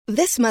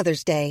This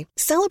Mother's Day,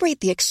 celebrate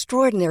the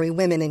extraordinary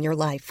women in your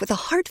life with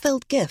a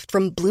heartfelt gift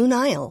from Blue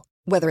Nile.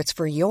 Whether it's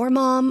for your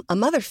mom, a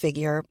mother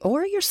figure,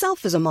 or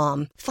yourself as a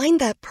mom, find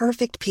that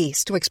perfect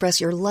piece to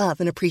express your love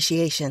and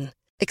appreciation.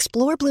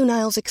 Explore Blue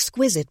Nile's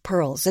exquisite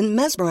pearls and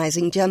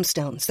mesmerizing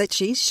gemstones that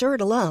she's sure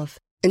to love.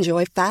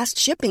 Enjoy fast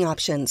shipping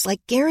options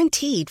like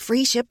guaranteed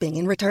free shipping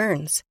and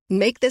returns.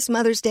 Make this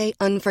Mother's Day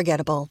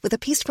unforgettable with a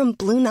piece from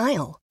Blue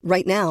Nile.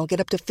 Right now, get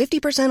up to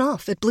 50%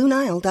 off at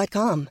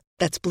BlueNile.com.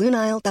 That's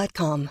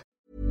BlueNile.com.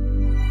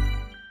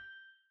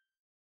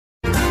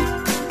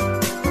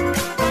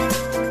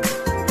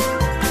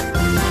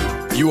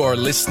 You are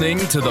listening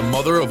to the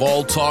Mother of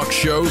All Talk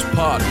Shows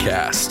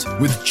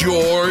podcast with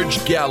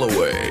George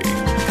Galloway.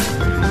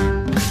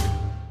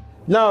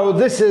 Now,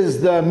 this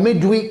is the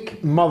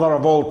midweek Mother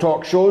of All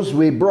Talk Shows.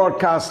 We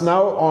broadcast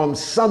now on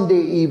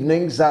Sunday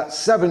evenings at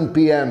 7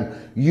 p.m.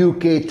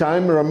 UK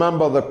time.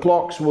 Remember, the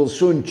clocks will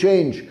soon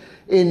change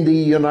in the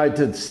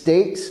United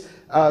States.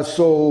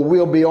 So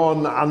we'll be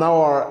on an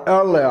hour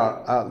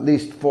earlier, at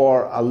least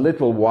for a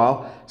little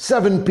while.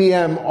 7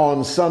 p.m.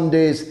 on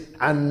Sundays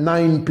and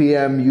 9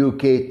 p.m.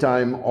 UK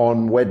time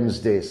on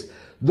Wednesdays.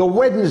 The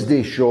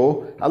Wednesday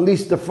show, at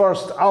least the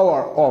first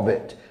hour of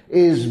it,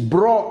 is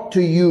brought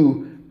to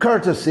you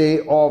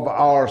courtesy of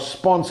our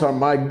sponsor,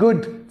 my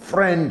good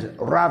friend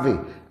Ravi,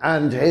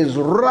 and his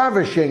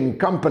ravishing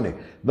company.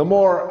 The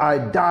more I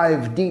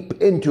dive deep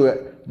into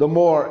it, the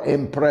more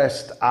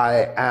impressed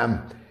I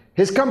am.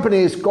 His company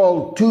is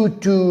called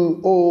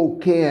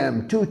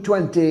 220KM,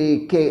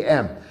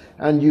 220KM,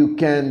 and you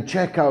can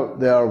check out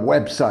their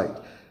website.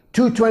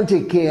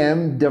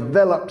 220KM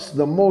develops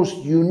the most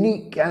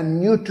unique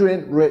and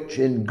nutrient-rich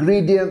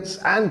ingredients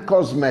and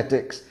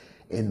cosmetics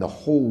in the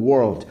whole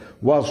world,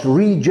 whilst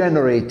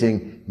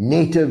regenerating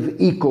native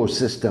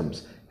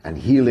ecosystems and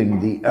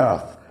healing the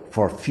earth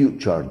for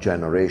future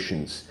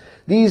generations.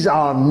 These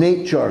are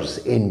nature's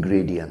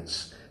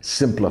ingredients,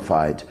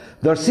 simplified.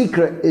 Their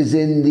secret is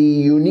in the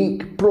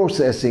unique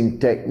processing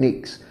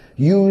techniques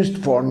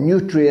used for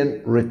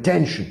nutrient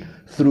retention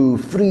through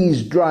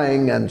freeze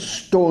drying and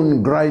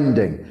stone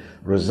grinding,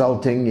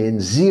 resulting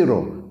in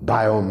zero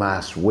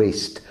biomass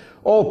waste.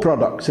 All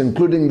products,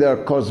 including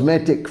their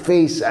cosmetic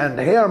face and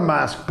hair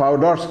mask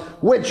powders,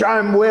 which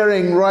I'm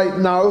wearing right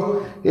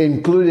now,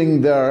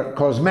 including their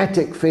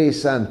cosmetic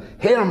face and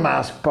hair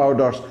mask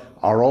powders,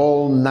 are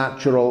all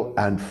natural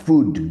and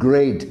food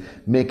grade,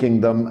 making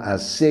them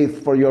as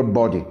safe for your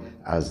body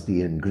as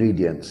the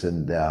ingredients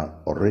in their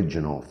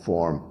original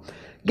form.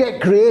 Get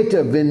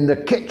creative in the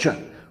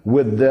kitchen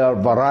with their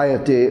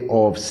variety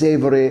of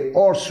savory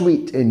or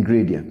sweet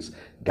ingredients,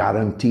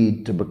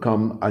 guaranteed to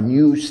become a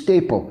new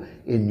staple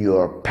in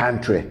your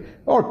pantry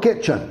or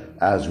kitchen,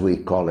 as we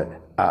call it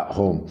at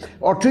home.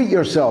 Or treat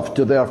yourself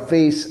to their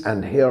face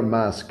and hair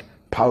mask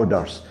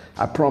powders.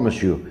 I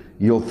promise you,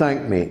 you'll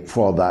thank me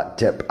for that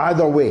tip.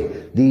 Either way,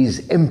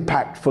 these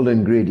impactful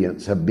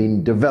ingredients have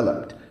been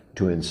developed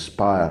to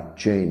inspire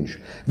change.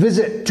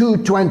 Visit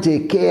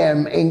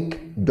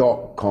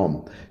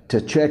 220kminc.com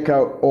to check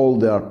out all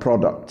their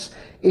products.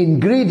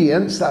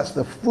 Ingredients, that's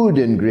the food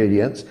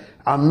ingredients,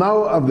 are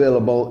now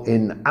available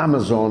in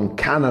Amazon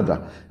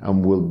Canada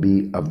and will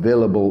be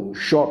available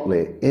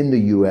shortly in the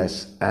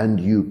US and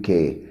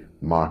UK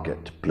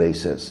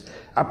marketplaces.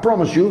 I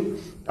promise you,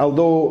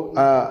 although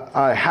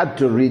I had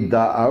to read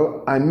that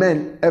out, I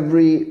meant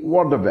every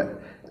word of it,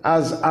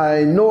 as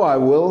I know I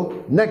will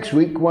next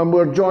week when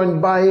we're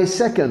joined by a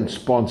second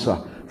sponsor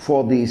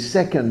for the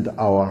second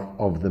hour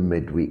of the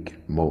midweek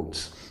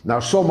moats. Now,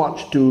 so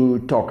much to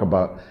talk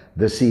about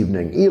this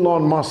evening.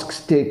 Elon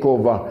Musk's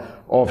takeover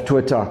of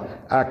Twitter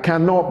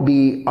cannot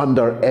be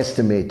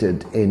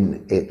underestimated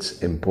in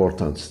its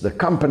importance. The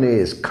company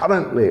is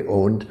currently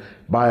owned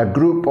by a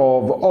group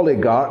of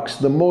oligarchs,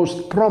 the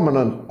most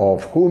prominent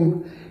of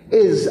whom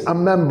is a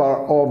member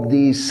of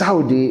the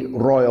Saudi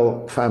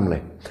royal family.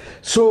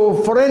 So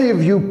for any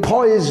of you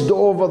poised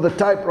over the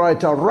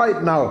typewriter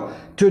right now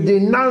to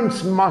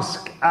denounce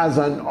Musk as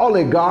an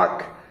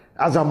oligarch,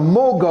 as a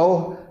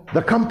mogul,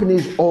 the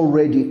company's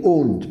already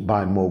owned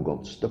by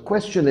moguls. The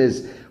question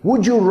is,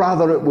 would you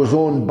rather it was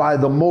owned by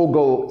the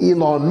mogul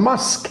Elon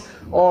Musk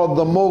or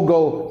the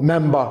mogul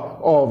member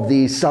of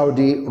the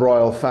Saudi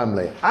royal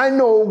family? I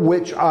know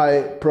which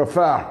I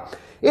prefer.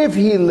 If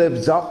he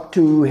lives up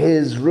to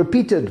his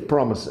repeated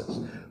promises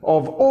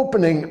of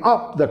opening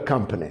up the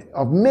company,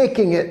 of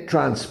making it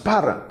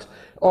transparent,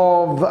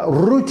 of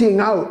rooting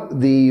out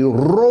the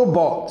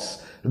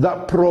robots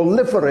that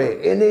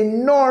proliferate in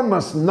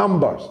enormous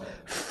numbers,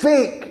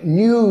 fake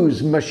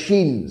news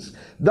machines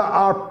that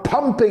are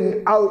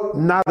pumping out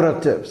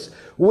narratives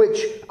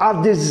which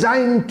are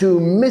designed to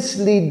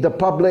mislead the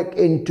public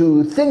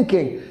into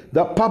thinking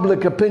that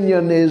public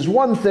opinion is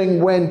one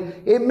thing when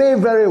it may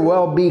very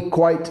well be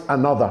quite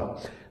another.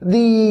 The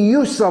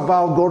use of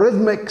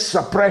algorithmic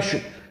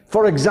suppression.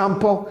 For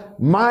example,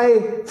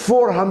 my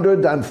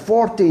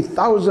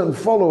 440,000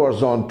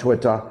 followers on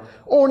Twitter,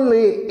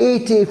 only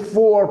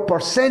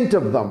 84%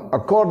 of them,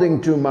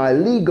 according to my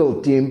legal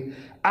team,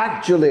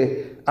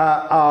 actually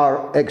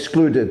are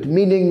excluded,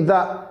 meaning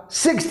that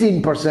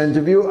 16%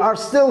 of you are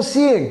still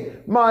seeing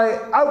my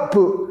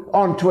output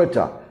on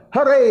Twitter.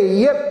 Hooray,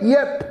 yep.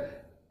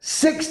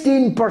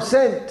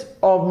 16%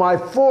 of my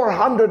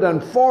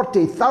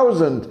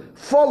 440,000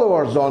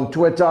 followers on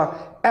Twitter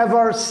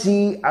ever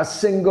see a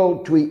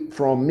single tweet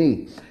from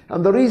me.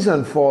 And the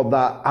reason for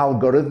that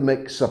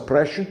algorithmic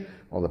suppression,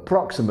 or the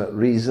proximate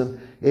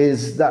reason,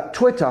 is that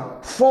Twitter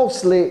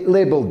falsely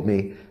labeled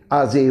me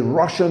as a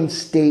Russian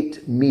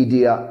state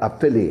media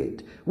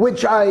affiliate,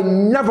 which I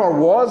never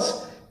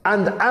was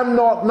and am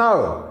not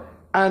now.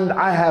 And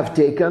I have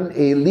taken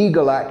a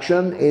legal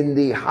action in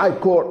the High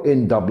Court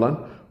in Dublin,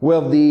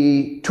 where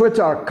the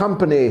Twitter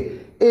company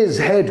is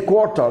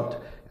headquartered,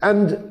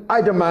 and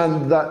I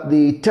demand that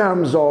the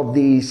terms of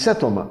the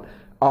settlement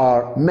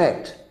are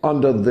met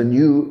under the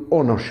new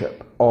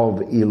ownership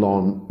of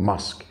Elon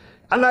Musk.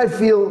 And I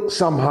feel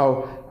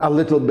somehow a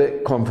little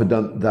bit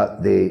confident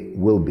that they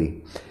will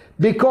be,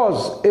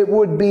 because it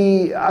would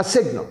be a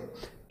signal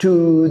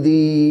to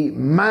the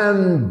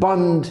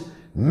man-bunned,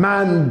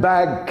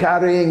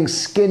 man-bag-carrying,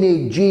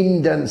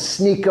 skinny-jeaned and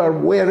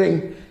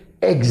sneaker-wearing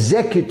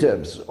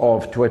executives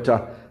of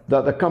Twitter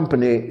that the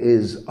company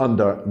is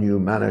under new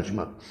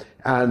management,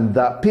 and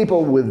that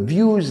people with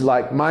views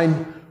like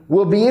mine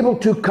will be able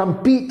to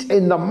compete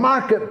in the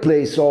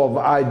marketplace of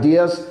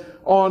ideas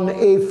on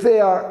a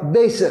fair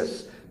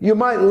basis. You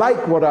might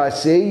like what I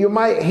say, you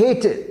might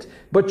hate it,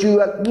 but you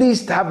at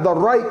least have the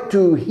right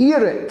to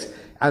hear it,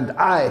 and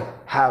I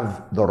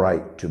have the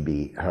right to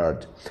be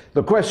heard.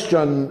 The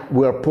question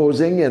we're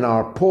posing in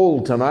our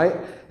poll tonight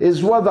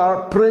is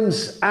whether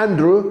Prince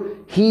Andrew,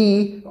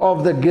 he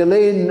of the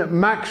Ghislaine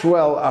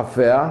Maxwell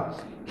affair,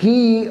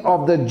 he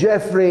of the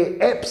Jeffrey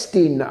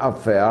Epstein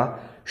affair,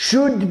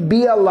 should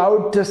be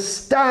allowed to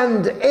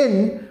stand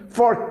in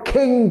for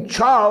King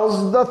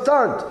Charles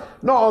III,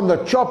 not on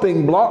the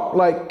chopping block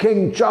like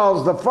King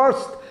Charles I,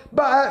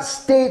 but at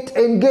state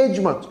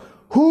engagements.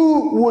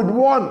 Who would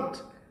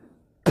want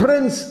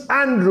Prince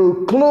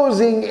Andrew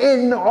closing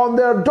in on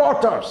their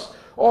daughters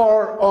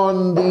or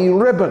on the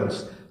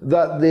ribbons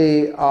that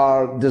they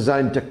are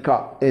designed to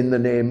cut in the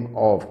name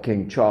of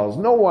King Charles?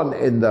 No one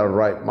in their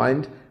right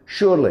mind,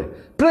 surely.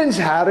 Prince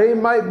Harry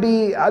might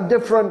be a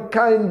different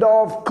kind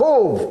of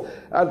cove.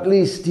 At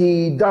least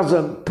he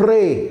doesn't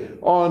prey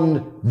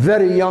on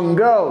very young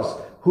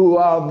girls who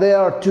are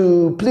there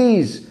to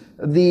please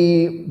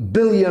the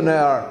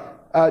billionaire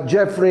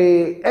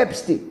Jeffrey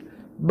Epstein.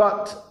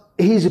 But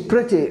he's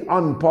pretty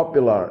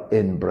unpopular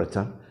in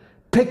Britain.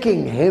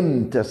 Picking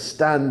him to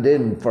stand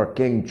in for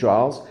King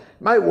Charles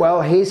might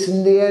well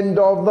hasten the end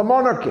of the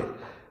monarchy.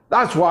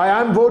 That's why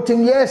I'm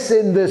voting yes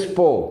in this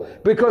poll,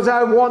 because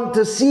I want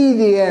to see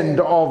the end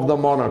of the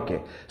monarchy.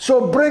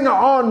 So bring it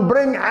on,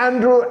 bring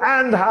Andrew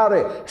and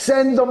Harry.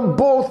 Send them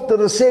both to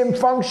the same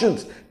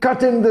functions,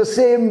 cutting the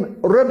same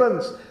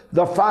ribbons,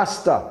 the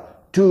faster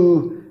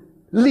to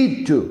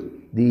lead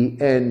to the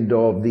end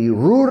of the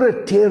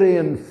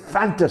Ruritarian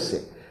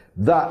fantasy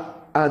that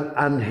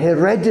an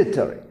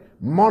hereditary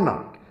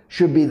monarch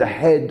should be the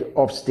head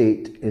of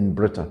state in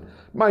Britain.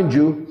 Mind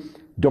you,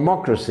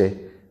 democracy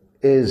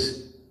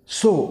is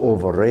so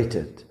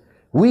overrated.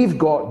 We've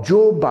got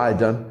Joe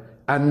Biden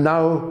and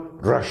now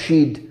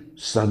Rashid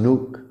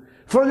Sunak.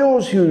 For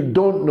those who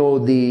don't know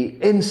the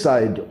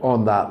inside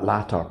on that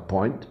latter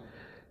point,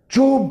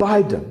 Joe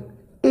Biden,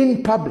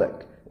 in public,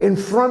 in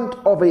front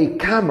of a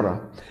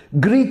camera,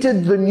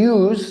 greeted the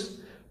news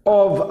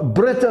of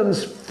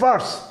Britain's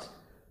first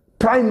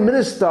Prime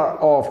Minister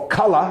of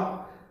colour,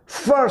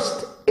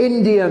 first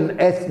Indian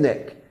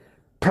ethnic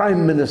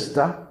Prime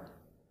Minister,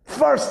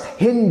 first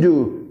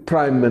Hindu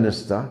Prime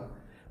Minister,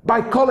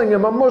 by calling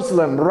him a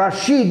Muslim.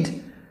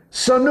 Rashid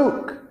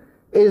Sunak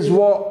is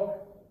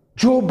what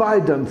Joe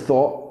Biden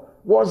thought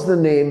was the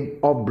name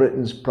of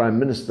Britain's Prime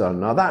Minister.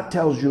 Now that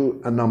tells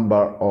you a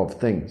number of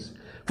things.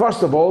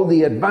 First of all,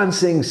 the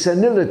advancing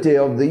senility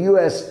of the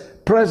US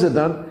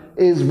President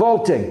is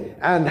vaulting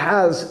and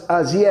has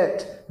as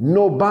yet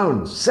no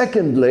bounds.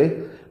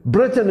 Secondly,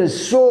 Britain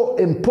is so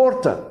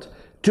important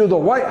to the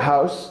White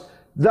House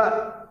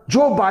that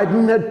Joe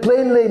Biden had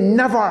plainly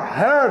never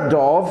heard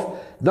of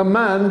the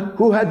man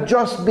who had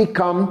just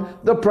become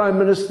the Prime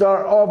Minister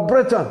of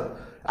Britain.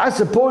 I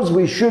suppose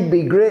we should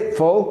be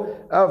grateful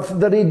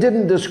that he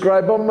didn't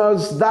describe him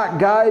as that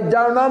guy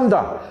down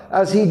under,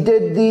 as he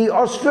did the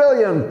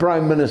Australian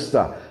Prime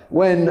Minister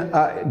when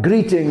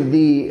greeting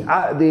the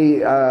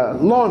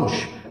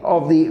launch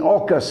of the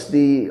AUKUS,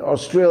 the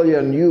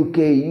Australian, UK,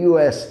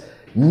 US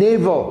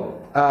naval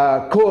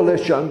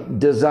coalition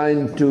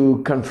designed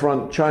to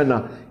confront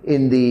China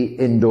in the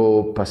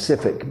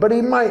Indo-Pacific. But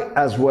he might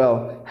as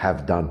well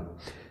have done.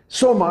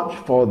 So much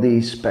for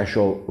the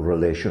special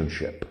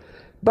relationship.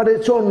 But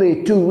it's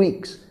only 2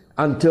 weeks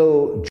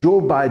until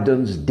Joe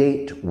Biden's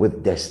date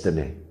with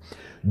destiny.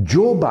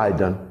 Joe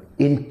Biden,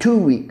 in 2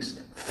 weeks,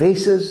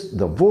 faces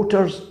the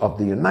voters of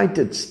the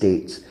United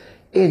States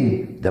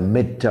in the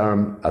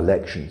midterm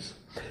elections.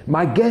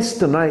 My guest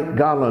tonight,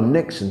 Garland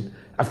Nixon,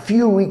 a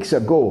few weeks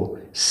ago,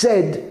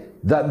 said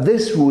that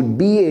this would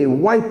be a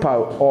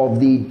wipeout of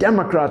the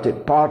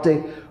Democratic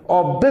Party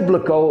of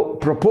biblical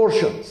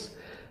proportions.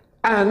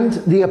 And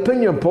the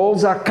opinion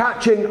polls are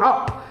catching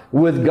up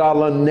with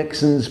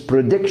Garland-Nixon's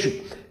prediction.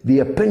 The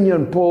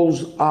opinion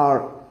polls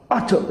are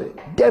utterly,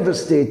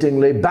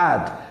 devastatingly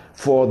bad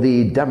for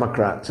the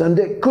Democrats, and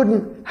it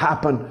couldn't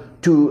happen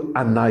to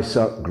a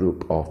nicer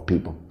group of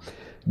people.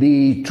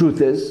 The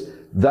truth is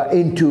that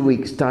in 2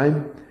 weeks'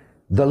 time,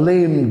 the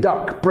lame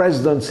duck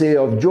presidency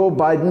of Joe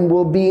Biden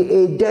will be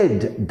a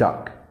dead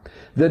duck.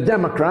 The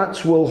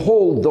Democrats will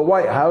hold the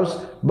White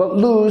House but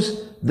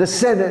lose the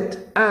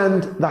Senate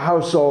and the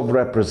House of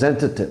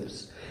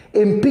Representatives.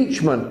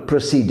 Impeachment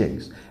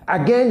proceedings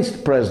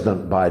against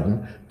President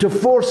Biden to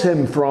force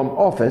him from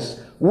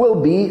office will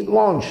be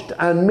launched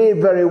and may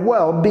very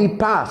well be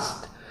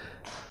passed.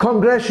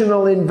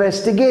 Congressional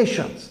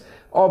investigations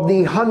of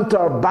the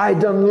Hunter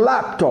Biden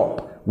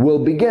laptop will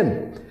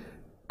begin.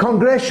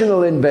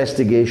 Congressional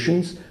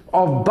investigations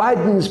of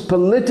Biden's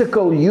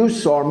political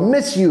use or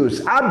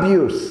misuse,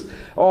 abuse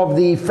of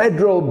the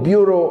Federal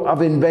Bureau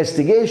of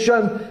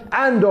Investigation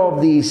and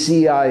of the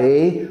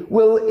CIA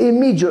will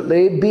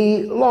immediately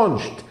be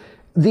launched.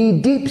 The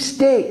deep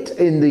state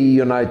in the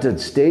United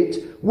States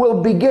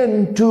will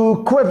begin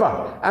to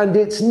quiver and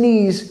its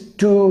knees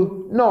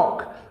to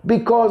knock,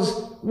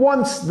 because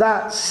once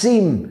that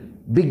seam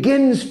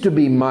begins to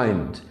be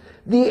mined,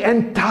 the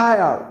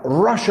entire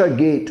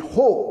Russiagate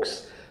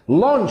hoax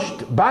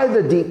launched by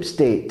the deep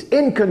state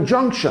in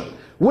conjunction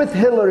with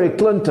Hillary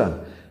Clinton.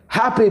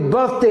 Happy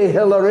birthday,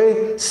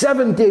 Hillary,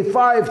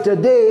 75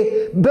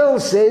 today. Bill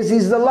says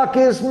he's the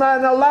luckiest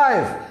man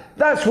alive.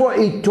 That's what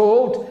he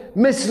told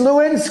Miss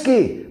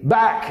Lewinsky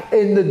back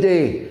in the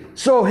day.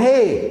 So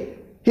hey,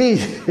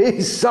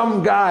 he's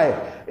some guy,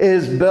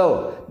 is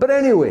Bill. But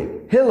anyway,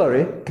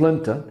 Hillary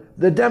Clinton,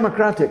 the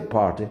Democratic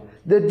Party,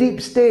 the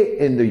deep state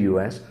in the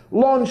US,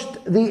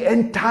 launched the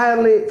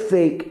entirely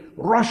fake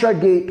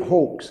Russiagate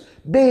hoax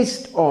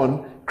based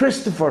on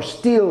Christopher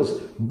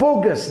Steele's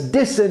bogus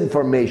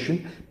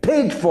disinformation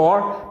paid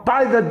for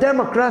by the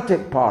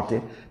Democratic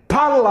Party,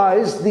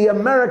 paralyzed the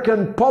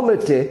American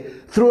polity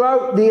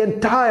throughout the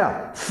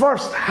entire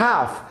first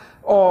half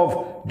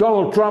of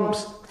Donald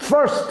Trump's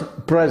first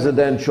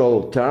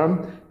presidential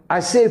term. I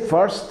say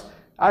first,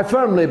 I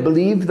firmly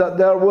believe that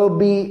there will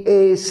be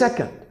a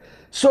second.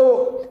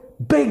 So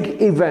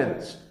big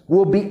events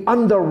will be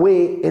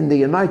underway in the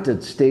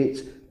United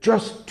States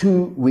just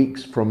 2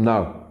 weeks from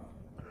now.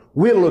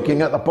 We're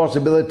looking at the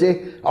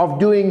possibility of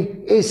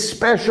doing a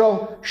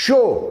special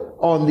show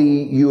on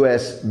the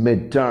US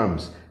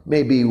midterms.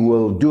 Maybe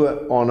we'll do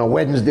it on a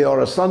Wednesday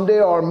or a Sunday,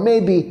 or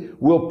maybe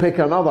we'll pick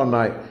another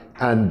night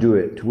and do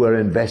it. We're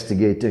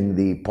investigating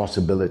the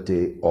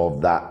possibility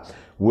of that.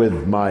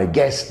 With my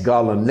guest,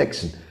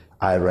 Garland-Nixon,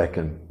 I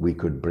reckon we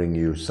could bring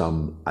you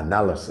some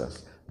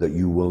analysis that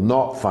you will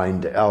not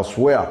find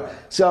elsewhere,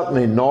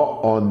 certainly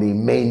not on the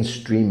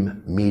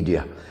mainstream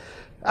media.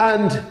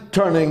 And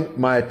turning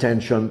my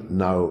attention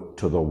now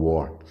to the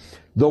war.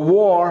 The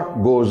war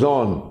goes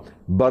on,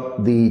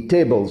 but the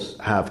tables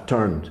have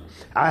turned.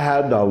 I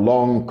had a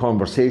long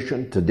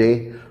conversation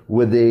today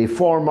with a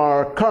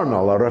former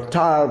colonel, a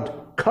retired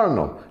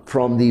colonel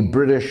from the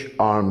British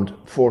Armed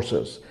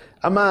Forces,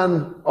 a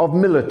man of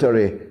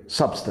military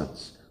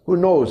substance who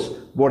knows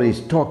what he's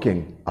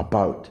talking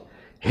about.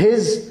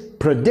 His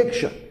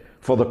prediction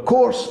for the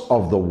course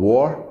of the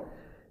war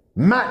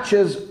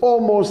matches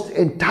almost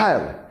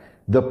entirely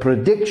the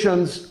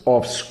predictions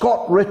of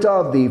Scott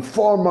Ritter, the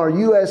former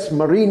US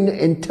Marine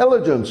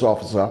intelligence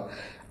officer,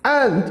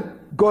 and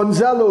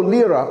Gonzalo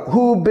Lira,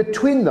 who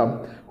between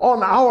them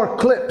on our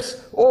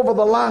clips over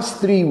the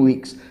last 3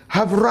 weeks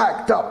have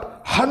racked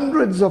up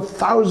hundreds of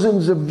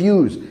thousands of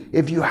views.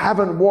 If you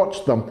haven't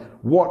watched them,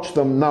 watch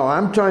them now.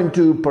 I'm trying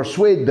to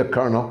persuade the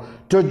colonel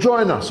to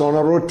join us on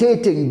a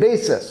rotating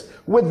basis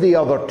with the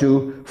other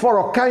two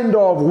for a kind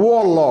of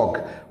war log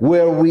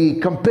where we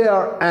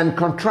compare and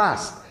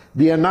contrast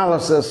the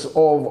analysis of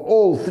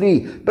all three.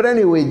 But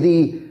anyway,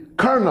 the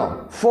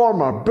colonel,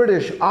 former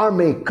British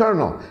Army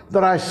colonel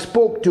that I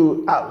spoke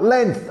to at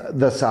length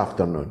this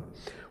afternoon,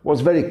 was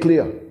very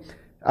clear.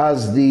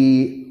 As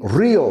the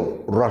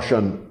real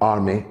Russian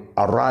army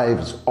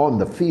arrives on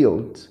the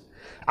field,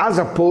 as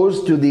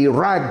opposed to the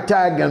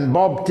ragtag and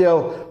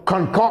bobtail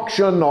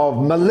concoction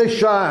of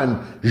militia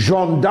and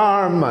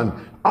gendarme and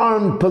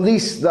armed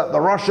police that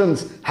the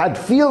Russians had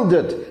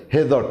fielded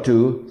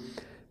hitherto,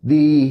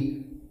 the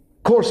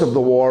course of the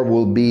war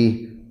will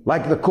be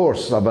like the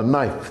course of a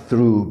knife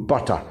through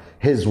butter.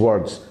 His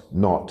words,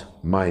 not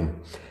mine.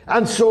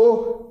 And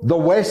so the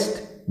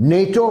West,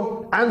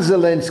 NATO, and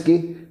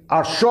Zelensky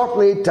are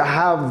shortly to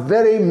have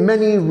very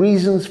many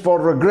reasons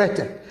for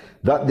regretting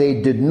that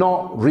they did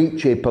not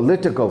reach a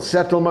political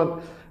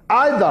settlement,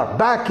 either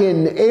back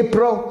in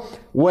April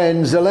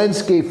when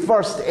Zelensky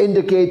first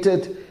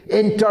indicated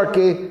in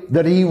Turkey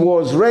that he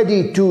was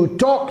ready to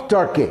talk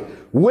Turkey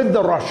with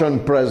the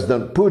Russian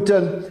President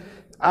Putin,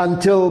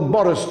 until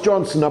Boris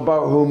Johnson,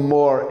 about whom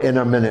more in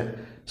a minute,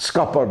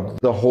 scuppered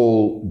the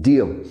whole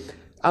deal.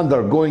 And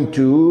they're going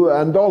to,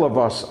 and all of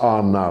us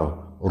are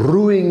now,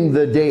 ruining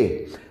the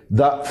day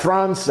that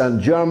France and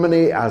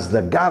Germany, as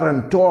the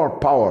guarantor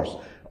powers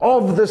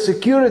of the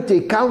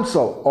Security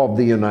Council of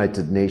the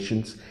United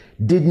Nations,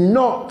 did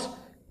not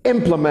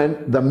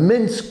implement the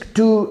Minsk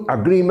II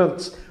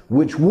agreements,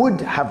 which would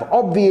have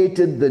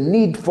obviated the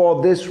need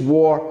for this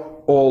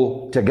war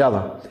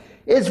altogether.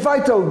 It's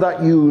vital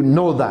that you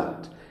know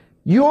that.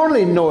 You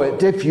only know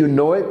it if you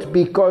know it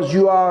because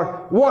you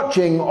are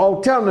watching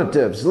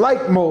alternatives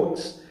like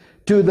Moats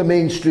to the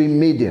mainstream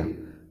media,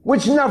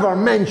 which never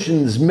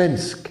mentions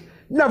Minsk,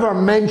 never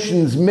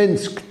mentions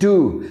Minsk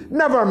II,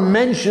 never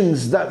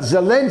mentions that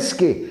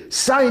Zelensky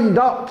signed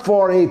up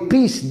for a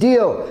peace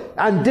deal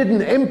and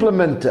didn't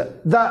implement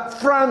it, that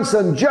France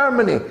and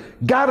Germany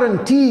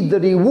guaranteed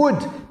that he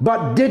would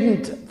but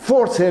didn't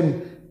force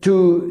him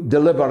to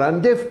deliver.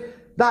 And if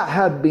that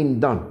had been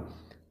done,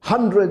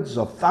 hundreds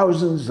of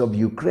thousands of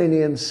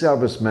Ukrainian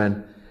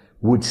servicemen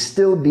would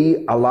still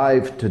be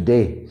alive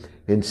today,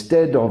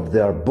 instead of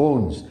their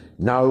bones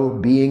now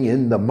being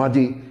in the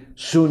muddy,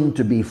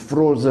 soon-to-be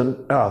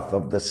frozen earth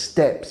of the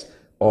steppes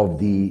of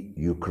the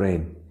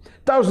Ukraine.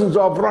 Thousands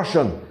of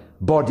Russian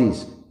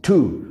bodies,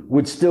 too,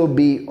 would still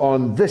be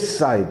on this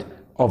side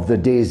of the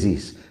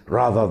daisies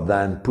rather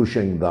than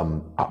pushing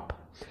them up.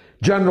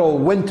 General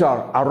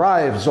Winter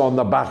arrives on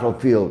the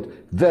battlefield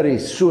very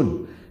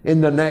soon, in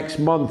the next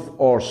month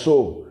or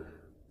so.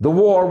 The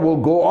war will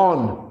go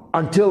on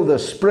until the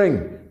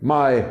spring,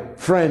 my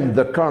friend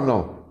the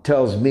Colonel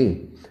tells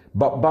me.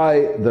 But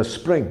by the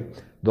spring,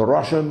 the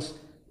Russians,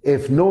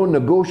 if no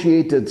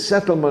negotiated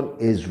settlement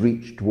is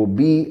reached, will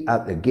be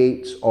at the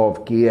gates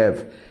of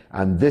Kiev,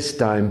 and this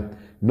time,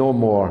 no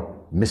more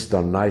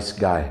Mr. Nice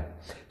Guy.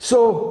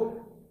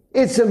 So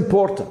it's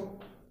important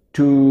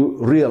to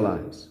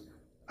realize,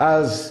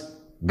 as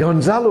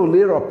Gonzalo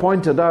Lira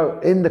pointed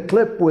out in the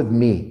clip with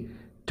me,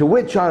 to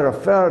which I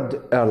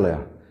referred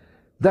earlier,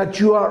 that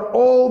you are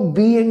all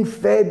being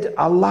fed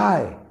a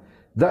lie,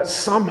 that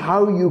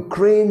somehow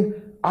Ukraine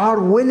are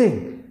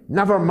winning,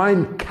 never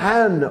mind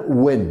can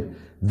win,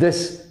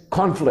 this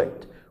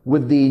conflict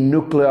with the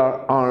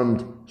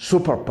nuclear-armed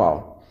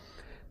superpower.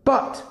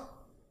 But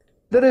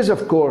there is,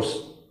 of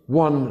course,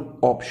 one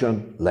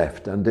option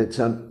left, and it's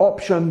an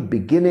option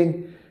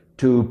beginning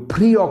to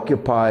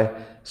preoccupy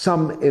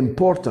some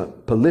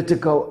important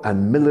political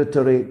and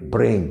military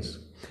brains.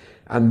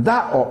 And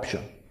that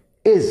option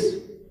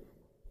is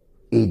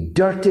a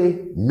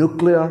dirty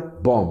nuclear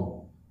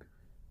bomb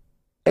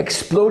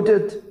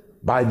exploded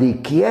by the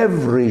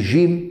Kiev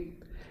regime,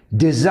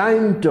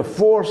 designed to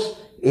force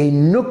a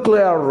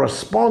nuclear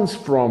response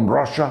from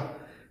Russia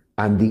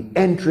and the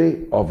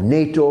entry of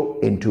NATO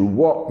into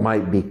what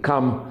might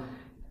become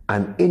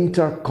an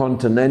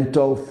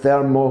intercontinental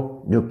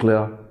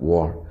thermonuclear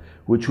war,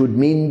 which would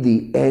mean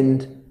the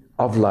end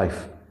of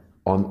life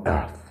on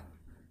Earth.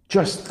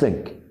 Just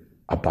think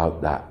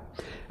about that.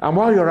 And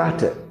while you're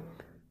at it,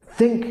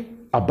 think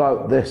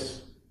about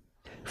this.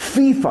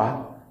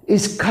 FIFA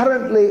is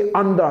currently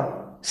under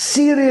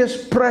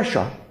serious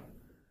pressure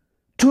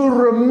to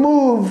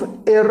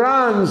remove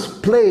Iran's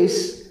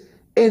place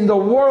in the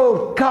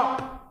World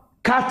Cup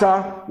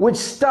Qatar, which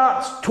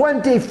starts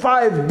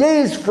 25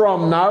 days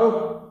from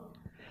now,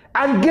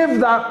 and give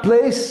that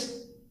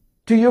place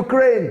to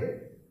Ukraine.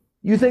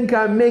 You think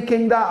I'm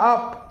making that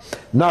up?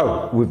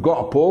 Now, we've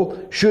got a poll.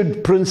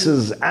 Should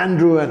Princes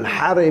Andrew and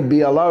Harry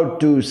be allowed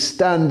to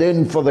stand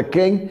in for the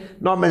King?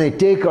 Not many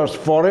takers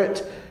for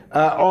it.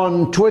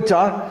 On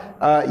Twitter,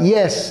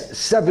 yes,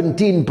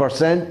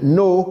 17%,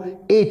 no,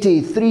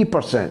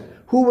 83%.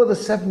 Who were the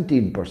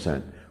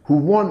 17% who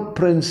want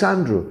Prince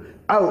Andrew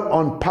out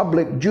on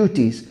public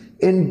duties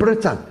in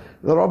Britain?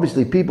 There are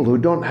obviously people who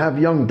don't have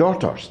young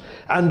daughters.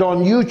 And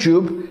on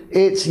YouTube,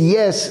 it's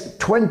yes,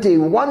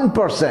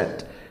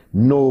 21%.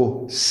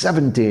 No,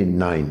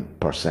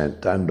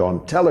 79%. And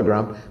on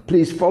Telegram,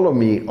 please follow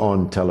me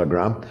on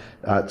Telegram.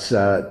 That's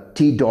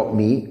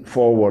t.me/George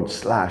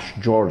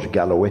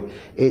Galloway.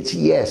 It's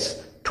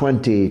yes,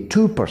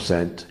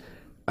 22%,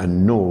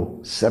 and no,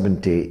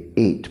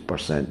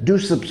 78%. Do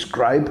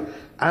subscribe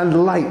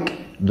and like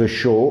the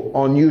show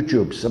on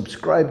YouTube.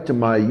 Subscribe to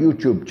my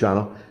YouTube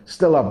channel.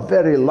 Still a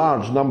very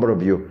large number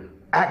of you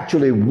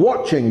actually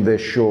watching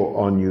this show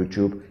on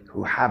YouTube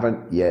who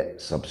haven't yet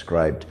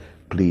subscribed.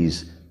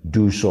 Please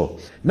do so.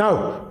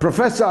 Now,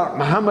 Professor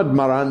Mohammad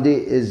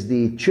Marandi is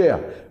the chair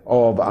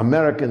of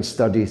American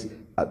Studies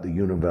at the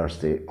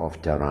University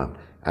of Tehran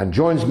and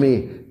joins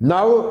me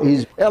now.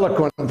 His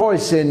eloquent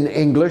voice in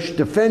English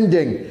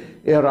defending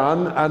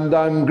Iran, and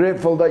I'm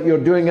grateful that you're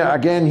doing it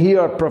again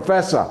here,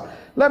 Professor.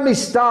 Let me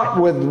start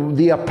with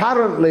the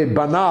apparently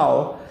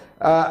banal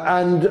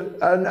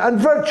and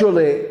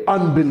virtually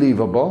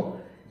unbelievable.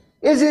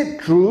 Is it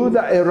true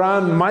that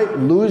Iran might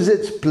lose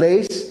its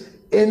place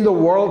in the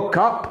World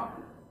Cup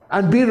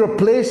and be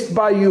replaced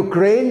by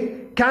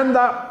Ukraine? Can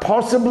that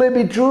possibly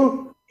be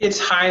true? It's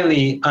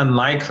highly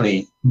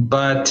unlikely,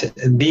 but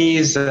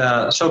these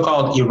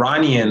so-called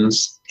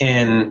Iranians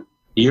in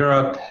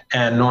Europe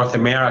and North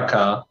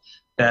America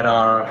that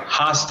are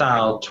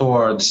hostile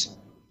towards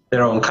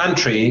their own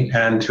country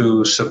and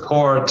to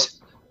support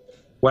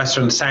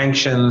Western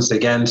sanctions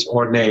against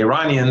ordinary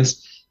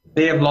Iranians,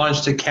 they have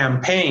launched a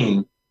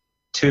campaign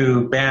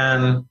to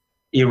ban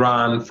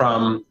Iran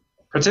from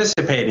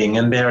participating,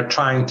 and they're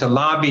trying to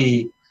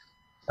lobby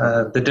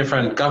the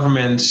different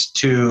governments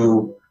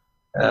to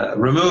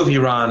remove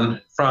Iran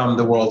from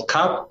the World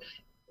Cup,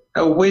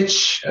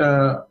 which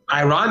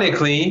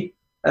ironically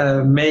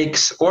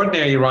makes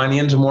ordinary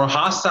Iranians more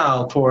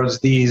hostile towards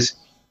these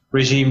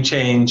regime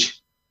change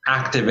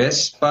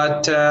activists.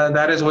 But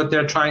that is what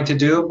they're trying to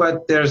do,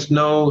 but there's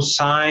no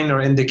sign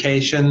or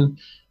indication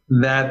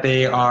that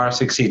they are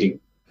succeeding.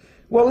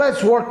 Well,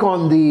 let's work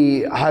on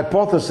the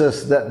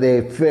hypothesis that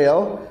they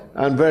fail,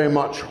 and very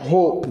much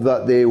hope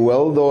that they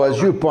will, though,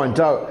 as you point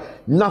out,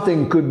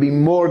 nothing could be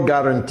more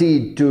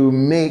guaranteed to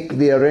make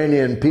the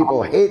Iranian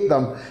people hate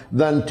them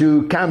than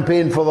to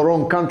campaign for their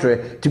own country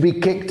to be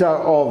kicked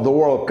out of the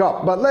World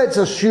Cup. But let's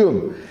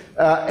assume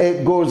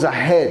it goes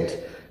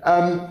ahead.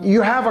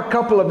 You have a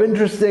couple of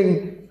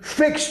interesting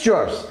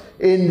fixtures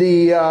in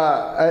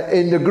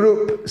the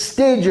group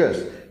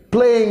stages,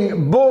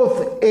 playing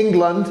both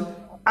England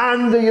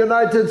and the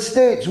United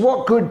States.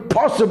 What could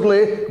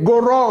possibly go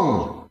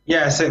wrong?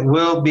 Yes, it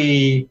will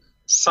be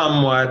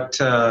somewhat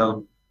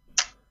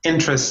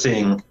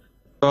interesting,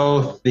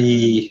 both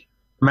the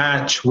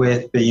match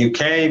with the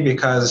UK,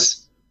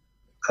 because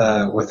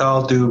with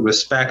all due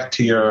respect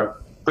to your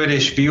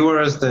British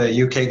viewers, the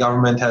UK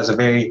government has a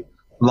very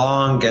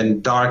long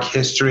and dark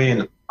history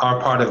in our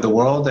part of the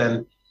world,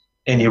 and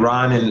in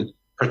Iran in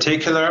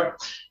particular.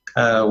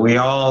 We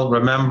all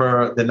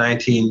remember the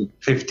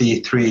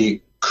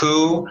 1953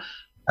 coup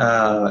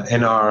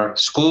in our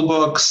school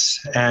books,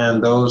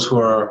 and those who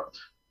are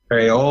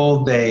very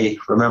old, they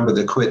remember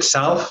the coup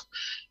itself.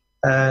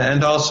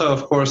 And also,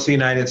 of course, the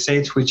United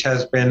States, which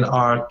has been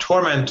our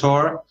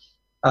tormentor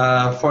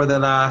for the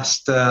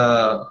last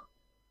 5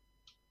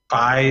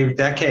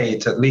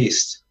 decades at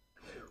least.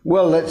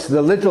 Well, it's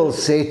the little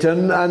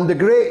Satan and the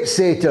great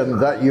Satan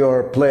that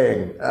you're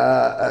playing.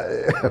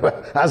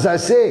 As I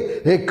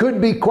say, it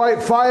could be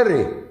quite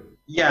fiery.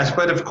 Yes,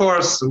 but of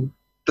course,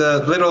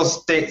 the little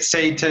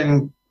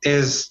Satan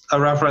is a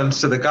reference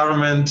to the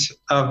government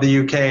of the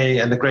UK,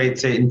 and the great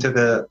Satan to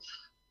the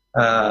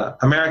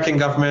American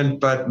government.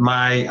 But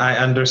I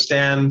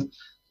understand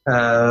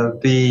that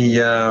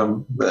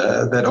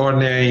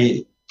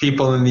ordinary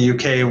people in the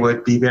UK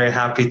would be very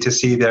happy to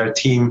see their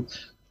team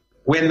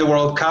win the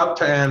World Cup,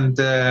 and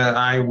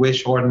I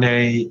wish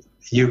ordinary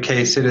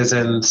UK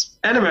citizens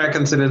and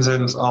American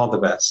citizens all the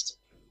best.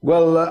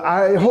 Well,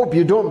 I hope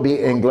you don't beat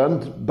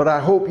England, but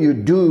I hope you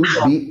do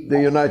beat the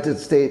United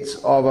States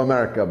of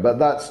America. But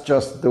that's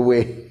just the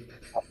way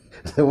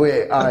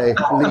I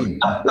lean.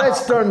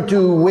 Let's turn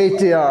to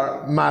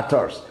weightier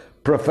matters,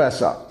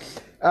 Professor.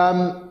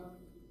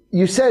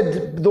 You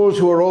said those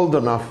who are old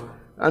enough,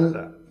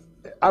 and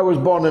I was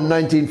born in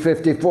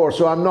 1954,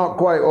 so I'm not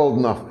quite old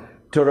enough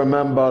to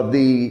remember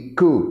the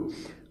coup.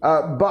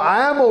 But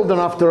I am old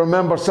enough to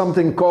remember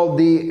something called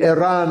the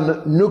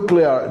Iran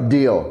nuclear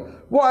deal.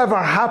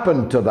 Whatever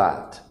happened to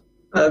that?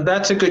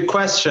 That's a good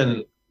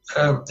question.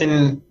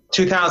 In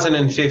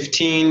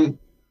 2015,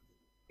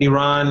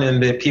 Iran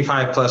and the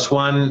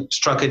P5+1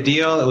 struck a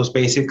deal. It was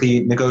basically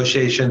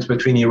negotiations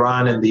between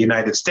Iran and the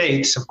United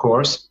States, of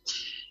course.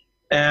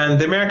 And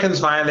the Americans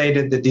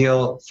violated the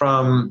deal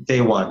from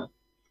day one.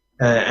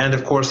 And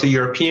of course, the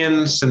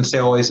Europeans, since they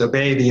always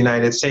obey the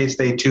United States,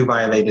 they too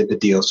violated the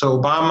deal. So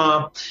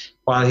Obama,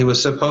 while he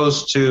was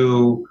supposed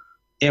to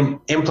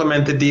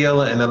implement the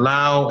deal and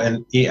allow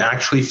and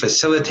actually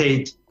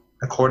facilitate,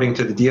 according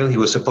to the deal, he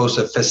was supposed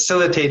to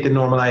facilitate the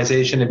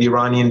normalization of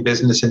Iranian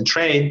business and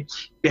trade.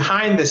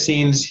 Behind the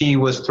scenes, he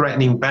was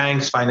threatening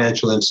banks,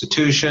 financial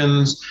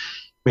institutions,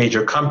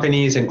 major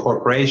companies and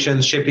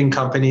corporations, shipping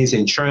companies,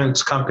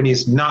 insurance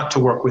companies, not to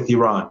work with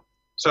Iran.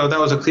 So that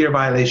was a clear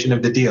violation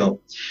of the deal.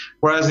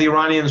 Whereas the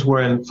Iranians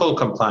were in full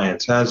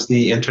compliance, as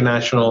the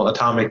International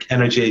Atomic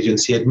Energy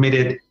Agency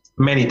admitted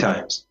many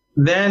times.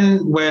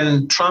 Then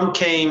when Trump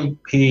came,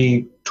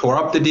 he tore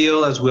up the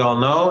deal, as we all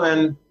know,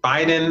 and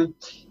Biden,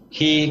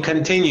 he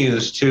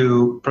continues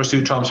to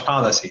pursue Trump's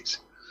policies.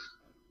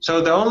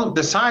 So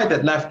the side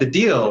that left the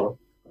deal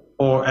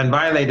and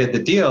violated the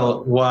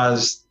deal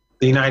was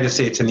the United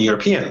States and the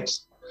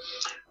Europeans.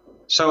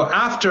 So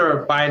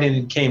after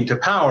Biden came to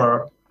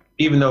power,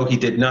 even though he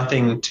did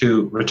nothing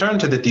to return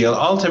to the deal,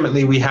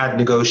 ultimately we had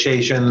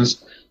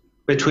negotiations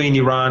between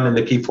Iran and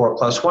the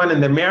P4+1.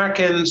 And the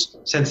Americans,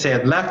 since they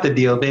had left the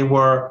deal, they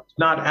were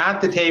not at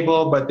the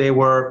table, but they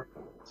were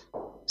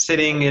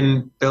sitting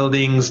in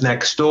buildings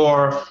next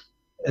door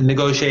and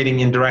negotiating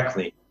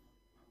indirectly.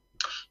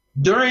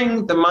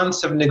 During the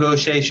months of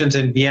negotiations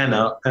in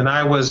Vienna, and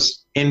I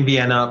was in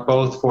Vienna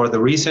both for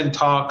the recent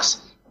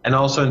talks and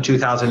also in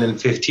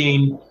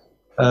 2015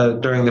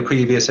 during the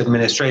previous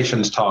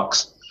administration's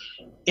talks.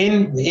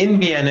 In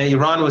Vienna,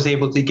 Iran was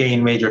able to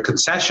gain major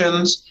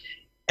concessions.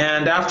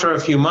 And after a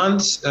few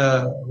months,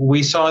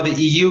 we saw the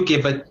EU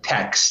give a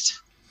text.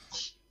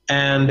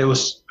 And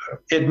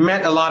it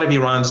met a lot of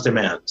Iran's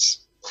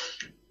demands.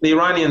 The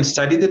Iranians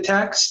studied the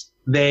text,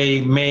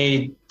 they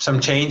made some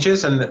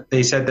changes, and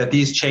they said that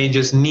these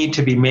changes need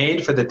to be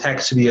made for the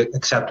text to be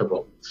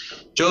acceptable.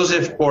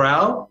 Joseph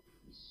Borrell,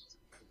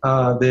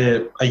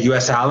 a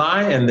U.S.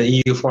 ally and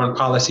the EU foreign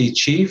policy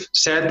chief,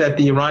 said that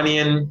the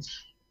Iranian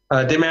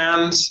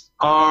demands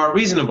are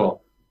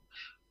reasonable.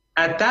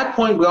 At that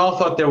point, we all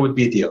thought there would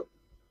be a deal.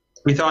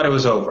 We thought it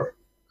was over.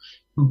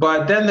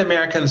 But then the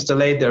Americans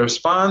delayed their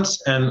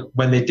response, and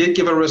when they did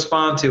give a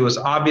response, it was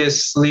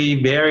obviously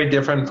very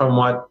different from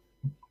what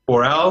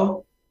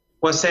Borrell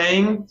was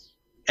saying.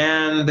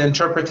 And the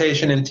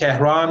interpretation in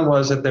Tehran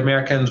was that the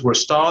Americans were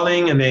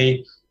stalling and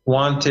they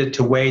wanted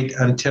to wait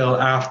until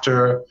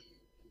after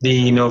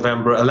the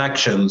November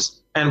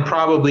elections, and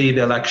probably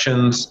the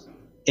elections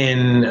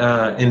in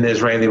the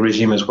Israeli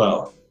regime as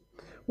well.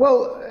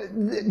 Well,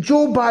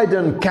 Joe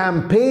Biden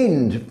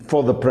campaigned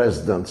for the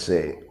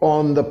presidency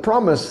on the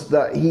promise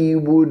that he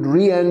would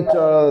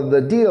re-enter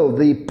the deal.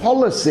 The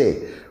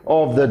policy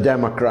of the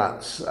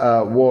Democrats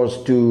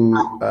was to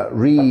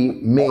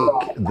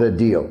remake the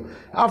deal.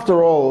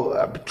 After all,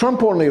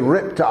 Trump only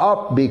ripped it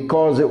up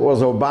because it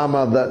was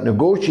Obama that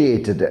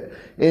negotiated it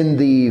in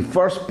the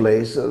first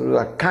place. It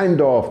was a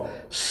kind of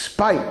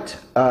spite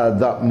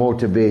that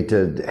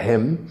motivated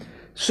him.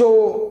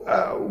 So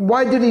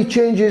why did he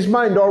change his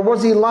mind, or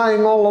was he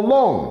lying all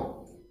along?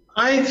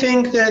 I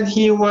think that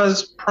he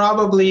was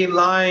probably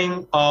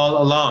lying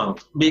all along,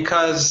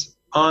 because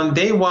on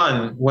day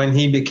one, when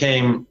he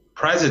became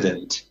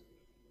president,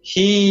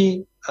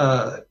 he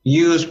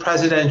used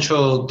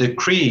presidential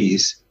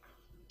decrees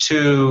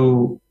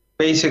to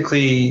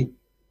basically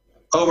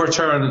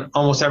overturn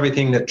almost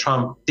everything that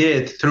Trump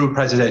did through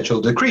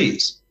presidential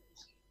decrees.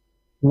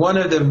 One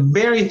of the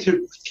very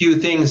few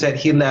things that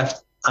he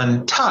left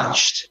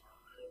untouched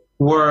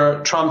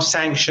were Trump's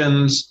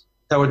sanctions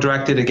that were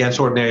directed against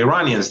ordinary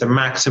Iranians, the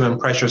maximum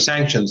pressure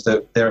sanctions.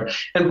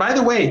 And by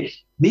the way,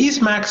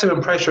 these maximum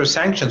pressure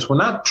sanctions were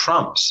not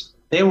Trump's,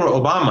 they were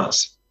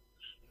Obama's.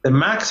 The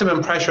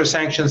maximum pressure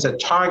sanctions that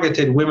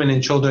targeted women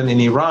and children in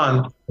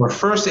Iran were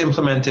first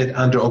implemented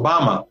under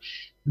Obama.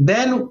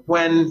 Then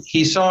when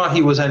he saw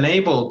he was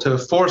unable to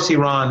force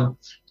Iran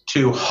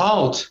to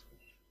halt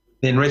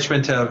the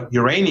enrichment of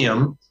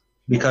uranium,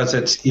 because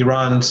it's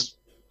Iran's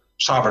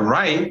sovereign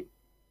right,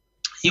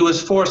 he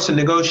was forced to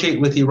negotiate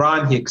with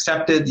Iran. He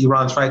accepted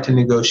Iran's right to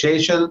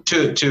negotiation,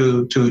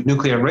 to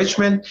nuclear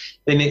enrichment,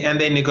 and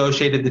they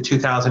negotiated the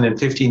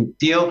 2015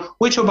 deal,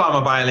 which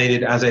Obama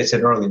violated, as I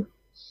said earlier.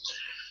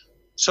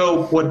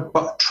 So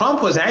what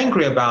Trump was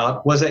angry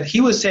about was that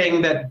he was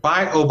saying that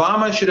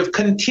Obama should have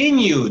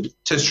continued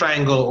to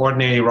strangle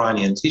ordinary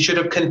Iranians. He should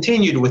have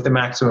continued with the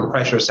maximum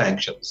pressure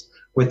sanctions,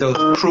 with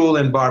those cruel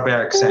and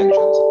barbaric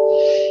sanctions.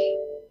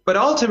 But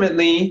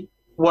ultimately,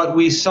 what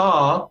we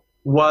saw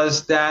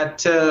was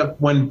that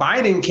when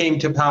Biden came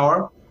to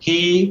power,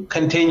 he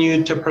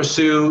continued to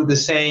pursue the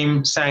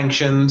same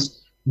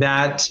sanctions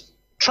that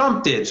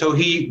Trump did. So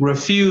he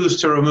refused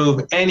to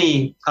remove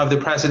any of the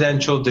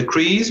presidential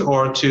decrees,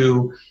 or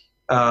to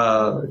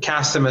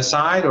cast them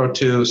aside, or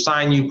to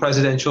sign new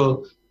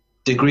presidential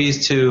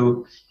decrees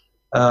to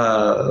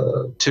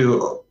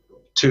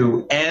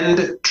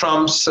end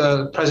Trump's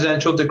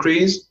presidential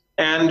decrees.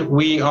 And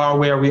we are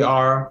where we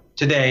are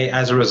today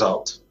as a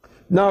result.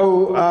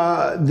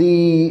 Now,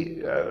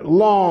 the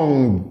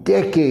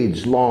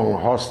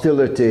decades-long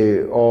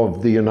hostility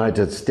of the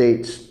United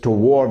States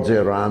towards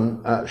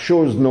Iran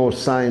shows no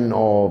sign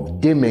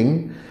of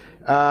dimming,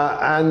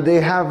 and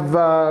they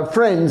have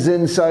friends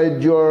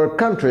inside your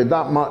country.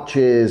 That much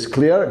is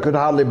clear. It could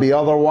hardly be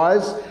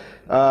otherwise.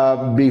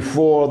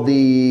 Before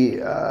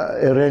the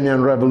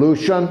Iranian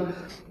Revolution,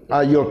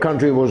 your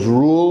country was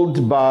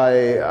ruled by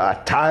a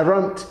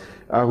tyrant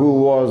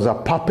who was a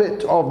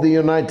puppet of the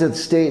United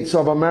States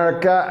of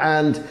America,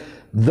 and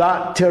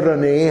that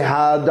tyranny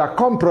had a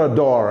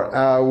comprador,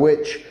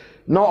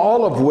 not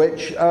all of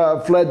which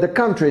fled the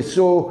country.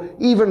 So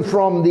even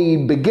from the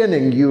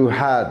beginning, you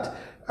had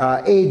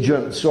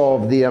agents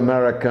of the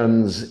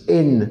Americans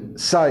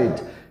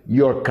inside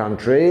your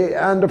country.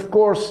 And of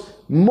course,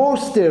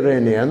 most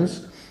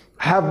Iranians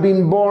have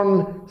been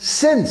born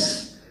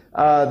since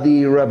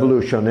the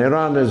revolution.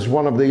 Iran is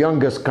one of the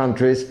youngest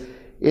countries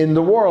in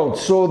the world,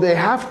 so they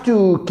have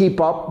to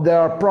keep up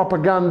their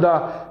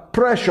propaganda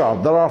pressure.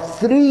 There are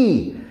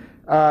 3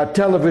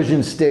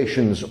 television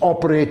stations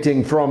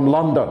operating from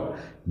London,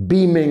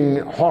 beaming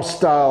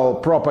hostile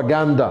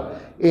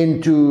propaganda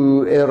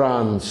into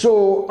Iran.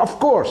 So, of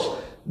course,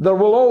 there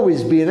will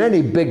always be, in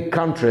any big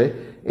country,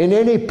 in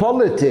any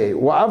polity,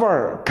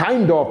 whatever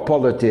kind of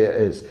polity it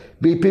is,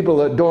 be people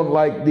that don't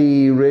like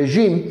the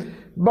regime,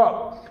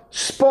 but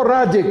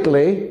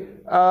sporadically,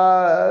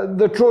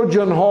 the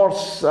Trojan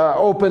horse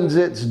opens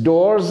its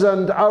doors,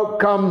 and out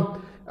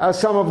come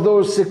some of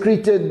those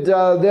secreted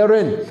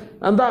therein.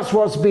 And that's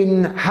what's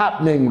been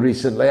happening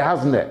recently,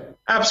 hasn't it?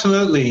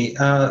 Absolutely.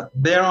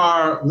 There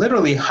are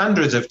literally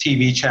hundreds of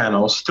TV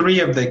channels. 3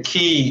 of the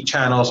key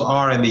channels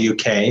are in the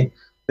UK.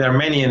 There are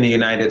many in the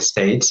United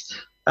States.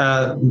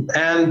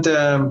 And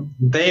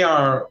they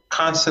are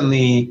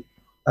constantly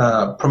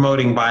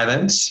promoting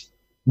violence.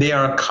 They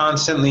are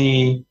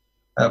constantly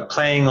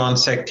playing on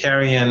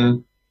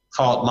sectarian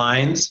fault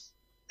lines,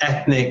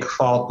 ethnic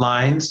fault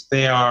lines.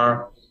 They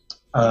are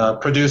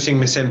producing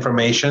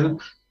misinformation.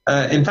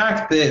 In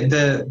fact,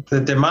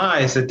 the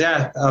demise, the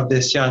death of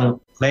this young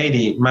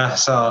lady,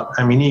 Mahsa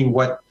Amini,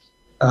 what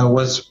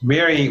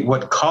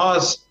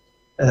caused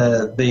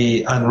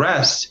the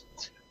unrest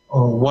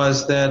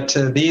was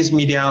that these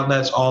media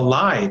outlets all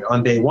lied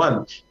on day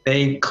one.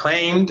 They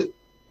claimed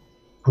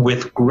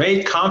with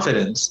great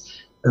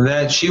confidence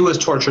that she was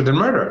tortured and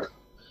murdered.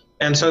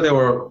 And so there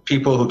were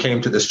people who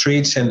came to the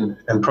streets and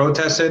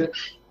protested.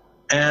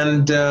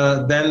 And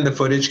then the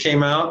footage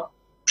came out.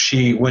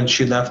 When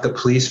she left the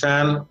police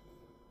van,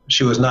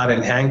 she was not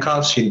in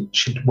handcuffs. She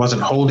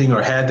wasn't holding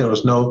her head. There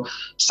was no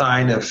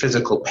sign of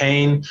physical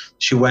pain.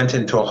 She went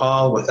into a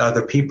hall with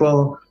other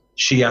people.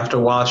 After a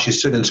while, she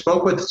stood and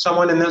spoke with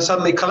someone and then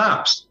suddenly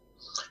collapsed.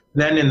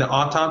 Then in the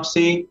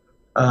autopsy,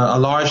 a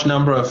large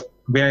number of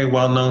very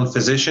well-known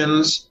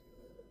physicians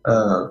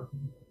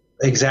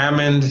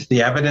examined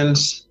the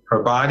evidence,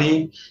 her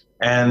body,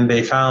 and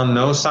they found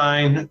no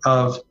sign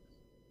of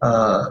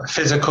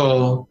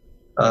physical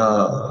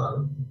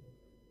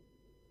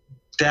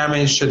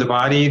damage to the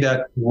body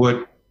that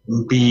would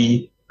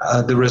be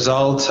the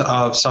result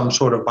of some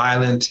sort of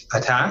violent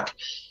attack.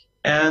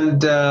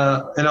 And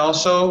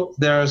also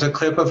there's a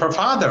clip of her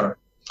father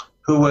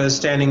who was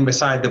standing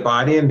beside the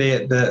body, and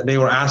they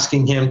were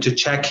asking him to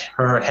check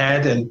her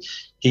head, and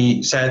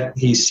he said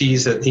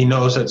he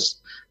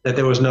knows that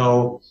there was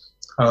no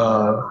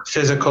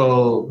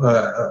physical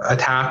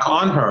attack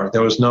on her.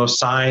 There was no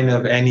sign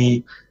of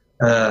any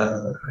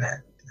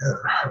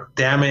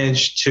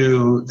damage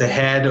to the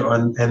head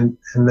and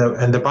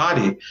the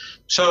body.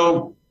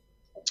 So,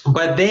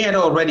 but they had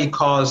already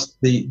caused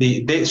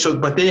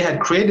but they had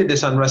created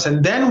this unrest,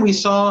 and then we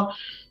saw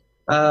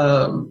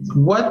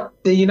what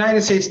the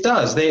United States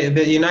does.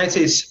 The United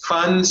States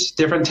funds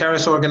different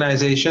terrorist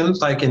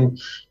organizations, like in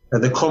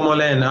the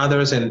Komole and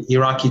others in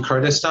Iraqi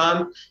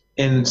Kurdistan,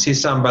 in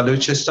Sistan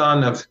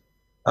Baluchistan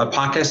of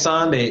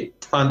Pakistan. They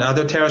fund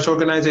other terrorist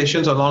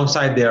organizations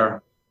alongside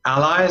their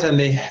allies, and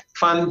they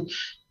fund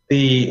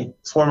the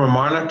former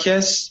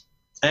monarchists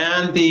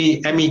and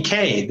the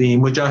MEK, the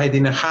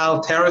Mujahideen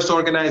Khal terrorist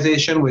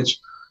organization, which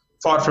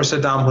fought for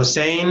Saddam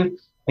Hussein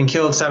and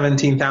killed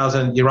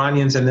 17,000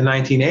 Iranians in the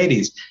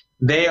 1980s.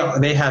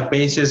 They have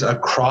bases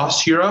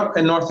across Europe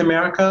and North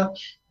America.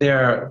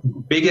 Their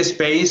biggest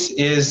base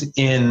is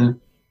in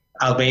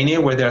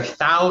Albania, where there are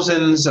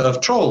thousands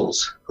of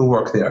trolls who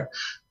work there.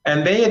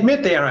 And they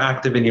admit they are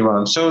active in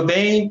Iran. So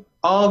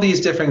all these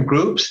different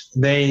groups,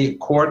 they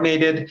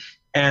coordinated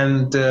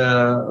and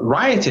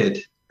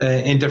rioted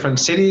in different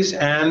cities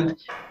and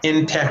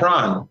in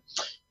Tehran.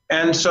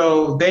 And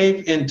so there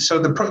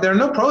are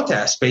no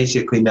protests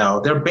basically now.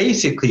 They're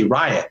basically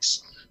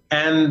riots,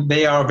 and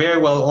they are very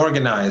well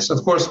organized.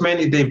 Of course,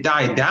 they've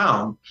died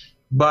down,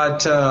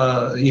 but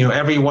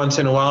every once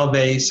in a while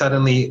they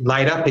suddenly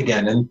light up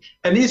again.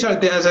 And these are,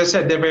 as I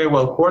said, they're very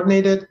well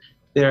coordinated.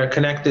 They're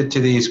connected to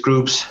these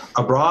groups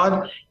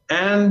abroad,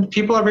 and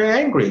people are very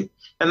angry.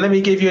 And let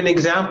me give you an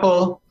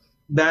example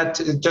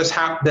that just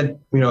happened.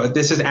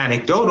 This is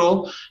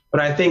anecdotal, but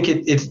I think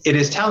it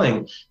is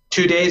telling.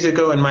 2 days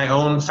ago in my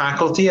own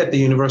faculty at the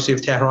University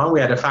of Tehran,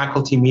 we had a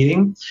faculty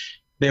meeting.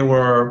 There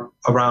were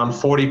around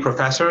 40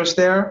 professors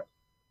there,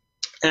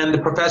 and the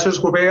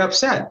professors were very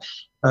upset.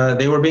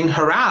 They were being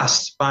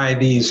harassed by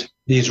these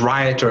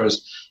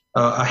rioters,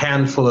 a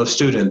handful of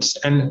students.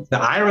 And the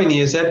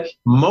irony is that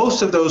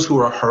most of those who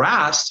were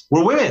harassed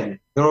were women.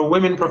 There were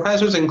women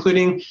professors,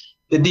 including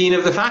the dean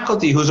of the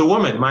faculty, who's a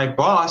woman. My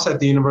boss at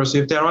the University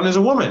of Tehran is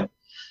a woman.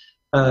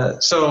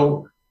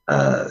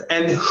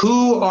 And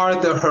who are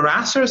the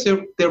harassers?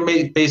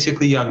 They're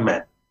basically young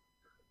men.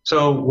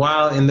 So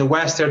while in the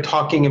West they're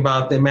talking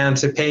about the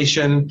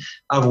emancipation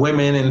of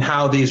women and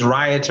how these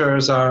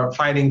rioters are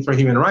fighting for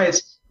human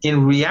rights,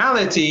 in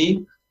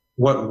reality,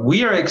 what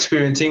we are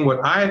experiencing,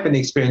 what I've been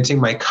experiencing,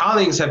 my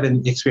colleagues have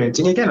been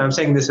experiencing, again, I'm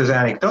saying this is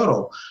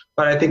anecdotal,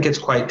 but I think it's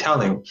quite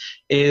telling,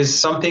 is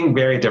something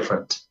very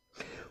different.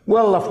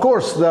 Well, of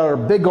course, they're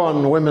big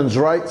on women's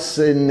rights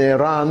in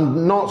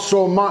Iran, not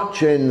so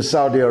much in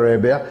Saudi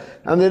Arabia,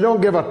 and they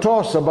don't give a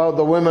toss about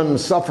the women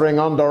suffering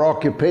under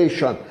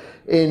occupation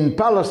in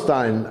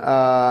Palestine,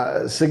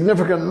 a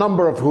significant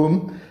number of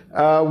whom,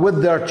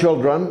 with their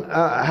children,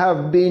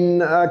 have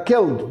been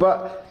killed.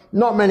 But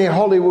not many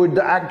Hollywood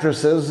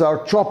actresses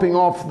are chopping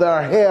off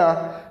their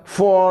hair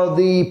for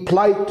the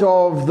plight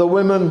of the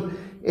women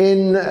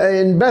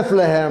in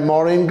Bethlehem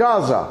or in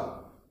Gaza.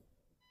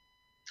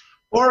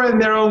 Or in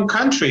their own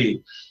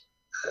country.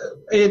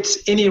 It's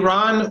in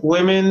Iran,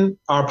 women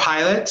are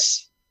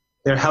pilots,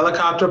 they're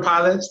helicopter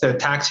pilots, they're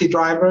taxi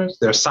drivers,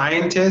 they're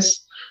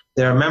scientists,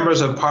 they're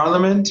members of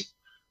parliament.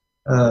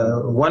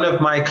 One of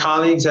my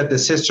colleagues at the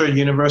sister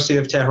University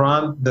of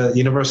Tehran, the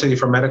University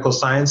for Medical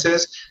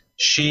Sciences,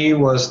 she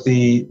was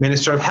the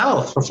Minister of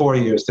Health for 4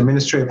 years. The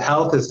Ministry of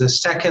Health is the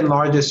second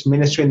largest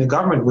ministry in the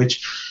government,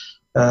 which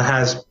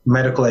has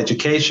medical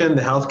education,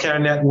 the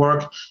healthcare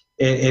network.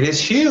 It is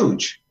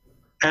huge.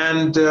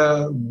 And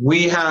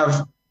we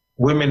have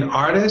women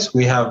artists,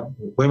 we have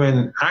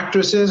women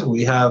actresses,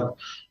 we have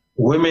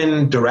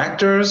women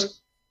directors.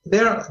 We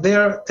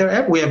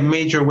have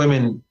major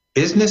women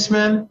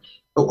businessmen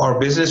or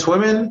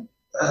businesswomen.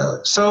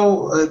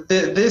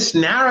 This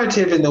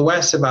narrative in the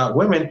West about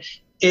women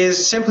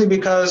is simply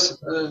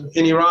because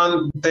in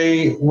Iran,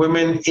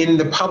 women in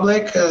the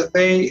public,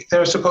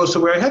 they're supposed to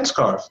wear a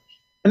headscarf.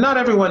 And not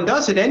everyone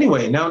does it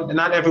anyway. No,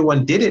 not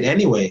everyone did it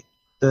anyway.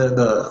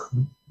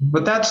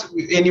 But that's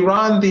in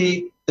Iran,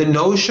 the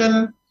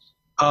notion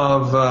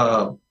of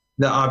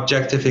the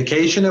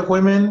objectification of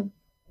women,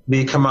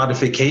 the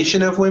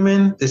commodification of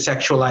women, the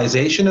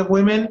sexualization of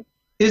women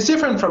is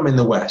different from in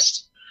the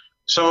West.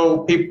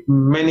 So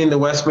many in the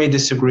West may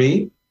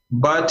disagree,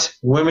 but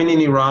women in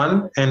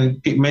Iran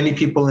and many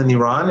people in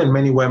Iran and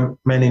many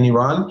men in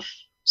Iran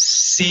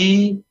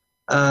see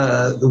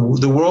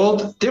the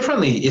world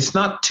differently. It's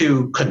not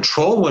to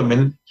control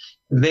women.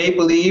 They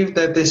believe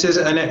that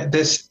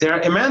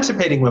they're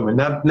emancipating women.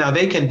 Now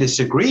they can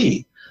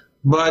disagree,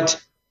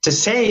 but to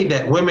say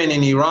that women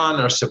in Iran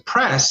are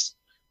suppressed,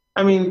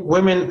 I mean,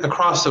 women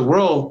across the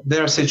world,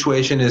 their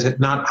situation is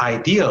not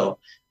ideal.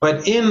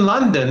 But in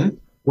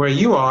London, where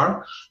you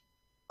are,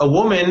 a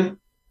woman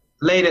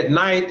late at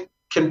night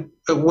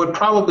would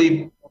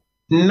probably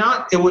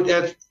not,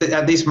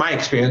 at least my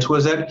experience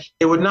was that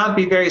it would not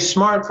be very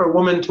smart for a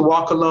woman to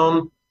walk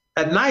alone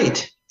at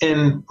night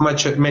in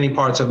many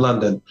parts of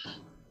London.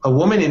 A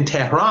woman in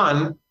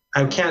Tehran,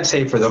 I can't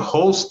say for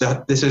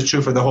this is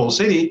true for the whole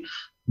city,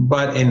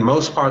 but in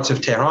most parts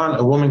of Tehran,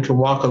 a woman can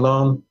walk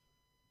alone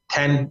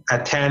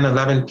at 10,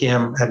 11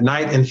 p.m. at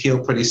night and feel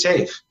pretty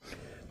safe.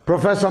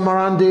 Professor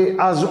Marandi,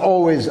 as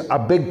always, a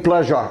big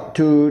pleasure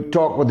to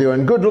talk with you,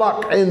 and good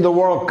luck in the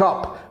World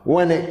Cup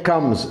when it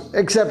comes,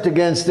 except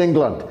against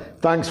England.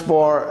 Thanks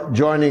for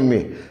joining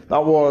me.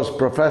 That was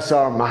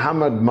Professor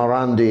Mohammad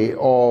Marandi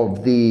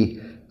of the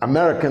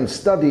American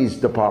Studies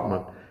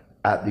Department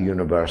at the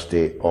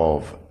University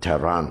of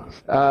Tehran.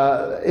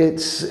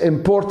 It's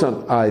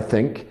important, I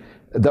think,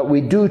 that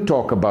we do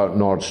talk about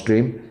Nord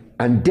Stream,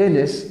 and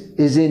Dennis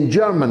is in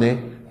Germany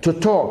to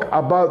talk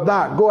about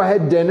that. Go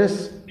ahead,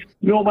 Dennis.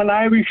 No, I'm an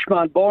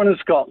Irishman, born in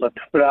Scotland,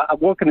 but I'm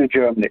working in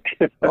Germany.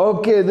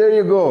 Okay, there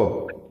you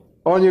go.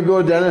 On you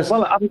go, Dennis.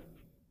 Well,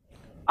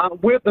 I'm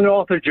with the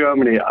north of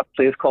Germany, a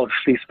place called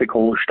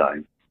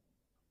Schleswig-Holstein.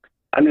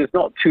 And it's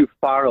not too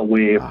far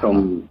away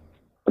from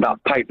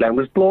that pipeline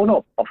was blown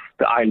up off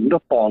the island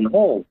of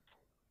Bornholm.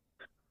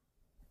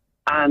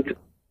 And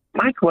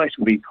my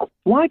question would be,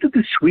 why did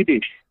the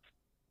Swedish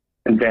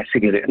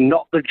investigate it and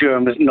not the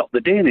Germans, not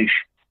the Danish?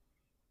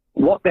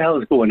 What the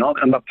hell is going on?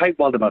 I'm a pipe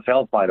welder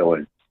myself, by the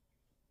way.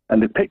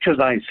 And the pictures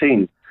I've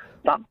seen,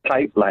 that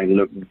pipeline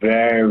looked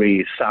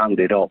very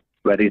sanded up,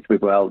 ready to be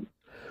welded.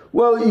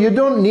 Well, you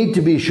don't need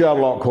to be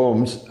Sherlock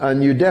Holmes,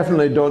 and you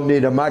definitely don't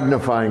need a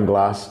magnifying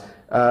glass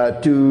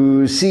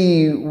to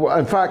see.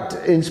 In fact,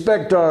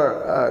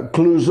 Inspector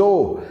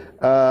Clouseau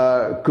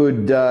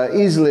could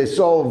easily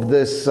solve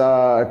this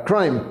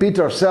crime.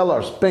 Peter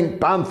Sellers,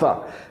 Pink Panther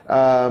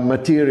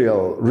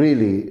material,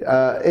 really.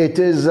 It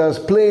is as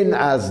plain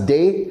as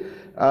day.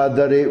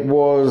 That it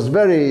was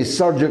very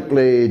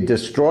surgically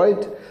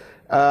destroyed.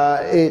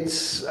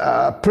 It's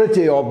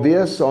pretty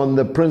obvious on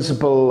the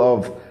principle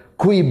of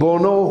cui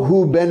bono,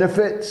 who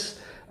benefits,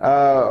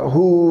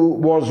 who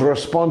was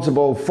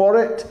responsible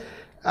for it,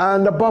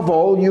 and above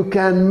all, you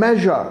can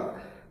measure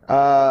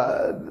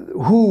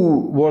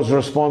who was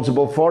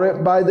responsible for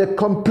it by the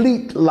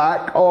complete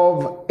lack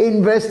of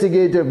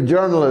investigative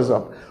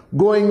journalism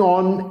going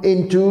on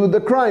into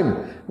the crime,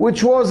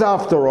 which was,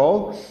 after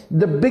all,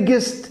 the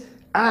biggest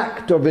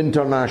act of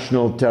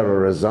international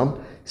terrorism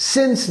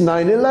since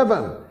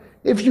 9/11.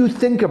 If you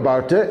think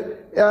about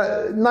it,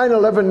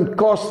 9/11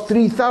 cost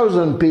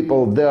 3,000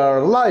 people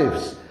their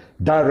lives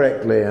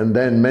directly, and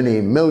then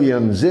many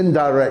millions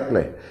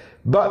indirectly.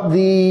 But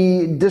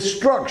the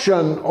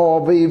destruction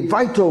of a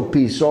vital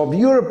piece of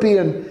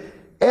European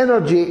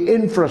energy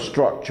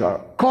infrastructure,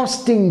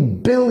 costing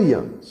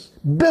billions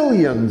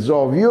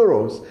of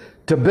euros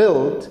to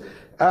build,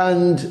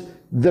 and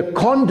the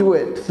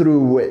conduit through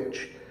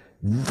which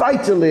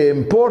vitally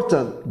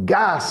important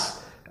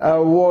gas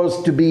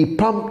was to be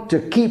pumped to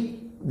keep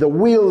the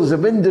wheels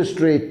of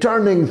industry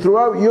turning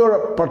throughout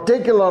Europe,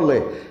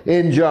 particularly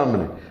in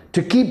Germany,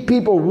 to keep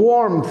people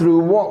warm through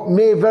what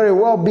may very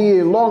well be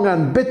a long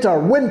and bitter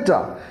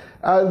winter.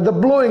 The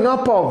blowing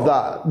up of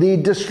that, the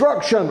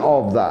destruction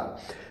of that,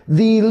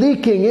 the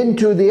leaking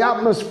into the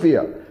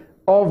atmosphere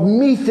of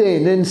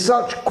methane in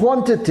such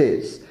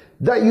quantities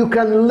that you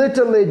can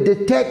literally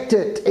detect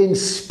it in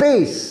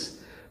space.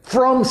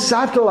 From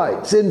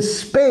satellites in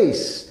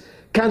space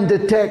can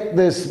detect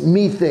this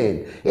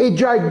methane. A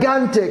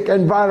gigantic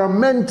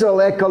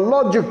environmental,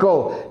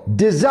 ecological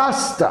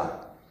disaster.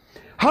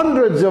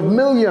 Hundreds of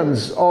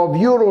millions of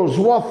euros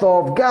worth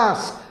of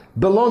gas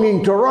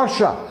belonging to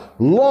Russia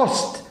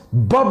lost,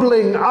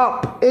 bubbling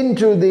up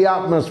into the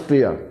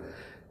atmosphere.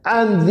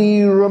 And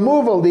the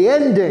removal, the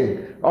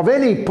ending of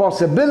any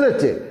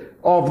possibility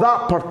of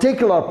that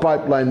particular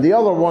pipeline. The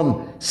other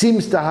one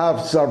seems to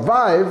have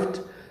survived.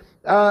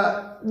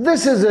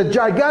 This is a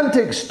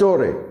gigantic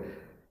story.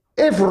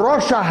 If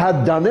Russia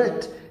had done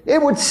it,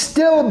 it would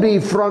still be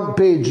front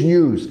page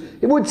news.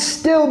 It would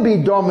still be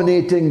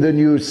dominating the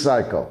news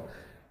cycle.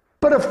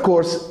 But of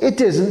course,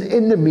 it isn't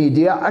in the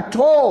media at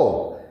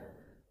all.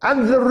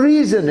 And the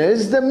reason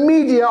is the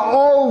media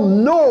all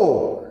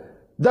know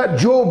that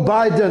Joe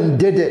Biden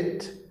did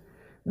it.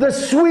 The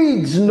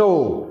Swedes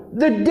know.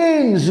 The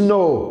Danes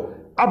know.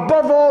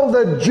 Above all,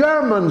 the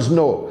Germans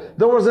know.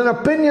 There was an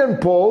opinion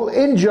poll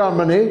in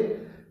Germany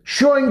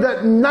showing that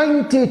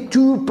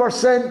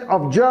 92%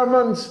 of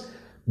Germans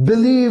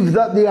believe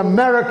that the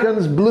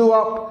Americans blew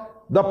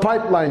up the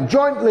pipeline,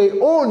 jointly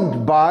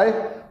owned by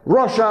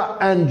Russia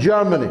and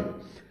Germany.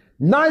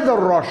 Neither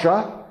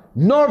Russia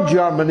nor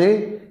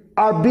Germany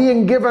are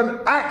being given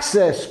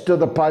access to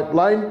the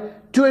pipeline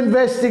to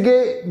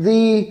investigate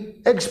the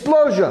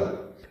explosion.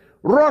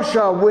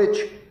 Russia,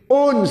 which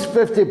owns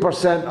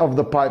 50% of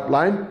the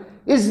pipeline,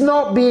 is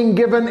not being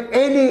given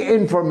any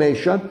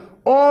information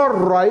or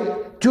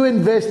right to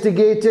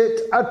investigate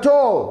it at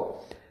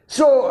all.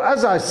 So,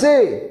 as I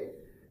say,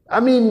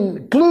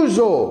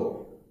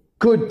 Clouseau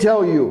could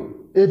tell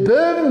you, a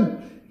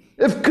boom?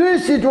 Of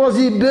course it was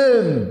a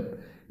boom.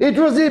 It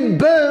was a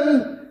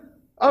boom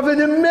of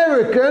an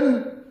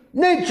American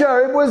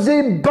nature. It was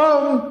a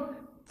bomb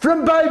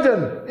from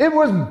Biden. It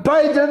was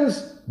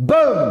Biden's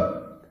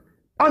bomb,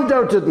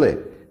 undoubtedly.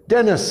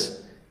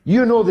 Dennis,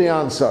 you know the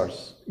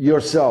answers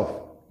yourself.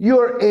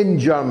 You're in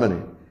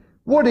Germany.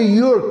 What do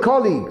your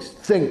colleagues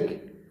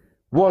think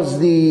was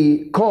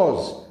the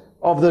cause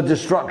of the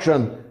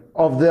destruction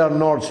of their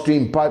Nord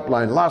Stream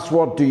pipeline? Last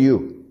word to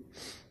you.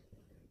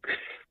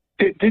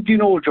 Did you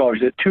know, George,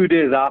 that 2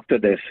 days after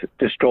this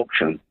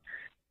destruction,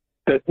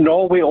 that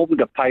Norway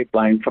opened a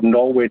pipeline from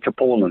Norway to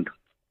Poland?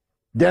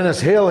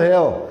 Dennis,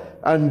 hail,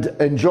 and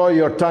enjoy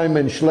your time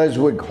in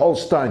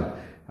Schleswig-Holstein.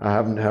 I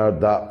haven't heard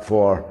that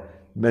for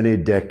many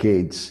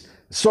decades.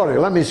 Sorry,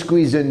 let me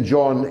squeeze in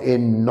John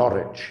in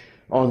Norwich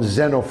on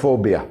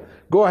xenophobia.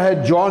 Go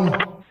ahead, John.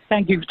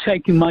 Thank you for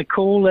taking my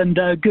call, and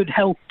good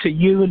health to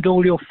you and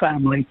all your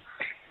family.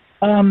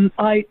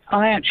 I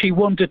actually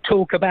want to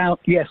talk about,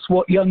 yes,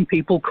 what young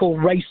people call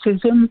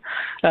racism,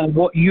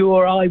 what you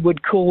or I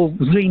would call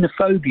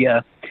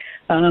xenophobia.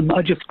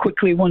 I just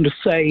quickly want to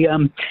say,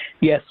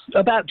 yes,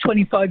 about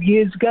 25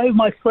 years ago,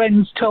 my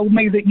friends told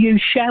me that you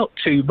shout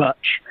too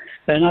much.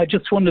 And I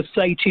just want to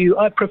say to you,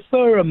 I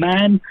prefer a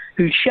man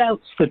who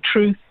shouts the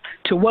truth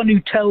to one who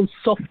tells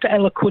soft,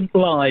 eloquent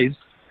lies.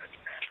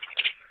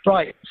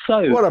 Right,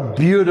 so what a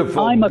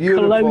beautiful, I'm a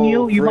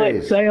colonial, phrase. You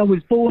might say. I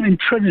was born in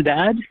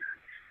Trinidad,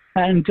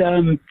 and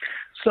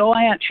so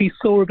I actually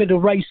saw a bit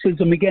of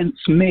racism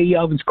against me.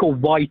 I was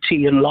called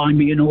Whitey and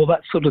Limey and all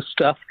that sort of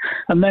stuff.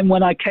 And then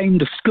when I came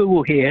to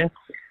school here,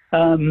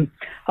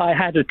 I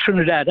had a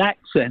Trinidad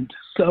accent,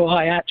 so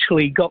I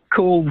actually got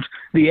called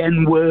the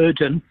N-word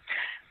and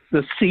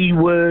the C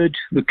word,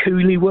 the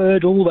coolie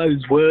word, all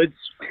those words.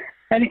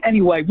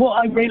 Anyway, what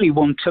I really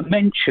want to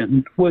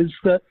mention was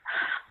that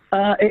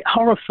it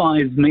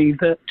horrifies me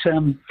that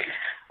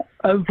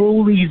over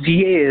all these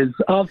years,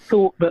 I've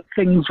thought that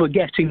things were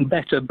getting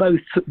better,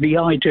 both the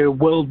idea of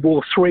World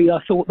War III,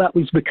 I thought that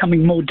was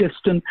becoming more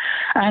distant,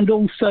 and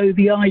also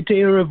the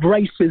idea of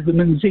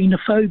racism and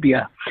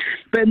xenophobia.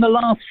 But in the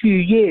last few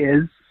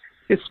years,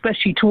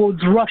 especially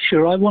towards Russia,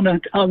 I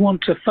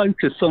want to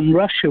focus on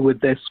Russia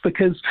with this,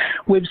 because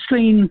we've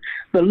seen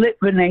the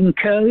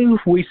Litvinenko,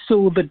 we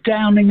saw the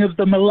downing of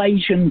the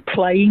Malaysian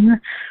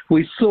plane,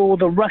 we saw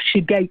the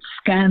Russiagate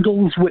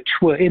scandals, which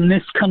were in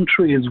this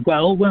country as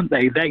well, weren't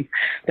they?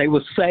 They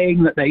were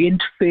saying that they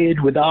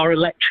interfered with our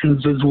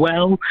elections as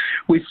well.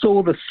 We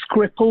saw the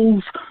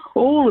Skripals.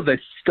 All of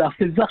this stuff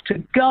is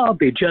utter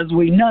garbage, as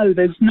we know.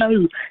 There's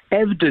no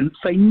evidence.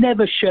 They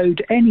never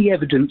showed any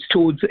evidence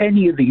towards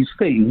any of these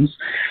things.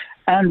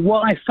 And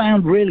what I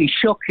found really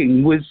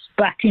shocking was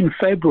back in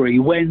February,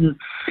 when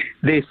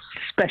this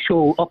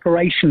special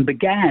operation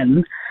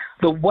began,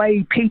 the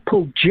way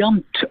people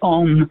jumped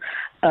on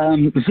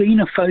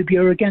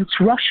xenophobia against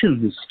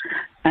Russians.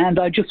 And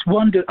I just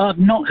wondered, I've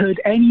not heard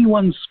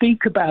anyone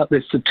speak about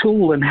this at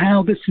all, and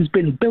how this has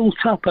been built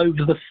up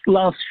over the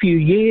last few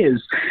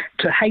years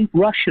to hate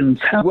Russians.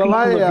 How people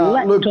have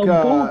leapt on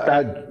board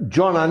that.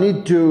 John, I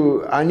need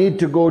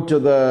to go to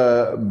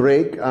the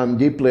break. I'm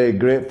deeply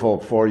grateful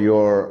for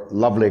your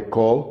lovely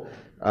call.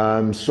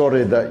 I'm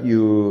sorry that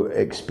you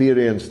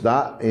experienced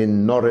that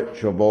in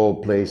Norwich, of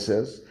all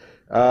places.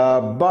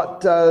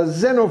 But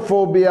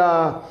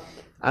xenophobia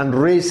and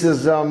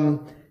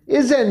racism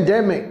is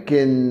endemic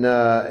in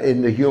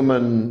the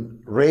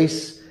human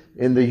race,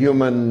 in the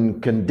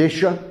human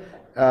condition.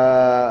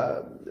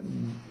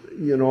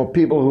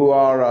 People who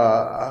are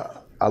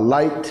a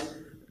light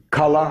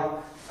color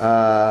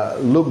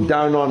look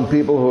down on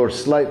people who are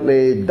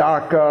slightly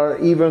darker.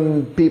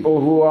 Even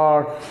people who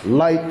are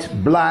light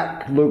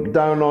black look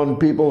down on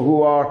people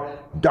who are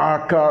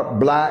darker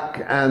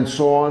black, and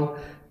so on.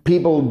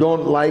 People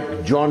don't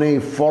like Johnny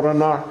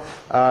Foreigner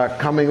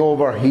coming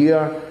over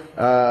here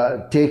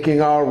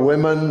taking our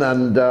women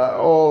and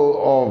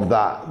all of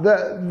that.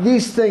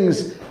 These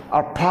things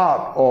are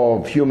part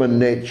of human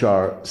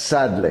nature,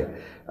 sadly.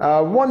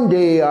 One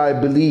day I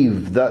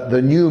believe that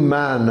the new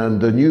man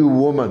and the new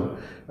woman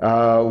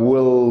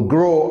will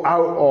grow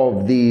out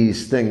of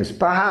these things.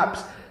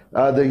 Perhaps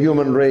the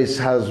human race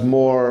has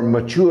more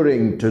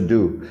maturing to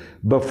do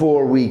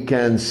before we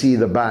can see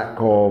the back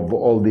of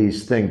all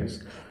these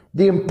things.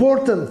 The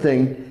important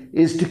thing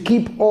is to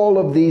keep all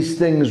of these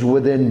things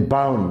within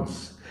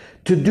bounds,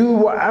 to do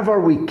whatever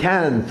we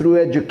can through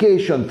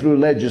education, through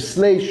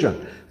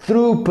legislation,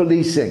 through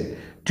policing,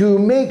 to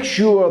make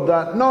sure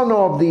that none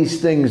of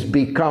these things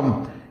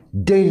become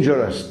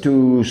dangerous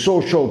to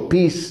social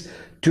peace,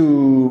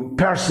 to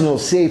personal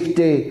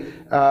safety,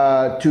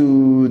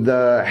 to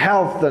the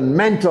health and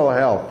mental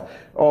health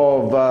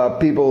of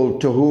people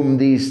to whom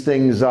these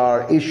things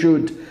are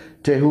issued,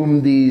 to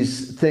whom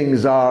these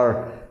things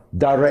are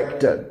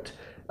directed.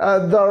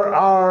 There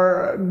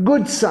are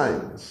good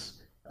signs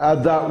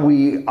that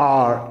we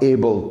are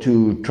able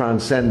to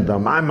transcend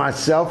them. I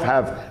myself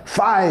have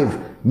 5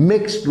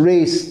 mixed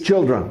race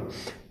children,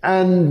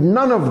 and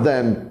none of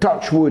them,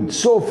 touch wood,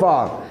 so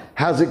far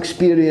has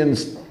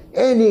experienced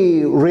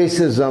any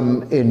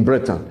racism in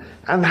Britain,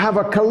 and have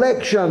a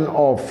collection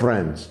of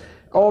friends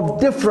of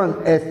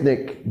different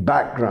ethnic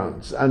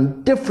backgrounds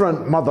and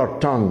different mother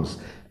tongues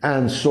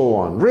and so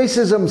on.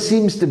 Racism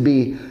seems to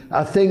be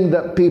a thing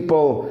that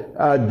people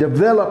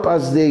develop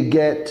as they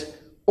get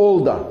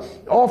older,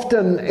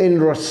 often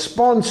in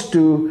response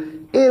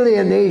to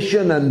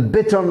alienation and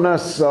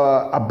bitterness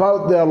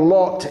about their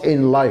lot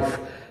in life,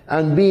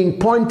 and being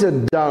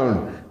pointed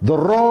down the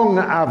wrong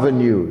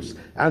avenues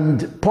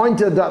and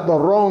pointed at the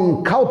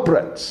wrong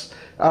culprits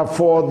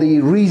for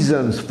the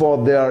reasons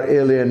for their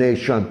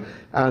alienation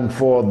and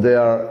for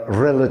their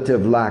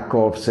relative lack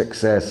of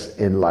success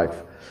in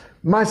life.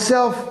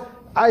 Myself,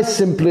 I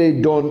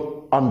simply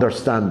don't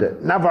understand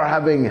it, never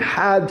having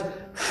had,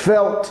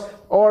 felt,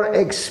 or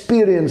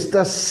experienced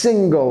a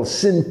single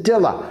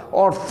scintilla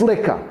or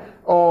flicker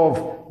of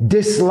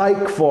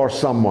dislike for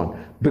someone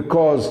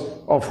because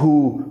of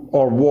who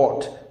or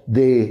what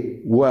they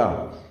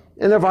were.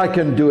 And if I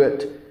can do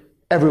it,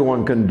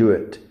 everyone can do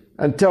it.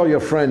 And tell your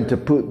friend to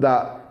put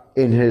that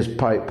in his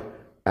pipe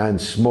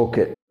and smoke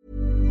it.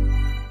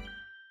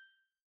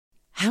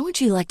 How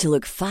would you like to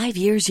look 5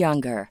 years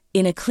younger?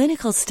 In a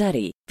clinical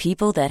study,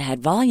 people that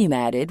had volume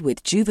added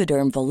with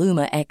Juvederm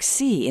Voluma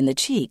XC in the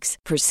cheeks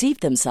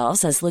perceived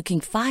themselves as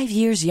looking 5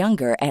 years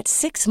younger at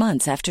 6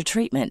 months after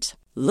treatment.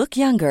 Look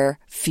younger,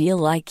 feel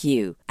like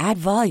you. Add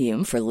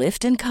volume for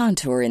lift and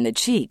contour in the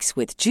cheeks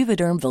with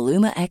Juvederm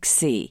Voluma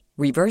XC.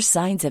 Reverse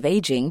signs of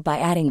aging by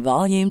adding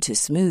volume to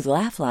smooth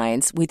laugh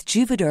lines with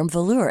Juvederm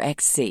Volure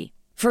XC.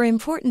 For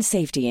important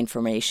safety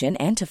information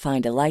and to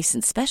find a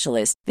licensed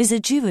specialist,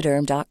 visit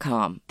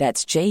Juvederm.com.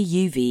 That's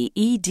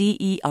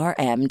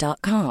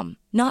JUVEDERM.com.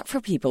 Not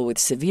for people with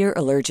severe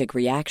allergic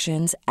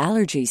reactions,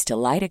 allergies to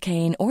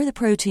lidocaine, or the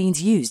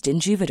proteins used in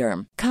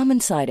Juvederm. Common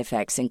side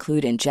effects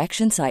include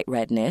injection site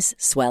redness,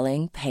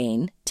 swelling,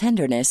 pain,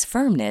 tenderness,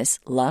 firmness,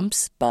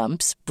 lumps,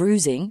 bumps,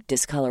 bruising,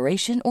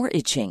 discoloration, or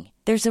itching.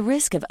 There's a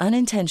risk of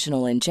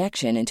unintentional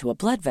injection into a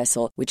blood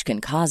vessel, which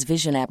can cause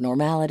vision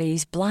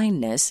abnormalities,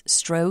 blindness,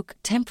 stroke,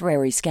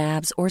 temporary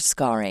scabs, or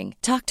scarring.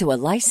 Talk to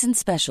a licensed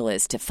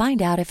specialist to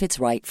find out if it's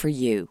right for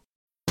you.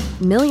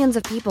 Millions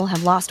of people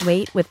have lost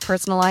weight with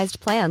personalized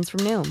plans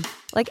from Noom.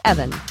 Like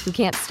Evan, who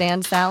can't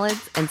stand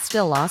salads and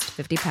still lost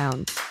 50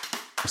 pounds.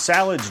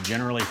 Salads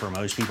generally for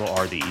most people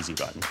are the easy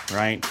button,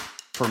 right?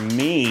 For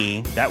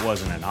me, that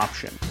wasn't an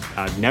option.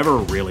 I never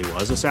really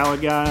was a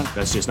salad guy.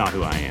 That's just not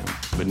who I am.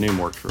 But Noom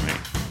worked for me.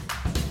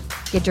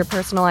 Get your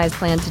personalized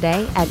plan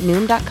today at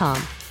Noom.com.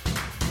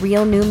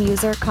 Real Noom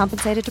user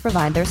compensated to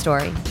provide their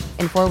story.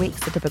 In 4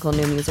 weeks, the typical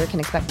Noom user can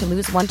expect to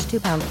lose 1 to 2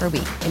 pounds per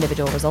week.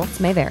 Individual results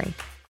may vary.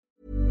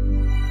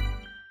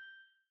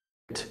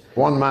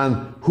 One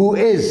man who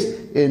is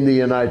in the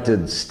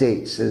United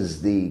States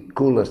is the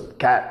coolest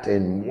cat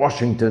in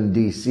Washington,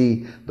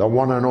 D.C., the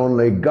one and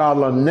only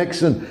Garland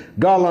Nixon.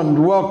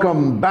 Garland,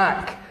 welcome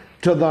back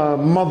to the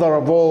mother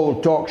of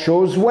all talk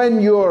shows.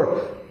 When your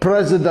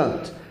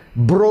president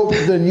broke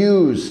the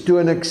news to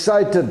an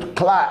excited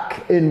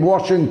claque in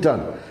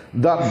Washington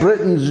that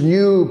Britain's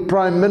new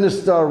prime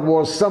minister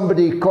was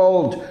somebody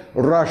called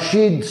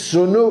Rashid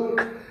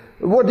Sunak,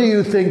 what do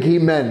you think he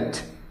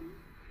meant?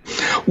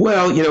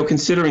 Well,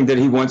 considering that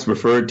he once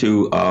referred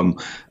to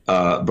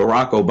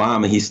Barack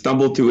Obama, he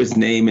stumbled to his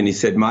name and he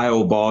said, "my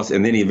old boss,"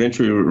 and then he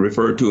eventually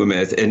referred to him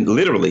as, and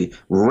literally,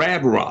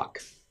 Rab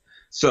Rock.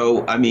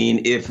 So, I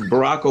mean, if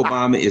Barack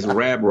Obama is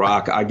Rab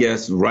Rock, I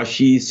guess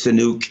Rashid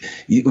Sunak.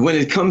 When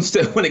it comes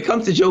to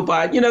Joe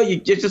Biden,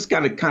 you just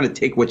gotta kind of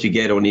take what you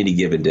get on any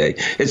given day.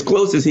 As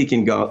close as he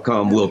can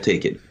come, we'll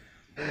take it.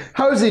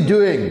 How's he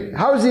doing?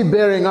 How's he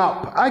bearing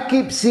up? I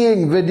keep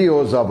seeing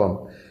videos of him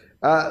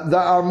that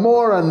are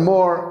more and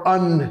more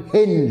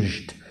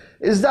unhinged.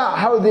 Is that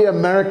how the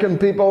American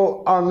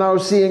people are now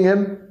seeing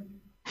him?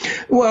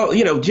 Well,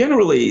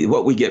 generally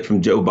what we get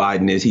from Joe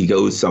Biden is he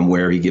goes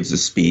somewhere, he gives a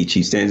speech,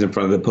 he stands in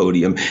front of the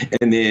podium,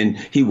 and then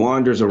he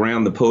wanders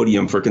around the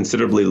podium for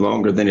considerably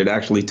longer than it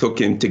actually took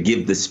him to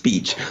give the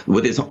speech,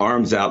 with his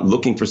arms out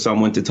looking for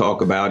someone to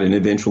talk about, and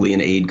eventually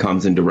an aide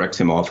comes and directs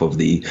him off of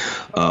the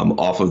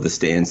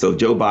stand. So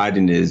Joe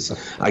Biden is,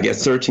 I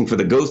guess, searching for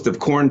the ghost of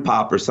Corn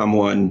Pop or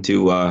someone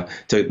to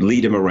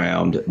lead him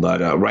around.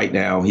 But right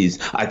now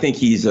I think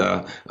he's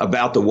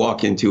about to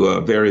walk into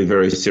a very,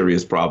 very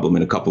serious problem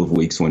in a couple of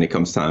weeks when it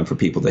comes time for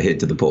people to head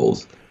to the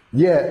polls.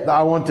 Yeah,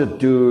 I wanted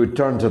to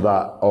turn to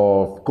that,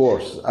 of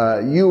course.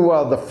 You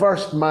were the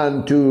first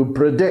man to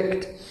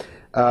predict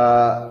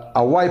a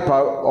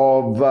wipeout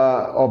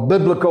of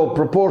biblical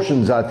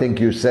proportions, I think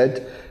you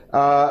said.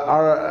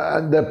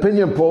 The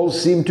opinion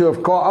polls seem to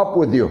have caught up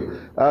with you.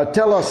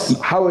 Tell us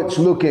how it's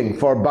looking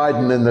for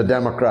Biden and the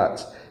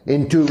Democrats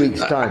in 2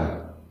 weeks' time.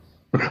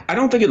 I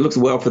don't think it looks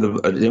well for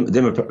the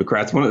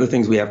Democrats. One of the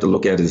things we have to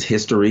look at is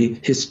history.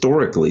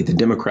 Historically, the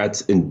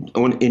Democrats in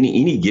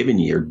any given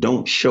year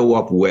don't show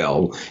up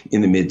well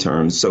in the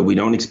midterms, so we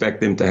don't expect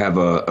them to have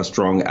a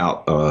strong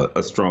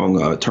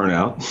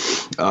turnout.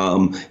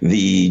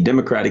 The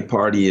Democratic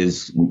Party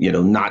is,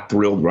 not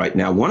thrilled right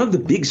now. One of the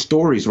big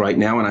stories right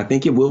now, and I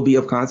think it will be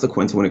of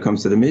consequence when it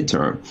comes to the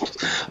midterm,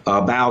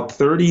 about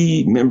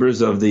 30 members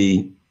of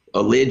the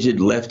alleged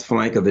left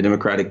flank of the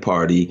Democratic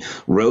Party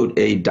wrote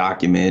a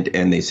document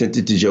and they sent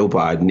it to Joe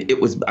Biden.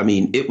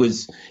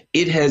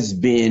 It has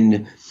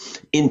been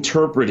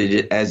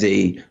interpreted as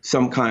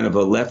some kind of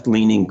a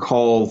left-leaning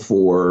call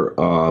for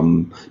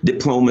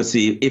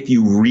diplomacy. If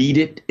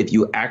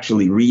you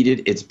actually read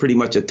it, it's pretty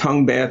much a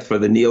tongue bath for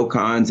the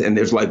neocons. And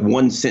there's like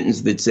one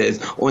sentence that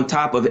says, on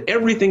top of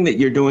everything that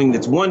you're doing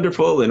that's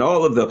wonderful and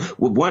all of the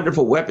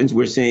wonderful weapons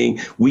we're seeing,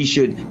 we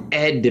should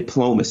add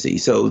diplomacy.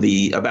 So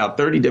about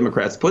 30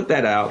 Democrats put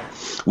that out.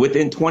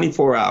 Within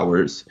 24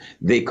 hours,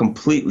 they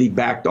completely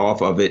backed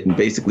off of it and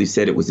basically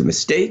said it was a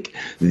mistake.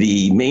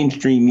 The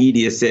mainstream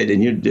media said,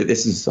 and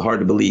this is hard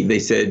to believe, they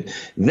said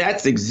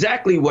that's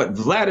exactly what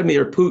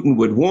Vladimir Putin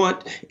would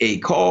want, a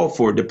call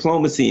for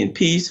diplomacy and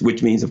peace,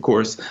 which means, of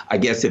course, I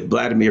guess if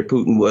Vladimir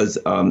Putin was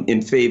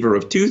in favor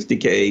of tooth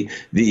decay,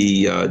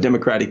 the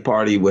Democratic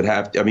Party would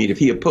have to, if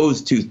he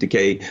opposed tooth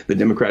decay, the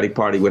Democratic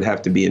Party would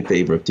have to be in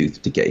favor of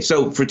tooth decay.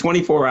 So for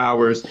 24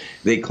 hours,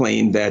 they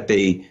claimed that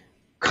they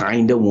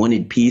kind of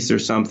wanted peace or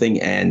something,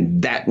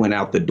 and that went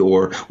out the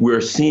door.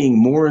 We're seeing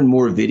more and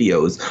more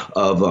videos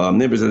of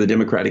members of the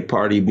Democratic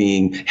Party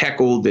being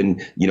heckled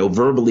and,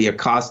 verbally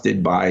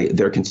accosted by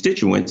their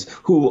constituents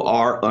who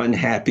are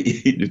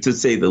unhappy, to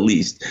say the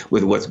least,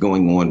 with what's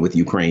going on with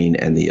Ukraine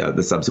and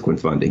the subsequent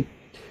funding.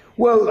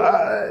 Well,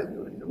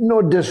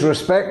 no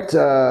disrespect,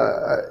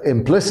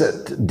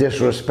 implicit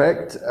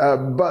disrespect,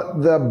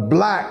 but the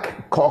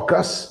Black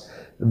Caucus,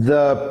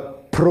 the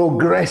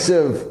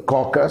Progressive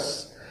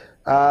Caucus,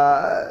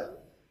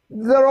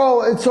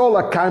 it's all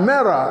a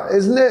chimera,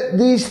 isn't it?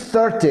 These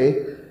 30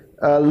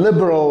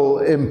 liberal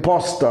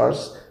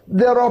imposters,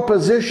 their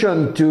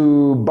opposition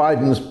to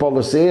Biden's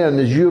policy, and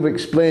as you've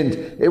explained,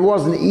 it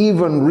wasn't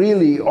even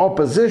really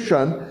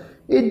opposition.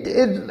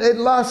 It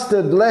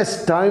lasted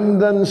less time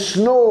than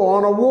snow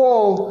on a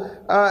wall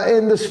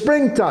in the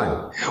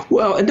springtime.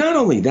 Well, and not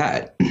only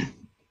that,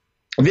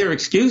 their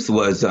excuse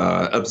was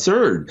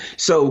absurd.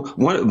 So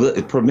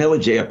Pramila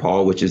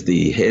Jayapal, which is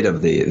the head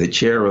of the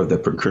chair of the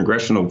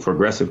Congressional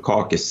Progressive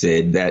Caucus,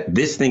 said that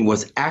this thing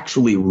was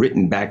actually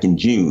written back in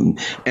June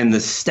and the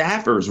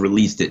staffers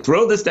released it.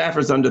 Throw the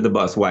staffers under the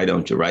bus, why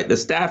don't you, right? The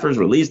staffers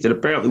released it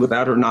apparently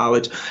without her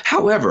knowledge.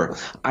 However,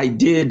 I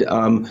did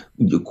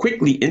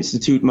quickly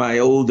institute my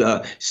old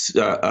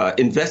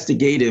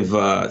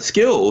investigative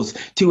skills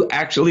to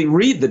actually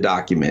read the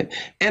document.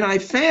 And I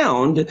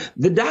found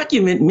the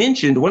document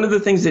mentioned, one of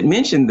the things that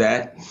mentioned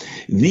that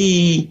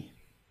the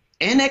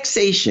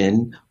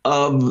annexation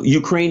of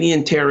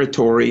Ukrainian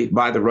territory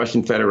by the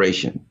Russian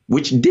Federation,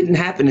 which didn't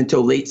happen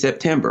until late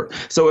September.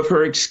 So if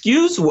her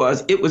excuse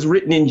was it was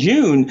written in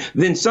June,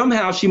 then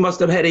somehow she must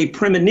have had a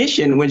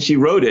premonition when she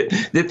wrote it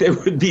that there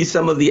would be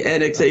some of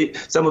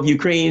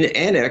Ukraine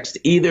annexed.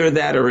 Either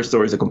that or her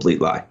story is a complete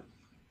lie.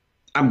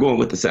 I'm going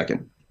with the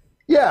second.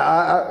 Yeah,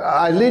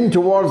 I lean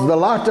towards the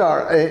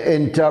latter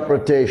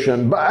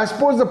interpretation. But I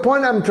suppose the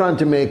point I'm trying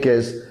to make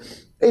is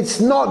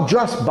it's not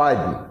just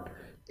Biden.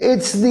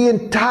 It's the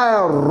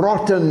entire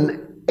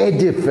rotten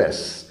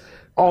edifice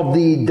of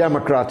the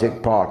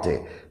Democratic Party.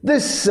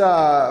 This,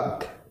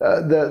 the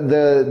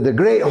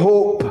Great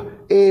Hope,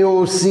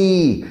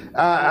 AOC,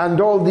 and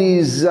all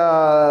these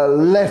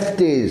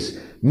lefties,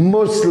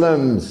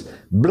 Muslims,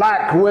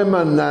 black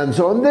women, and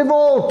so on, they've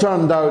all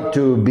turned out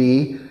to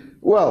be,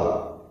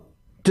 well,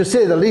 to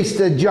say the least,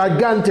 a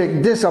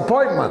gigantic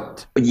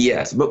disappointment.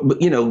 Yes, but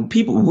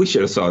we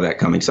should have saw that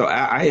coming. So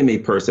I am a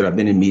person, I've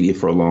been in media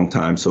for a long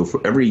time. So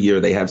for every year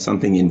they have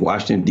something in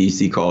Washington,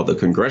 D.C. called the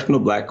Congressional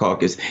Black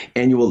Caucus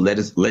Annual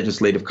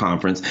Legislative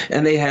Conference.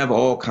 And they have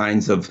all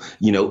kinds of,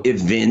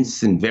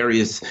 events and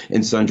various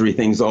and sundry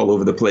things all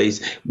over the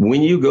place.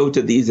 When you go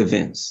to these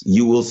events,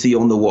 you will see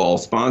on the wall,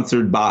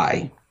 sponsored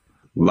by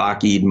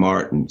Lockheed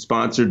Martin,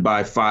 sponsored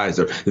by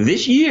Pfizer.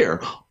 This year,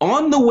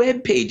 on the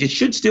webpage, it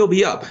should still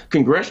be up,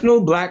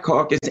 Congressional Black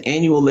Caucus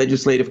Annual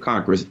Legislative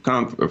Conference.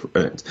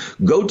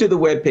 Go to the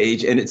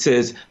webpage and it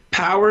says,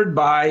 powered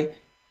by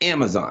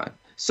Amazon.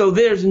 So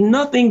there's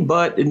nothing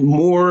but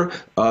more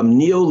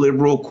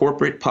neoliberal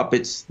corporate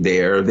puppets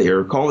there.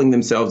 They're calling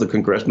themselves the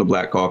Congressional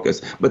Black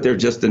Caucus, but they're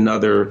just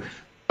another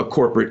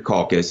corporate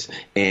caucus.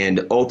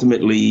 And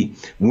ultimately,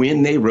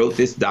 when they wrote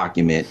this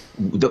document,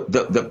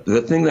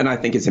 the thing that I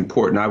think is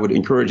important, I would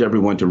encourage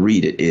everyone to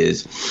read it,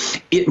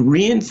 is it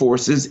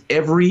reinforces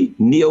every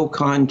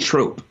neocon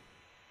trope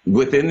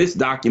within this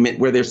document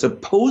where they're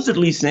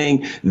supposedly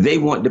saying they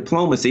want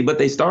diplomacy, but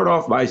they start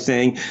off by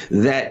saying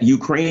that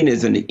Ukraine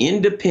is an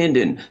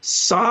independent,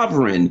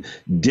 sovereign,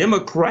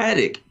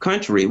 democratic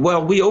country.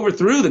 Well, we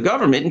overthrew the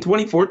government in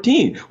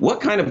 2014. What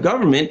kind of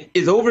government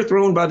is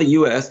overthrown by the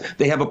U.S.?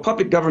 They have a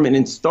puppet government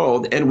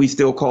installed, and we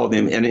still call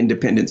them an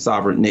independent,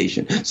 sovereign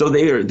nation. So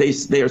they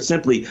are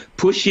simply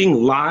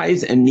pushing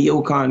lies and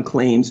neocon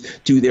claims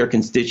to their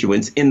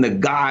constituents in the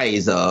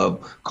guise of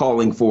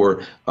calling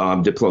for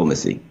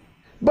diplomacy.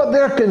 But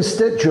their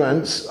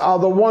constituents are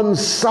the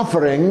ones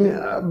suffering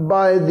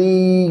by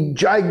the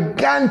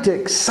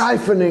gigantic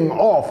siphoning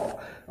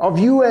off of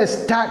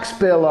U.S.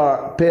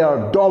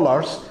 taxpayer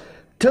dollars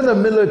to the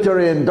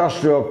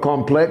military-industrial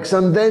complex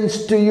and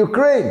thence to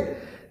Ukraine.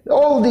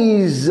 All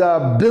these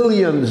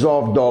billions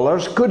of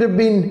dollars could have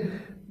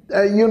been,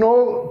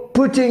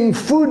 putting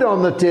food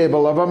on the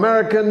table of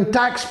American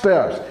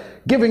taxpayers,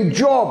 giving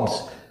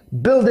jobs,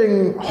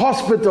 building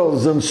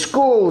hospitals and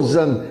schools,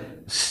 and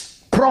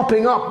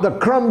propping up the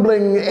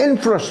crumbling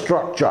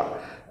infrastructure.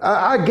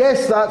 I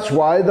guess that's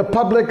why the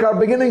public are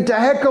beginning to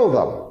heckle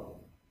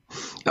them.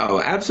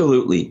 Oh,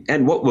 absolutely.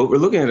 And what we're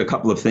looking at a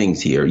couple of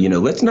things here.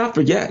 Let's not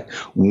forget,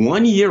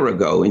 1 year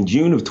ago, in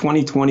June of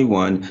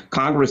 2021,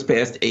 Congress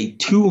passed a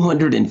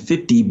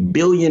 $250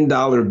 billion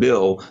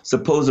bill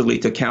supposedly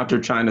to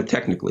counter China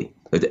technically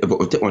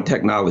on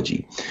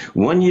technology.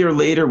 1 year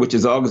later, which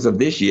is August of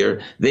this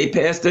year, they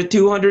passed a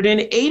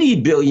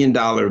 $280 billion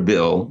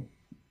bill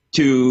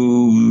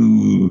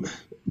to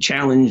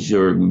challenge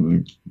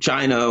or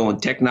China on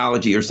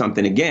technology or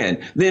something again.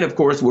 Then, of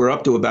course, we're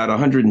up to about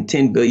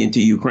 $110 billion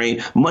to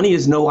Ukraine. Money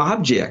is no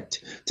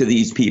object to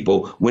these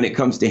people when it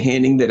comes to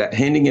handing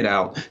it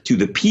out to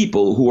the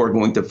people who are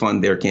going to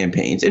fund their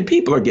campaigns. And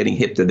people are getting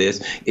hip to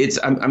this.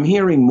 I'm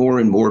hearing more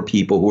and more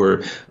people who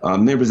are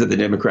members of the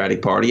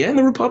Democratic Party and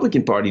the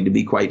Republican Party, to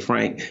be quite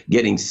frank,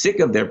 getting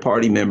sick of their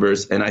party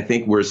members. And I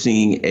think we're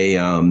seeing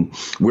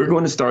we're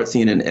going to start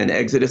seeing an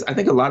exodus. I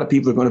think a lot of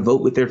people are going to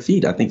vote with their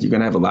feet. I think you're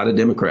going to have a lot of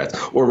Democrats,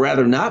 or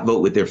rather not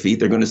vote with their feet.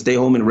 They're going to stay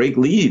home and rake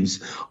leaves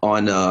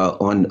on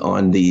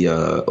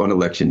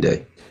election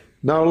day.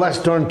 Now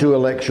let's turn to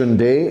election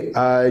day.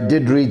 I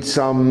did read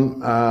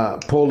some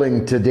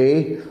polling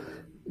today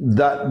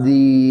that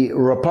the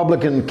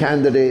Republican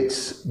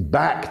candidates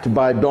backed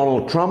by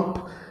Donald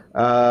Trump,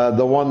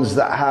 the ones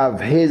that have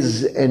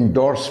his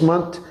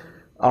endorsement,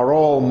 are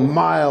all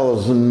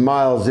miles and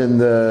miles in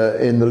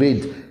the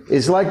lead.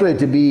 It's likely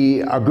to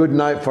be a good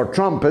night for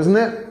Trump, isn't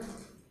it?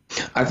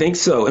 I think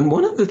so. And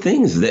one of the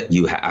things that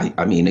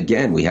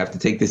again, we have to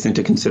take this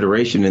into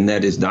consideration, and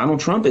that is Donald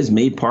Trump has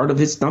made part of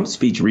his stump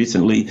speech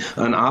recently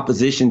an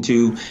opposition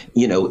to,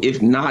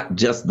 if not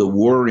just the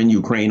war in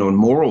Ukraine on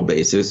moral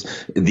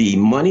basis, the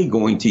money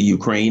going to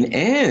Ukraine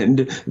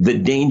and the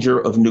danger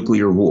of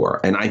nuclear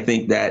war. And I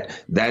think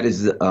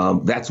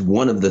that's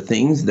one of the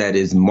things that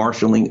is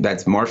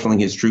marshaling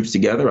his troops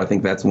together. I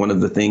think that's one of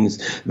the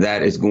things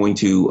that is going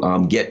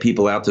to get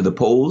people out to the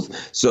polls.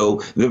 So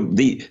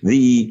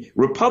the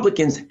Republicans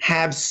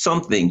have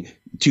something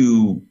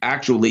to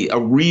actually a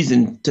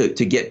reason to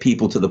get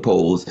people to the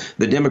polls.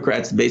 The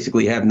Democrats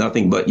basically have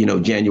nothing but,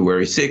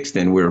 January 6th,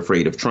 and we're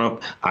afraid of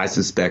Trump. I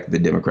suspect the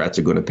Democrats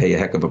are going to pay a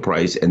heck of a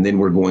price. And then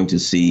we're going to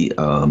see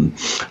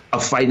a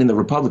fight in the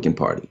Republican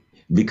Party,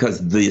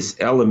 because this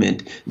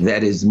element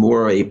that is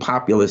more a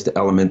populist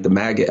element, the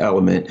MAGA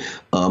element,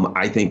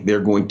 I think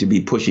they're going to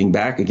be pushing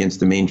back against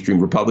the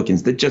mainstream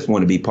Republicans that just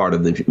want to be part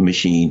of the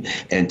machine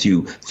and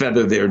to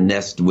feather their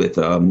nest with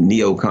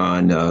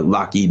neocon,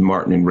 Lockheed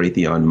Martin and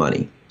Raytheon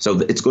money. So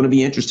it's going to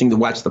be interesting to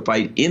watch the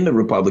fight in the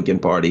Republican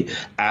Party.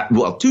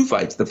 Two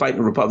fights, the fight in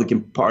the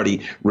Republican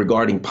Party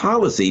regarding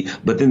policy,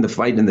 but then the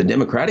fight in the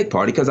Democratic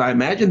Party, because I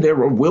imagine there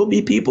will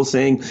be people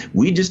saying,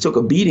 we just took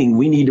a beating,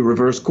 we need to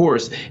reverse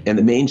course. And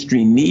the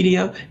mainstream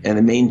media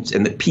and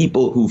the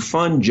people who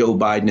fund Joe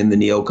Biden and the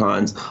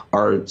neocons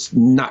are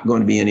not going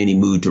to be in any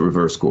mood to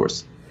reverse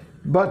course.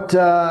 But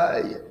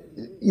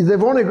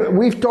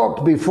we've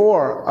talked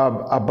before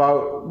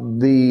about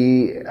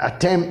the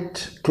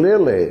attempt,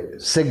 clearly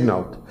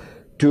signaled,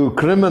 to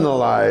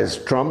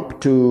criminalize Trump,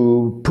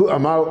 to put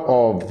him out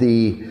of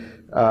the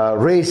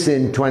race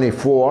in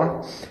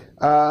 24.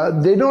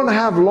 They don't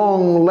have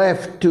long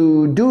left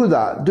to do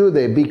that, do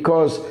they?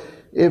 Because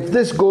if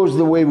this goes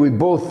the way we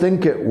both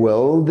think it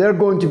will, they're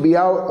going to be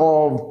out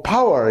of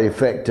power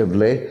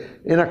effectively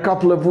in a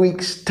couple of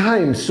weeks'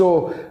 time.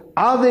 So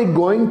are they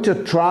going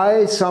to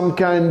try some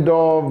kind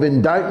of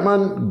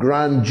indictment,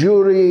 grand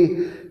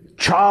jury,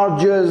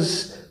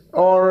 charges,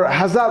 or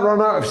has that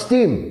run out of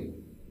steam?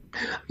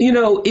 You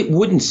know, it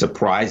wouldn't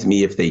surprise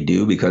me if they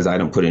do, because I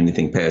don't put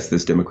anything past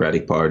this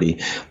Democratic Party.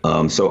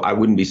 So I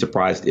wouldn't be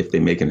surprised if they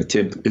make an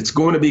attempt. It's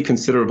going to be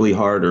considerably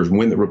harder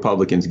when the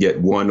Republicans get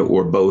one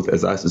or both,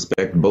 as I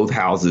suspect, both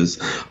houses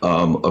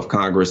of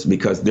Congress,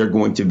 because they're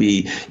going to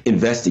be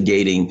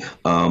investigating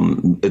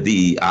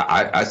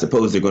I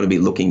suppose they're going to be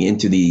looking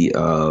into the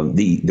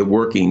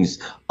workings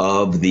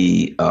of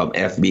the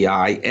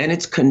FBI and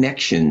its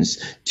connections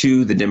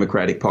to the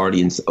Democratic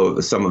Party and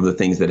some of the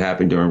things that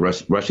happened during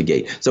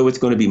Russiagate. So it's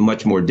going to be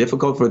much more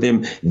difficult for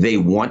them. They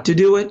want to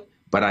do it,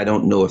 but I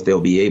don't know if they'll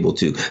be able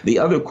to. The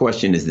other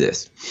question is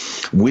this: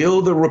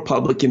 will the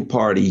Republican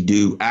Party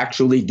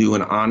actually do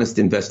an honest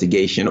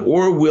investigation,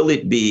 or will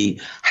it be,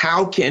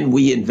 how can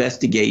we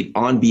investigate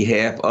on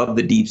behalf of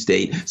the deep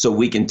state so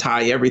we can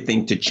tie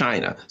everything to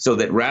China, so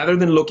that rather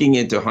than looking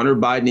into Hunter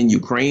Biden in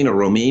Ukraine or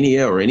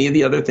Romania or any of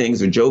the other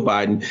things, or Joe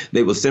Biden,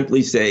 they will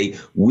simply say,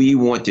 we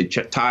want to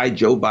tie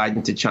Joe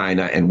Biden to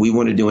China, and we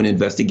want to do an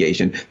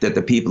investigation that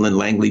the people in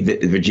Langley,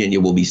 Virginia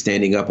will be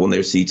standing up on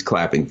their seats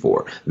clapping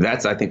for.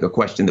 That's, I think, a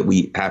question that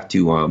we have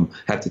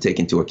to take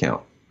into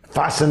account.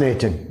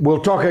 Fascinating.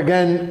 We'll talk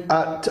again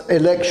at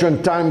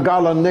election time.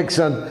 Garland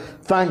Nixon,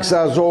 thanks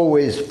as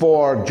always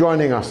for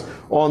joining us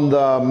on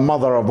the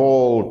mother of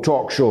all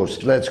talk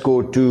shows. Let's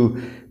go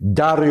to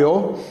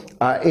Dario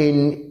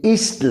in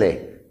Eastleigh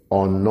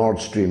on Nord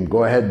Stream.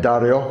 Go ahead,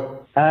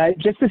 Dario.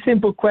 Just a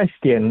simple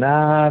question.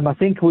 I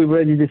think we've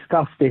already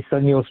discussed this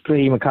on your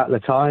stream a couple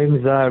of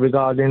times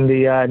regarding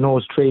the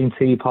Nord Stream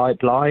 2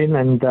 pipeline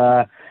and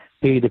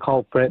who the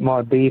culprit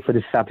might be for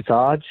the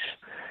sabotage.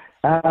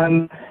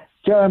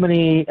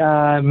 Germany,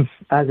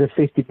 as a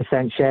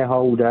 50%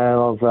 shareholder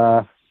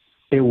of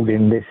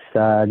building this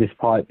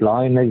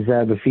pipeline, is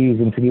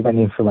refusing to give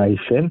any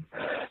information.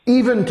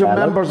 Even to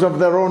members of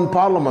their own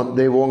parliament,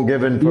 they won't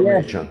give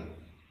information.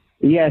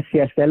 Yes,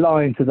 they're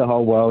lying to the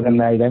whole world, and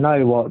they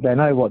know what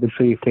the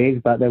truth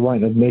is, but they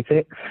won't admit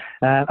it.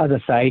 As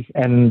I say,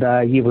 and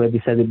you've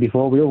already said it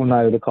before, we all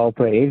know who the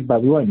culprit is,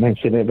 but we won't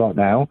mention it right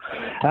now.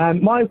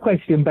 My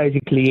question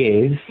basically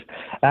is,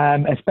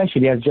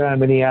 especially as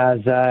Germany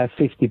has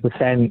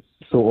 50%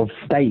 sort of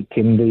stake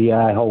in the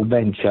whole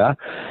venture,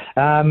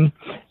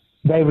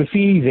 they're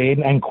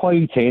refusing and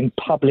quoting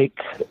public,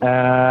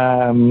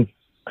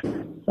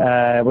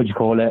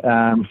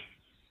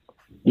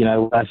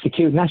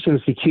 national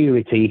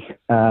security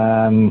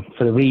for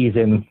the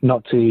reason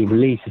not to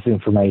release this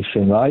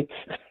information, right?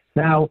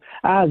 Now,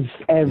 as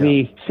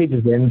every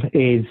citizen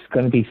is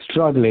going to be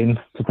struggling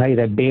to pay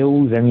their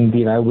bills, and,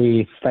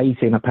 we're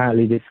facing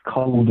apparently this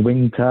cold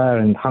winter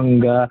and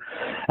hunger,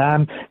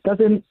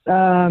 doesn't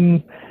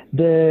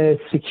the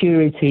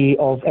security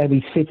of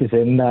every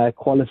citizen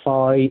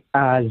qualify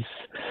as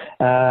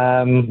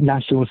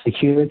national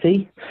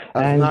security?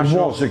 And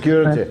national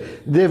security.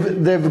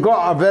 They've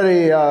got a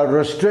very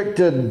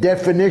restricted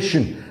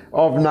definition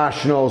of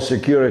national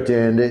security,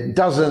 and it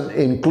doesn't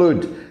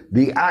include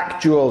the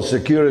actual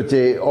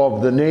security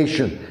of the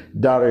nation,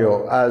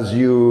 Dario, as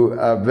you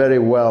very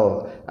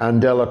well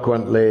and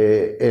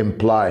eloquently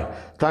imply.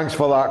 Thanks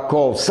for that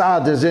call.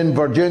 Saad is in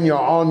Virginia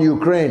on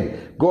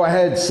Ukraine. Go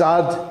ahead,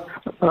 Saad.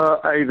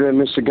 Hey there,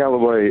 Mr.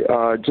 Galloway.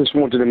 Just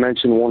wanted to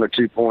mention one or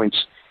 2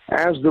 points.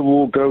 As the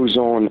war goes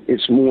on,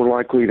 it's more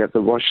likely that the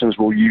Russians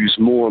will use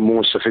more and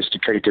more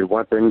sophisticated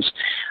weapons.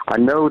 I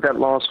know that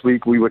last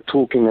week we were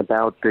talking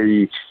about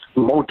the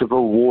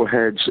multiple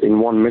warheads in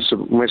one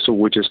missile,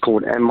 which is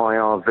called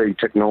MIRV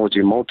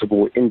technology,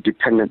 multiple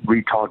independent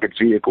retarget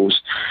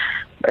vehicles.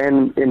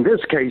 And in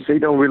this case, they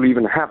don't really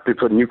even have to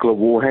put nuclear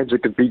warheads.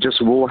 It could be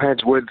just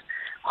warheads with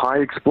high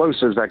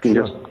explosives that can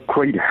just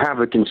create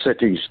havoc in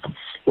cities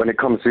when it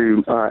comes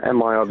to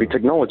MIRV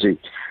technology.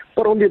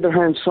 But on the other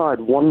hand side,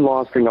 one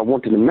last thing I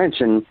wanted to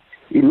mention,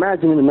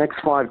 imagine in the next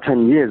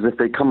 5-10 years if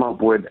they come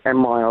up with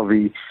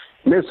MIRV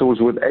missiles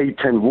with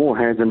 8-10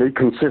 warheads, and they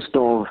consist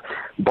of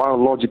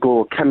biological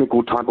or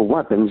chemical type of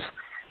weapons.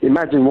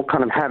 Imagine what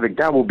kind of havoc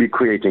that will be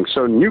creating.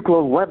 So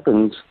nuclear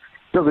weapons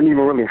doesn't even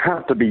really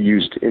have to be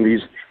used in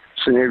these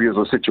scenarios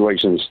or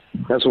situations.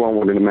 That's what I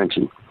wanted to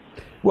mention.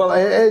 Well,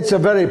 it's a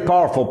very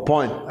powerful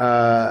point.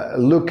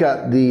 Look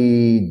at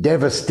the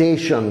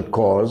devastation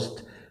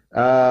caused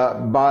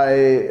by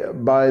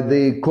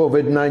the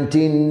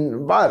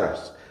COVID-19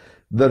 virus.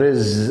 There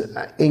is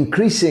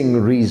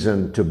increasing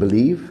reason to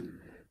believe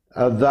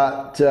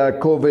that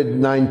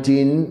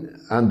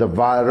COVID-19 and the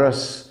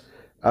virus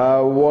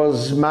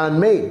was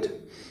man-made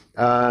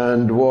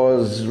and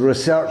was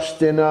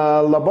researched in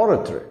a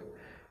laboratory.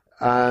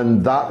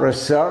 And that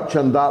research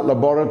and that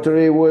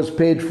laboratory was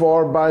paid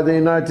for by the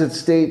United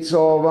States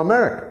of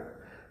America.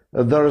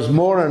 There is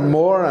more and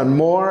more and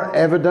more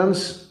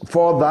evidence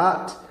for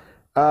that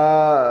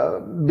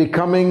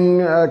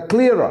becoming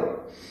clearer.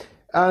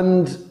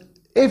 And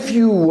if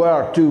you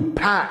were to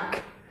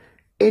pack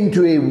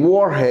into a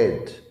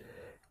warhead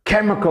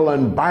chemical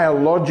and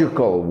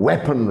biological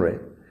weaponry,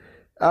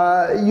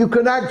 you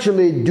can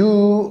actually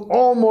do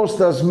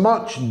almost as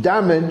much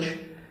damage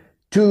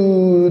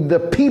to the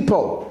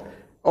people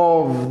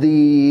of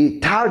the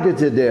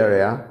targeted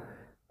area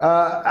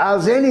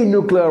as any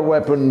nuclear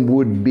weapon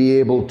would be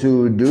able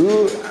to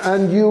do,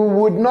 and you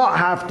would not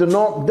have to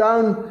knock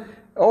down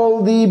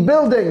all the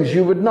buildings.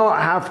 You would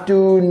not have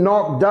to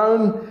knock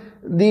down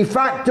the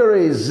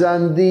factories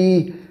and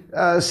the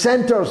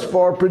centers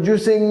for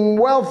producing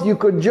wealth. You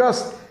could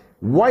just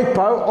wipe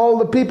out all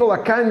the people, a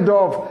kind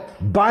of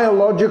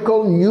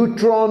biological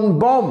neutron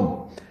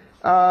bomb.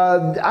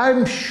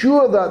 I'm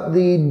sure that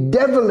the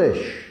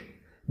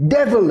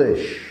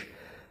devilish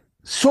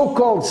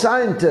so-called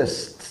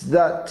scientists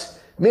that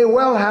may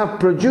well have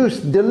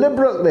produced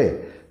deliberately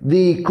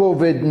the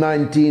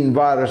COVID-19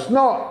 virus,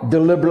 not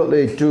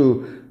deliberately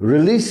to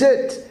release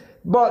it,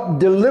 but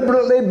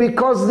deliberately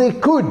because they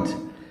could.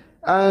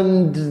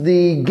 And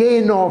the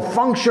gain of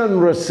function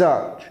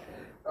research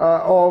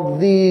of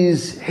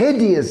these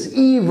hideous,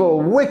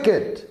 evil,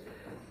 wicked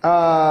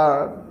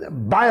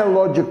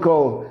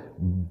biological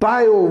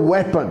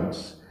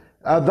bioweapons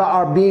that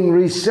are being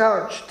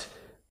researched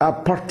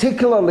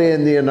particularly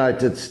in the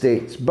United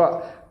States,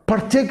 but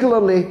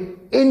particularly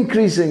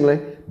increasingly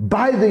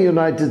by the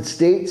United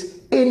States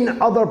in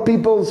other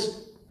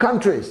people's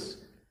countries,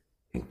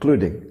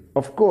 including,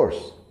 of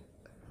course,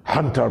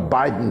 Hunter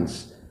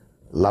Biden's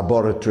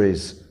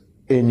laboratories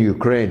in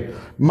Ukraine.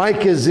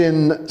 Mike is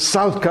in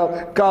South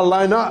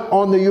Carolina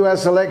on the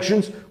U.S.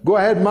 elections. Go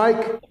ahead,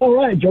 Mike. All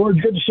right,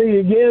 George. Good to see you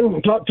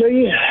again. Talk to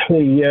you.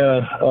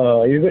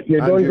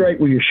 You're doing great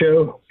with your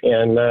show,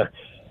 and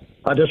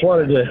I just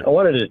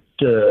wanted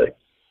to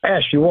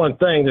ask you one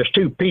thing. There's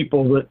two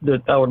people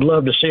that I would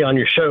love to see on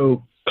your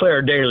show: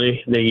 Claire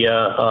Daly, the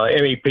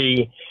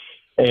MEP,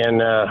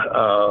 and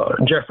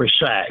Jeffrey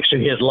Sachs, who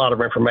has a lot of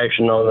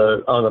information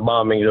on the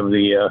bombing of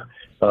the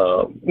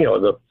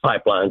the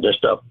pipelines and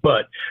stuff.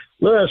 But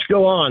let's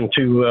go on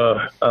to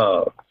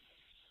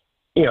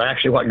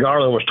actually what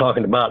Garland was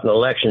talking about in the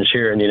elections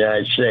here in the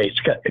United States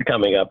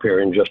coming up here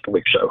in just a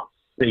week or so.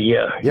 Okay.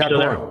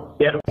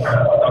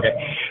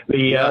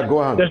 Go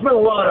on. There's been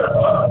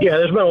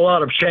a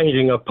lot of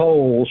changing of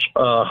polls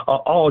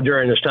all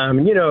during this time,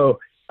 and as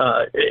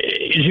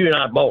you and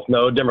I both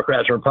know,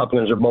 Democrats and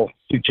Republicans are both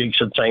two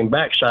cheeks of the same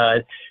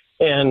backside,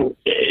 and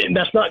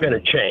that's not going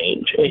to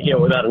change,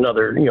 without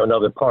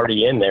another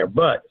party in there.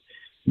 But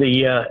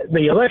the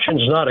election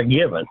is not a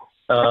given.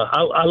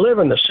 I live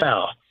in the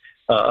South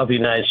of the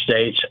United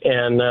States,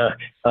 and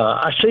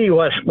I see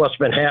what's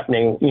been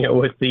happening,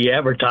 with the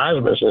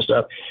advertisements and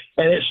stuff,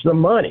 and it's the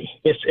money.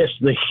 It's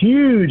the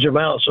huge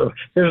amounts of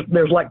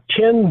there's like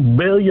 $10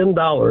 billion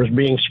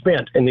being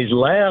spent in these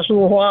last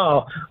little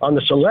while on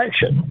this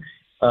election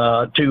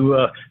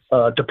to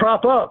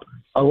prop up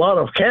a lot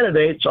of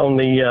candidates on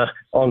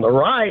the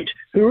right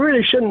who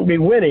really shouldn't be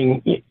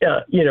winning,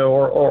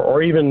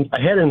 or even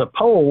ahead in the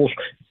polls,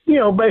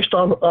 based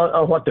on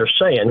what they're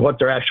saying, what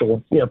their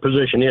actual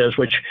position is,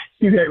 which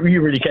you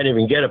really can't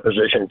even get a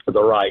position for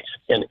the right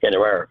in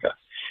America.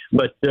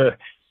 But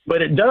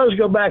it does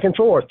go back and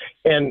forth,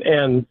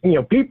 and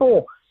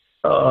people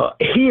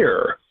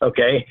here,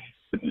 okay.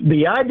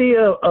 The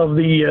idea of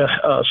the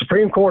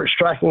Supreme Court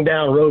striking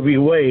down Roe v.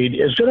 Wade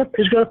is going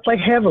to play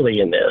heavily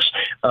in this.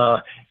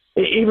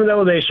 Even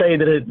though they say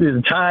that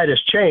the tide has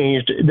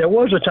changed, there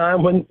was a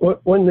time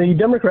when the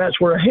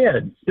Democrats were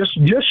ahead, just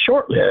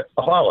shortly a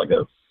while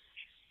ago,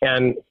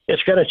 and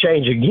it's going to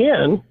change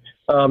again.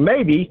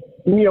 Maybe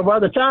by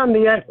the time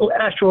the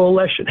actual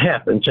election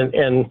happens,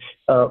 and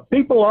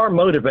people are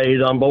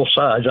motivated on both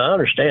sides. I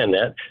understand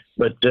that,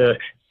 but the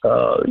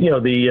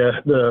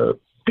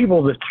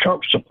people that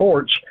Trump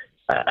supports,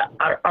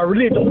 I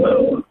really don't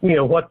know,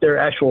 what their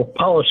actual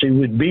policy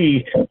would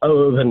be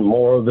other than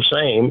more of the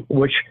same,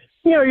 which,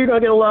 you're going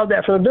to get a lot of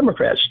that from the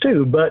Democrats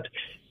too. But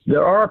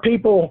there are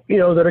people,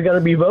 that are going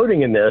to be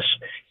voting in this,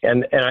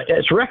 and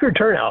it's record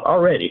turnout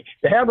already.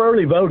 They have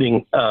early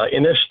voting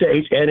in this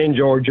state and in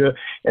Georgia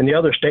and the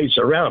other states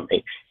around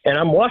me. And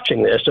I'm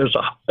watching this.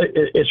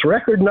 It's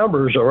record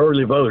numbers of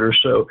early voters.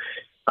 So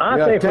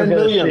I think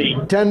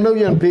 10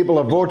 million people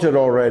have voted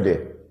already.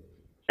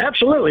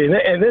 Absolutely.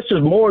 And this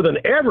is more than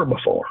ever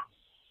before.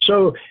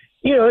 So,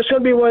 it's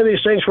going to be one of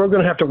these things we're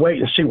going to have to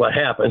wait and see what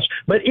happens.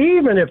 But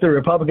even if the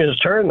Republicans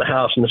turn the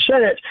House and the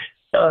Senate,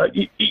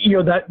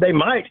 that they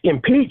might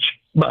impeach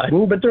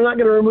Biden, but they're not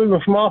going to remove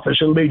him from office.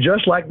 It'll be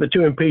just like the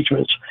two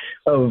impeachments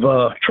of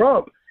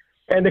Trump,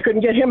 and they couldn't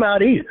get him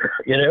out either,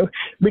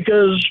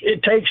 because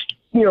it takes,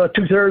 a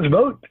 2/3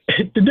 vote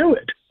to do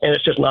it, and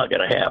it's just not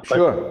going to happen.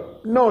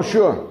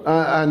 Sure.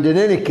 And in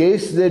any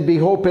case, they'd be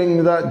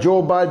hoping that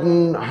Joe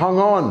Biden hung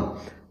on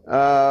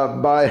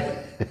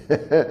by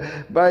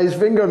by his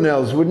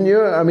fingernails, wouldn't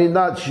you? I mean,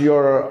 that's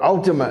your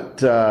ultimate,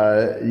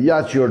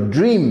 that's your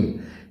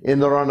dream in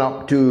the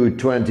run-up to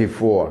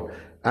 24.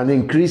 An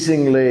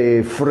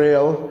increasingly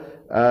frail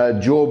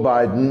Joe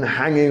Biden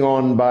hanging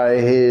on by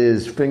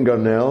his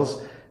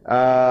fingernails,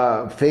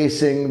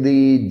 facing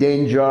the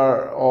danger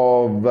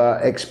of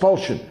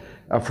expulsion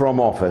from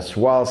office,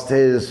 whilst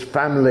his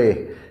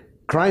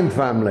crime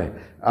family,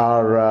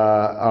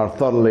 are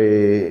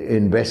thoroughly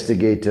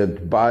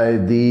investigated by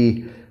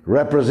the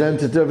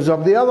representatives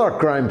of the other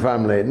crime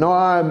family. No,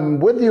 I'm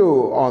with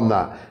you on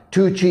that.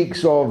 Two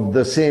cheeks of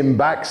the same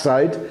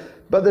backside,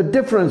 but the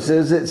difference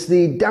is it's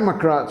the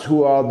Democrats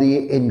who are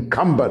the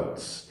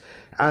incumbents,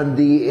 and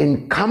the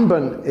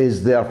incumbent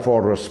is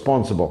therefore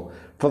responsible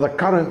for the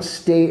current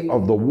state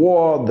of the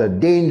war, the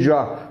danger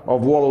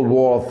of World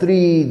War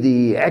III,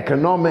 the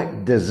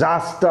economic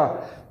disaster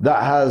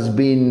that has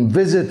been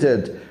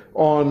visited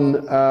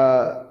on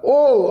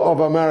all of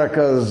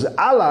America's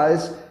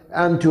allies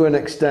and to an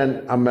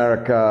extent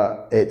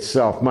America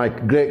itself.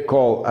 Mike, great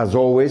call as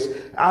always.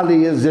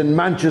 Ali is in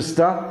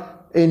Manchester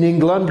in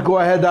England. Go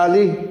ahead,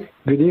 Ali.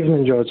 Good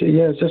evening, George.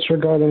 Yeah, just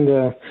regarding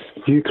the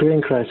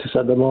Ukraine crisis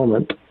at the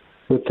moment,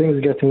 with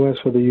things getting worse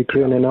for the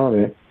Ukrainian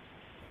army,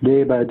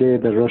 day by day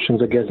the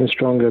Russians are getting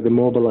stronger, they're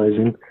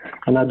mobilizing,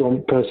 and I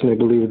don't personally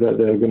believe that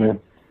they're going to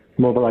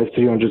mobilize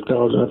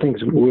 300,000. I think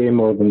it's way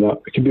more than that.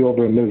 It could be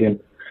over 1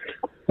 million.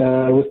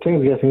 With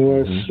things getting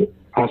worse,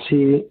 I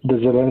see the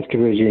Zelensky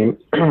regime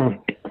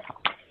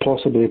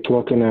possibly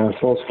plotting a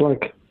false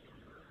flag,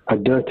 a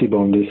dirty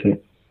bomb, they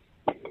say.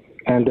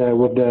 And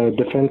with the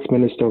defense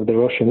minister of the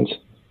Russians,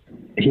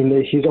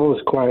 he's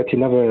always quiet. He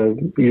never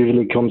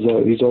usually comes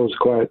out. He's always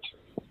quiet,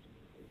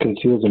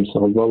 conceals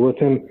himself. But with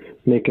him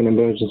making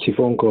emergency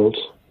phone calls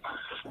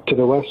to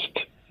the West,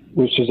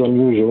 which is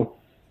unusual,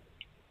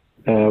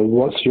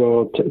 what's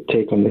your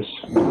take on this?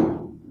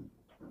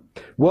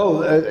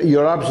 Well,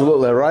 you're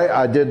absolutely right.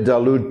 I did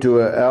allude to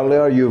it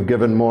earlier. You've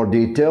given more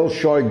details.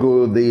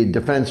 Shoigu, the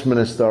defense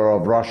minister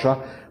of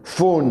Russia,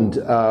 phoned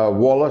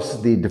Wallace,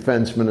 the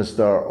defense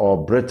minister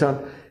of Britain.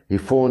 He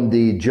phoned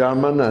the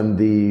German and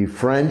the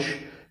French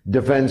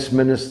defense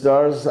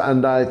ministers,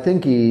 and I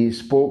think he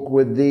spoke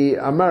with the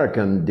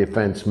American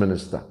defense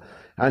minister.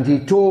 And he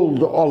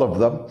told all of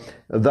them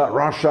that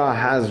Russia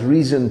has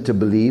reason to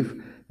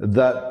believe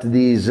that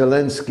the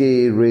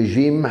Zelensky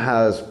regime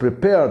has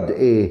prepared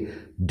a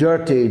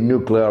dirty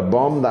nuclear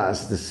bomb,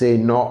 that's to say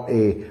not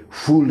a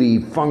fully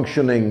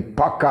functioning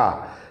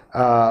paka,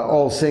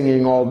 all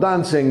singing, all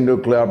dancing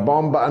nuclear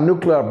bomb, but a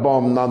nuclear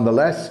bomb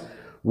nonetheless,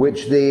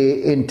 which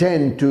they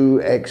intend to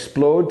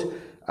explode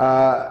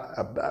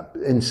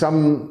in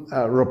some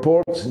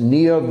reports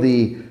near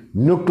the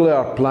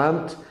nuclear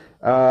plant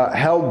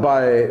held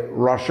by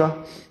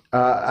Russia,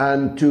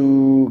 and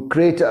to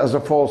create it as a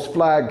false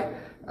flag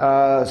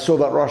so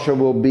that Russia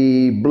will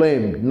be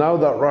blamed. Now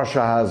that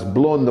Russia has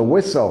blown the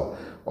whistle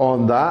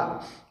on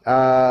that,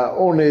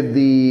 only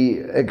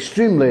the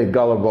extremely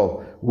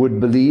gullible would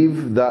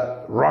believe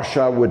that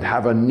Russia would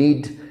have a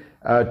need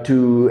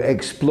to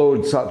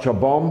explode such a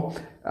bomb.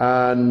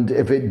 And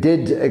if it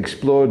did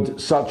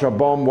explode such a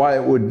bomb, why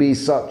it would be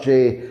such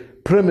a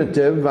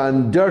primitive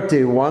and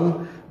dirty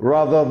one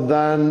rather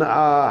than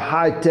a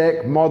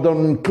high-tech,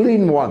 modern,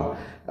 clean one.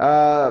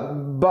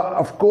 But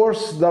of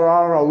course, there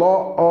are a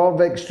lot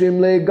of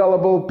extremely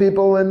gullible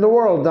people in the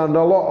world, and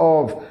a lot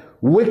of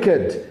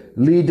wicked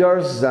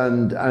leaders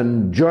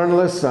and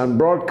journalists and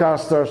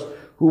broadcasters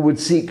who would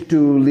seek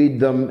to lead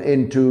them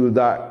into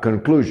that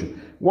conclusion.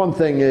 One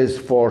thing is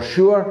for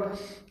sure,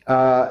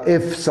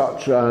 if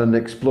such an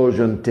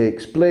explosion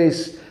takes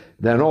place,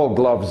 then all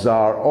gloves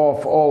are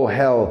off, all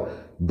hell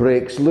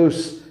breaks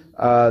loose,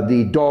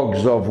 the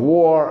dogs of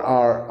war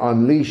are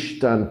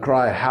unleashed, and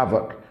cry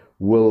havoc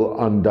will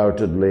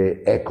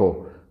undoubtedly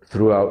echo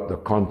throughout the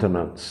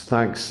continents.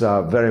 Thanks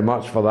very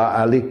much for that,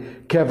 Ali.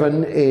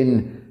 Kevin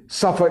in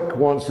Suffolk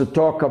wants to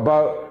talk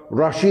about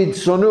Rashid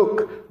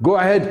Sunak. Go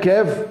ahead,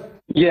 Kev.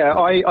 Yeah,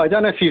 I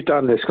don't know if you've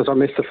done this because I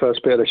missed the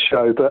first bit of the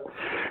show, but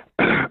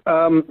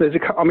I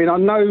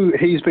know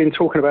he's been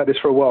talking about this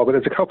for a while, but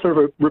there's a couple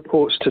of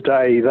reports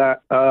today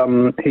that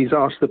he's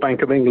asked the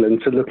Bank of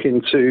England to look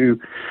into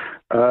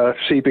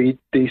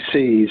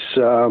CBDC's,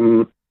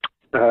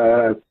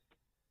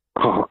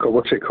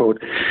 what's it called?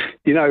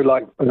 You know,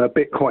 like a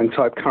Bitcoin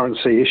type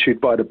currency issued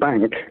by the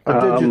bank.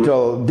 A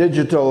digital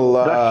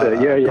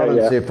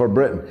currency for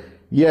Britain.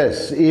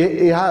 Yes,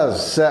 he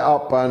has set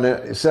up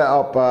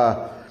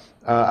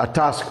a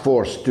task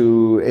force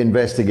to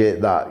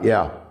investigate that.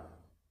 Yeah.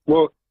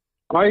 Well,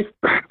 I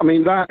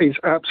mean that is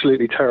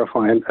absolutely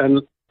terrifying,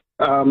 and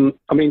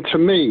to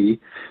me,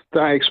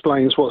 that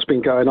explains what's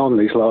been going on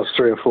these last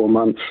 3 or 4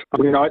 months. I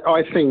mean,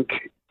 I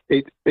think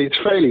it's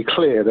fairly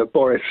clear that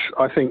Boris,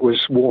 I think,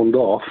 was warned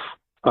off.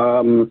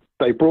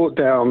 They brought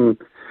down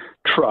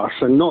Truss,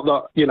 and not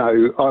that,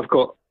 I've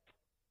got,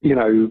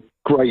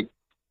 great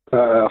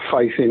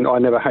faith in, I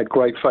never had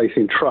great faith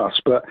in Truss,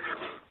 but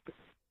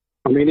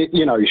I mean,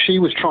 she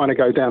was trying to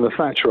go down the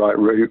Thatcherite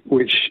route,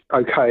 which,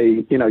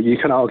 okay, you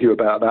can argue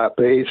about that,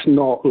 but it's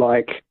not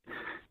like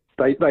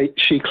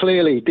she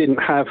clearly didn't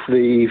have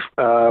the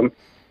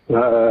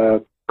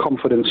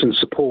confidence and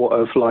support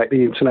of like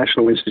the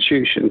international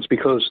institutions,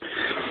 because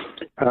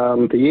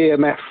the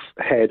EMF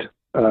head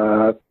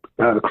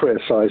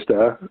criticised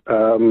her,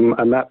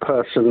 and that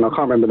person, I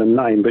can't remember the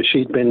name, but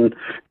she'd been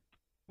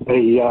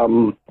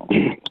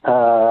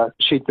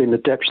the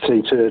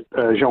deputy to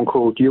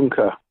Jean-Claude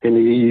Juncker in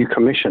the EU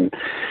Commission.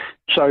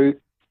 So,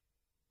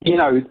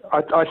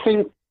 I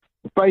think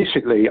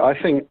basically,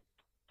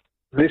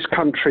 this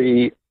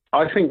country,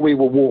 I think we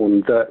were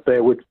warned that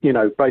there would,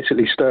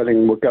 basically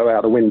sterling would go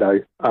out the window.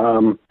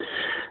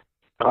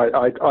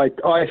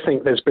 I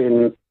think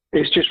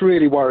it's just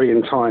really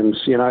worrying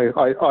times, I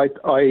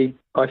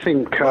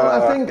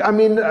think.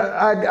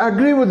 I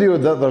agree with you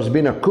that there's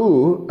been a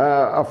coup.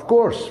 Of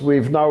course,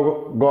 we've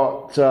now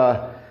got,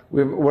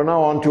 we're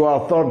now on to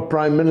our third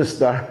Prime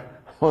Minister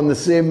on the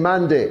same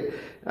mandate.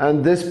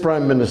 And this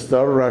Prime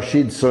Minister,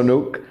 Rashid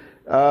Sunak,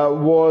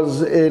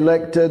 was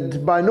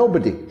elected by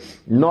nobody.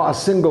 Not a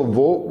single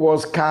vote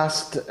was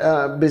cast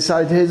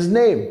beside his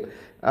name.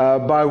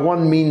 By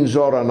one means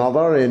or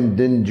another, and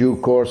in due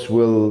course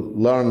we'll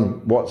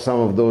learn what some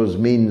of those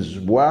means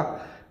were,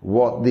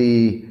 what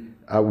the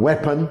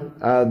weapon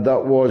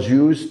that was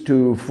used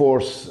to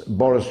force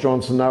Boris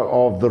Johnson out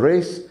of the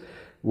race.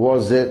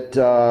 Was it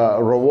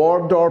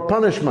reward or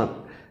punishment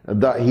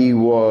that he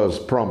was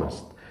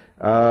promised?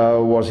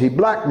 Was he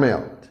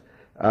blackmailed?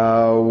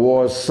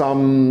 Was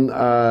some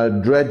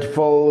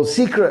dreadful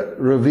secret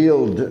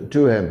revealed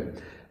to him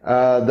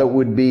that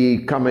would be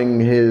coming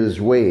his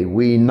way?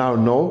 We now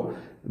know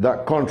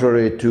that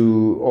contrary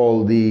to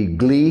all the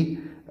glee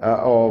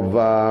of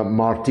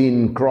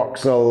Martine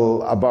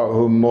Croxall, about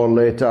whom more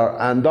later,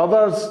 and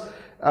others,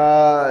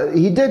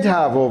 he did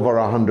have over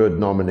 100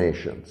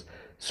 nominations.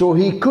 So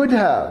he could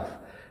have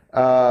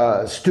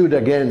stood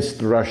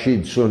against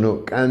Rashid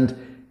Sunak, and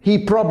he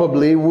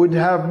probably would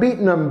have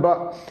beaten him,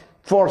 but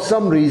for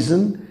some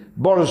reason,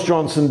 Boris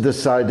Johnson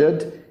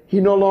decided he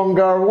no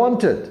longer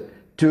wanted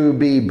to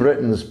be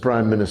Britain's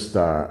Prime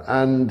Minister.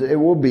 And it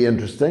will be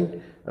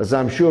interesting, as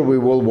I'm sure we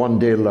will one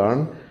day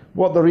learn,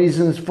 what the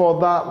reasons for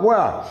that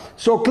were.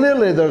 So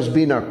clearly there's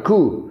been a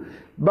coup.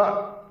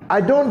 But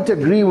I don't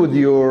agree with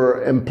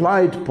your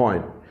implied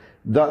point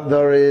that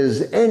there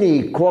is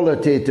any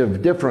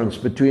qualitative difference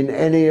between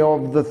any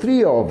of the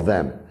three of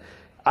them.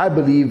 I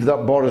believe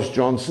that Boris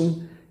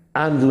Johnson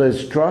and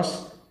Liz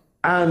Truss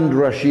and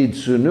Rashid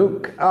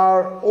Sunak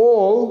are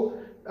all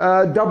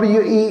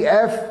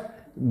WEF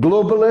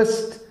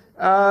globalist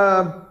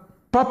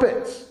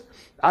puppets.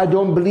 I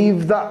don't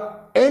believe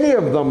that any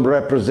of them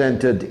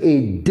represented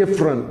a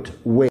different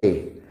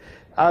way.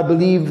 I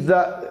believe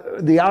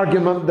that the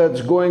argument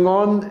that's going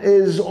on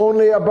is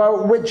only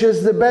about which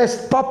is the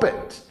best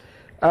puppet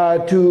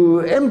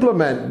to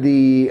implement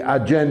the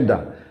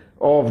agenda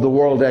of the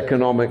World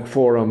Economic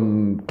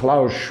Forum,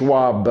 Klaus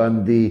Schwab,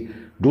 and the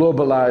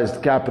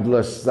globalized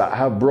capitalists that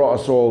have brought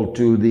us all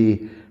to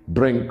the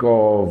brink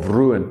of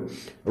ruin.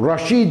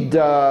 Rashid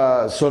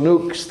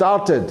Sunak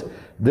started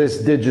this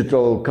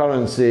digital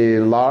currency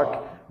lark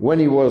when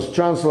he was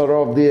Chancellor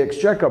of the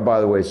Exchequer, by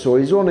the way, so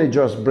he's only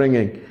just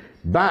bringing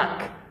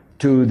back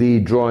to the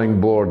drawing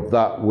board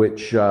that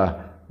which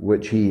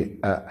he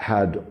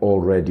had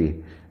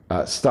already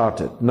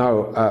started.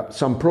 Now,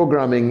 some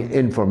programming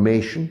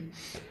information.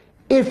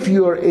 If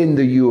you're in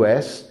the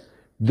US,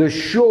 the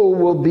show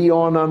will be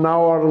on an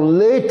hour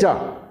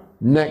later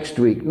next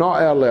week,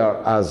 not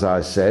earlier, as I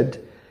said.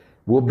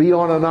 Will be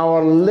on an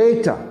hour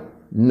later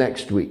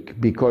next week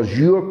because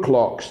your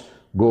clocks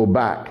go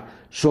back.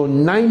 So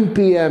 9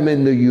 p.m.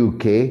 in the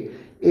UK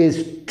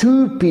is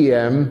 2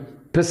 p.m.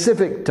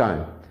 Pacific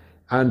time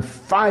and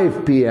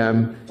 5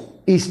 p.m.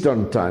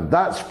 Eastern time.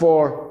 That's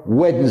for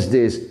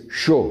Wednesday's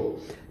show.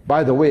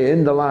 By the way,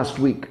 in the last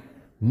week,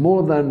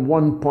 more than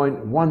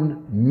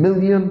 1.1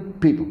 million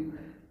people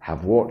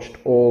have watched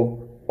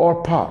all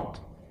or part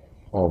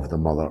of the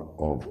mother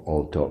of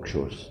all talk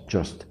shows.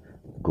 Just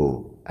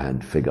go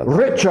and figure.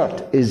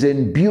 Richard is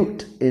in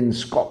Bute in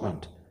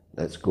Scotland.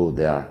 Let's go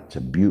there. It's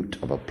a beaut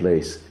of a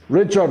place.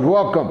 Richard,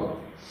 welcome.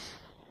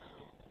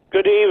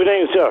 Good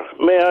evening, sir.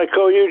 May I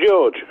call you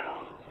George?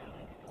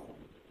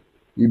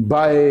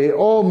 By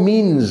all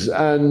means,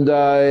 and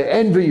I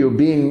envy you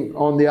being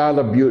on the Isle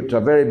of Bute, a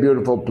very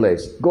beautiful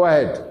place. Go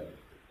ahead.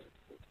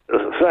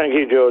 Thank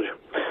you, George.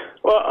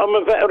 Well, I'm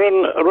a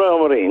veteran Royal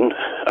Marine.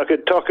 I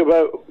could talk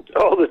about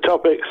all the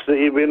topics that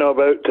you've been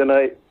about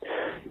tonight.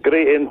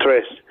 Great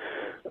interest.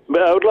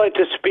 But I would like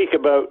to speak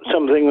about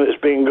something that's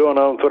been going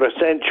on for a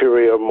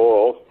century or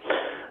more,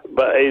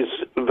 but is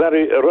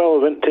very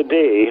relevant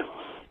today,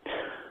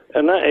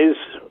 and that is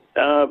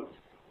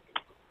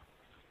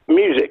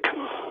music.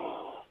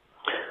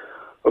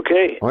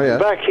 Okay? Oh, yeah.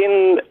 Back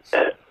in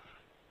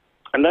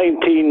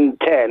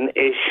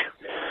 1910-ish,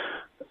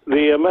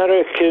 the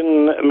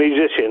American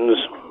musicians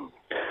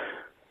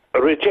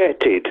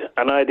rejected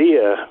an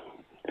idea,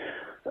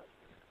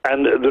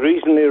 and the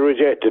reason they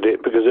rejected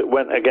it because it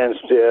went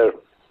against their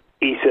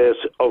ethos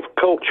of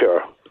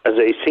culture as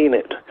they seen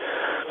it,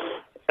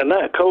 and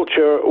that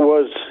culture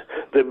was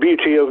the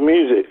beauty of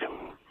music.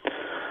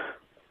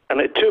 And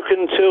it took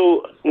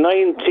until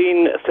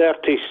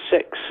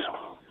 1936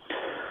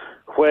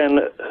 when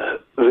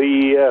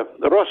the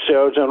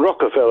Rothschilds and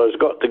Rockefellers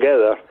got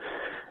together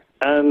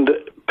and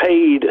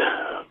paid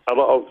a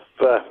lot of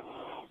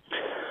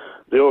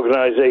the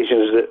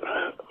organizations that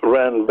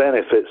ran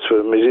benefits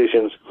for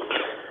musicians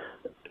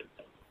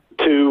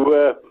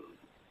to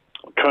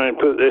try and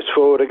put this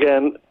forward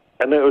again,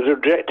 and it was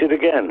rejected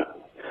again.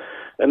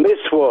 And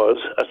this was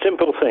a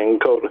simple thing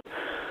called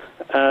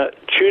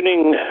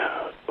tuning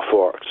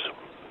forks.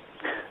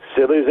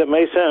 Silly as it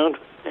may sound,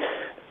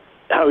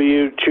 how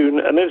you tune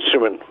an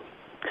instrument.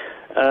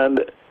 And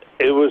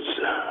it was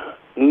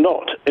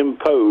not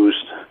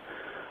imposed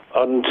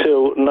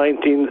until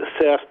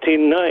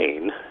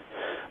 1939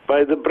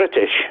 by the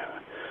British.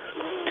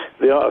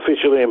 The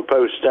artificially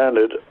imposed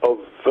standard of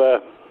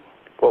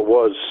what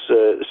was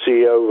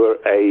C over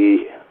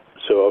A,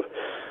 sort of.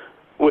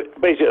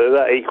 Basically,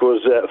 that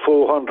equals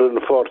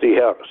 440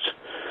 hertz,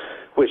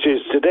 which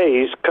is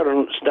today's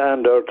current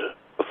standard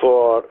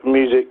for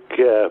music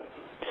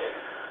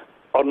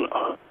on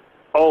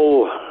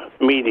all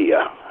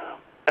media.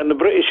 And the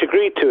British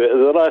agreed to it at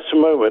the last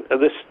moment, at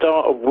the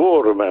start of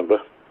war,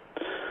 remember,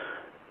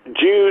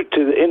 due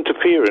to the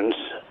interference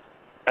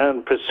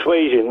and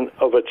persuasion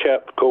of a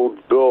chap called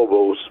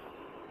Goebbels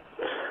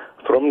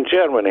from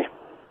Germany.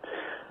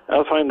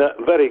 I find that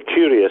very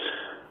curious.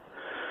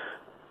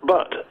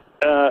 But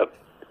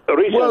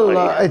recently...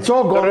 Well, it's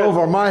all gone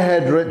over my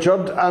head,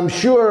 Richard. I'm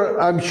sure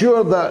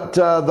that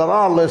there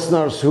are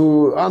listeners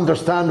who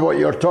understand what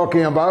you're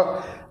talking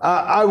about.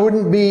 I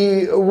wouldn't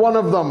be one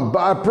of them, but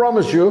I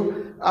promise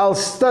you, I'll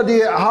study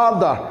it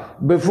harder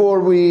before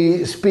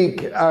we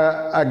speak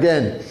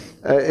again.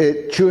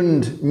 It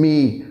tuned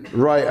me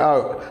right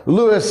out.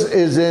 Lewis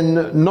is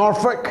in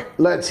Norfolk.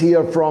 Let's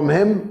hear from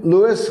him.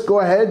 Lewis, go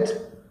ahead.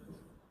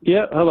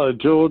 Yeah, hello,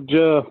 George.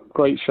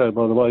 Great show,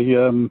 by the way.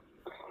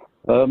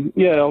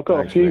 Yeah, I've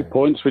got a few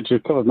points which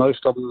you've covered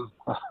most of them.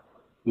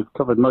 You've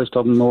covered most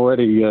of them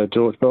already,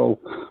 George, but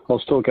I'll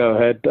still go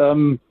ahead.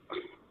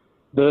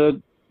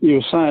 You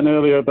were saying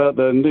earlier about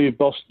the new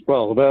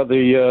about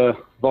the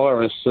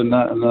virus and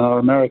our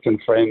American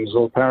friends.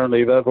 Well,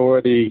 apparently they've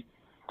already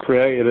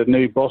created a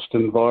new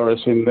Boston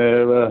virus in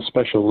their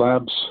special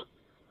labs,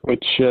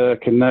 which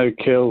can now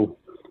kill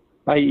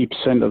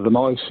 80% of the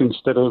mice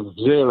instead of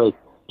 0%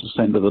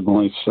 of the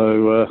mice.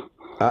 So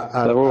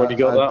they've already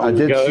got that. I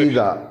did see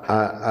that.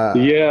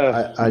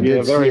 I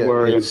did very see it.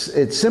 worrying.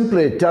 It's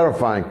simply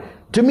terrifying.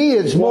 To me,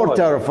 it's more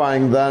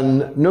terrifying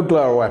than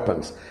nuclear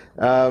weapons,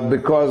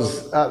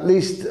 because at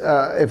least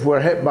if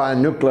we're hit by a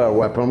nuclear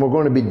weapon, we're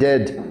going to be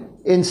dead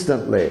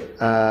instantly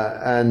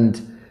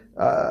and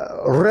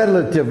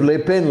relatively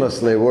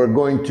painlessly. We're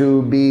going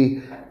to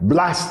be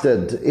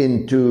blasted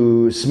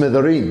into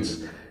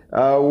smithereens,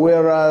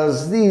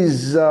 whereas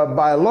these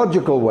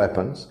biological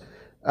weapons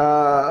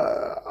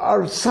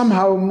are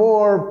somehow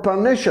more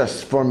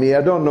pernicious for me.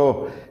 I don't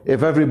know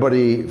if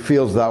everybody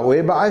feels that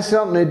way, but I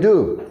certainly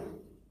do.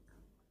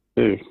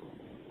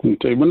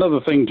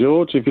 Another thing,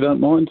 George, if you don't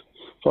mind,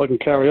 if I can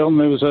carry on,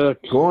 there was a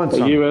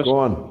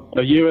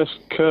US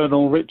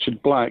Colonel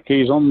Richard Black.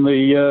 He's on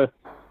the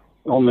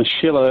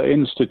Schiller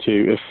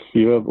Institute. If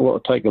you ever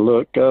want to take a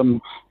look,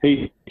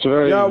 he's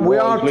very we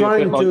are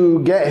trying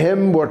to get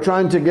him. We're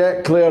trying to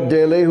get Claire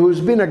Daly, who's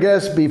been a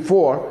guest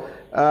before.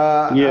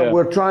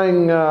 We're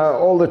trying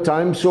all the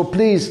time. So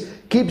please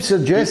keep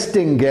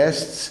suggesting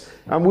guests,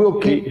 and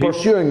we'll keep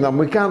pursuing them.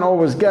 We can't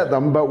always get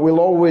them, but we'll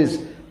always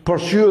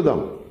pursue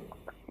them.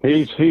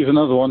 He's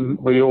another one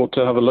we ought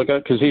to have a look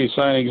at, because he's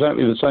saying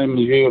exactly the same as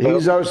you about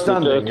he's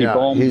outstanding. the dirty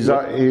bomb. He's and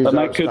that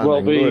outstanding. could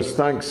well be. Lewis,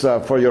 thanks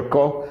for your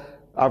call.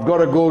 I've got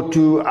to go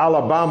to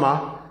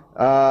Alabama,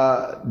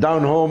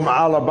 down home,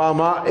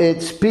 Alabama.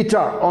 It's Peter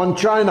on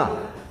China.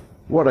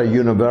 What a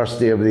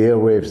university of the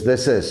airwaves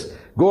this is.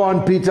 Go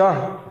on,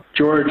 Peter.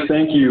 George,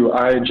 thank you.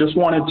 I just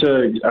wanted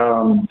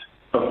to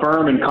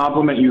affirm and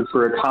compliment you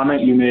for a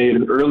comment you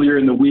made earlier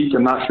in the week.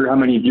 I'm not sure how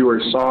many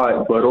viewers saw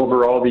it, but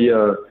overall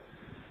the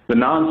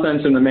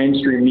nonsense in the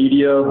mainstream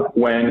media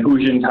when Hu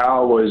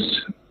Jintao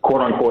was quote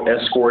unquote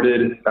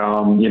escorted,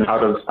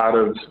 out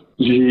of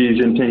Xi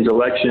Jinping's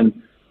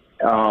election.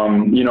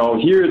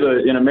 Here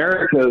in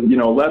America,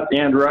 left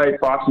and right,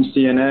 Fox and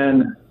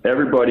CNN,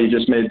 everybody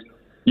just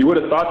you would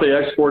have thought they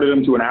escorted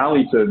him to an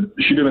alley to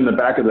shoot him in the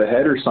back of the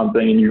head or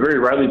something. And you very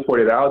rightly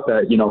pointed out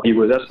that, he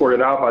was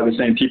escorted out by the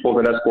same people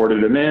that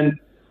escorted him in.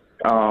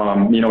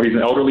 He's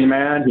an elderly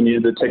man. He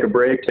needed to take a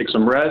break, take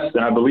some rest.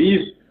 And I believe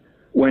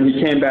when he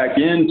came back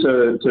in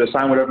to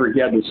sign whatever he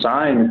had to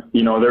sign,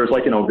 there was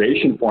like an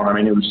ovation for him. I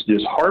mean, it was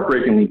just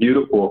heartbreakingly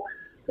beautiful.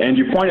 And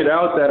you pointed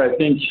out that I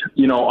think,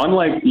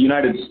 unlike the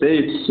United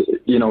States,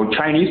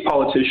 Chinese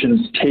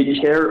politicians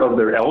take care of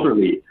their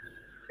elderly.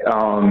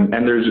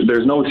 And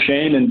there's no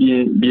shame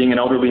in being an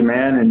elderly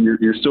man, and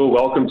you're still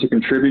welcome to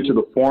contribute to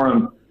the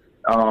forum.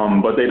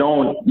 But they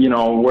don't,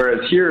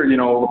 whereas here,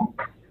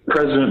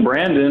 President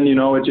Brandon,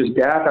 it's just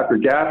gap after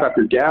gap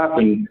after gap.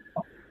 And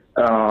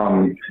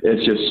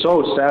it's just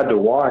so sad to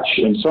watch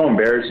and so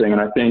embarrassing.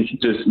 And I think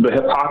just the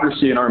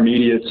hypocrisy in our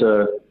media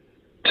to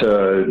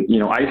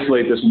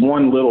isolate this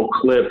one little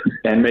clip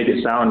and make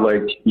it sound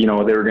like, they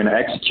were going to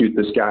execute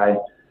this guy.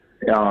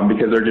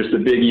 Because they're just a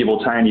big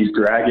evil Chinese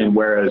dragon,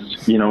 whereas,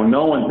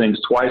 no one thinks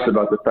twice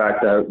about the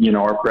fact that,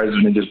 our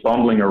president is just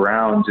bumbling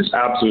around, just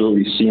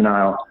absolutely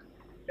senile.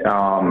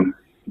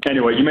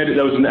 anyway, you made it.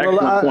 That was an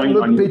excellent point.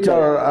 Look,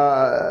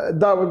 Peter,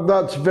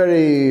 that's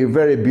very,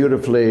 very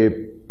beautifully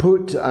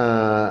put.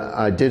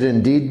 I did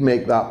indeed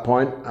make that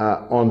point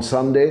on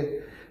Sunday.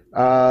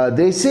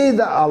 They say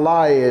that a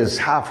lie is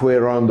halfway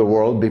around the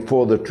world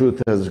before the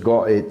truth has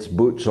got its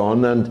boots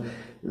on, and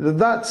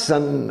that's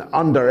an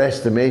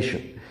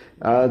underestimation.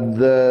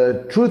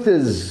 The truth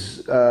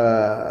is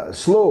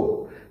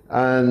slow,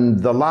 and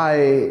the lie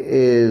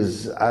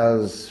is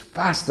as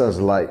fast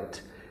as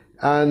light.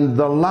 And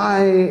the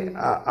lie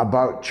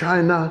about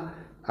China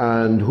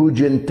and Hu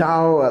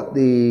Jintao at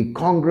the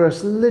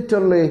Congress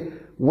literally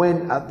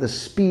went at the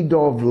speed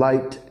of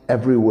light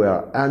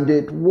everywhere. And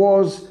it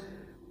was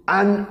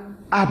an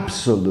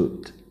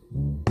absolute,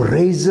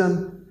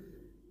 brazen,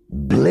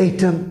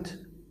 blatant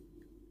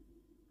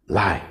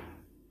lie.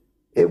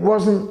 It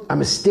wasn't a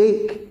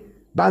mistake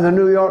by the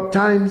New York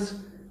Times,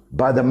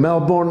 by the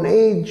Melbourne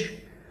Age,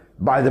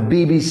 by the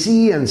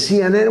BBC and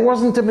CNN. It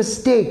wasn't a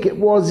mistake. It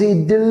was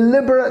a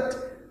deliberate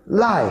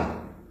lie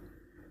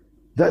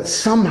that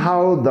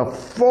somehow the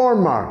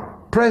former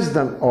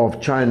president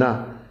of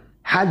China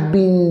had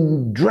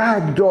been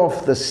dragged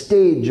off the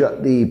stage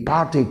at the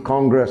party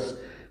congress,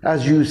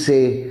 as you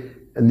say,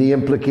 and the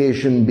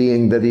implication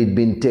being that he'd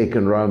been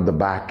taken round the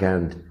back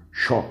and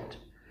shot.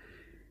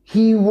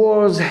 He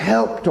was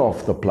helped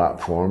off the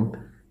platform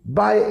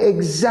by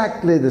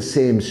exactly the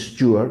same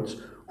stewards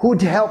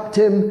who'd helped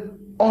him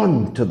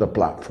onto the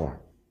platform.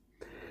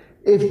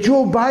 If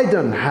Joe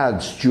Biden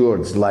had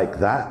stewards like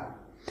that,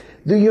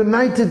 the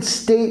United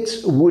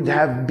States would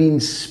have been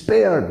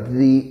spared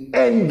the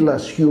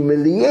endless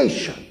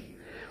humiliation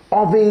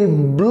of a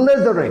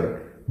blithering,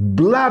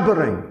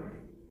 blabbering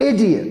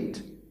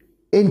idiot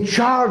in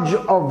charge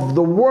of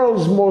the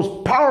world's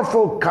most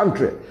powerful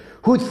country,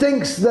 who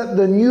thinks that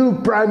the new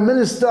Prime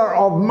Minister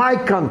of my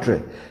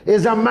country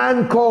is a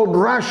man called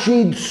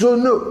Rashid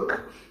Sunak.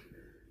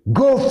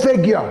 Go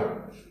figure.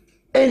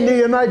 In the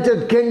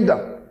United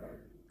Kingdom,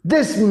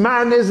 this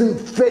man isn't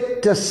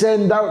fit to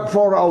send out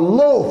for a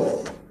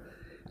loaf,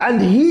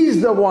 and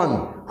he's the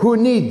one who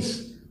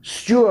needs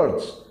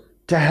stewards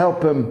to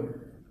help him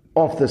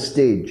off the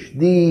stage.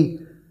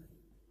 You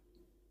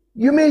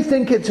may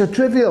think it's a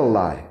trivial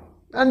lie,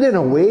 and in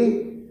a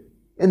way,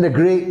 in the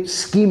great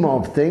scheme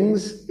of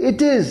things,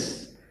 it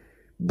is,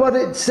 but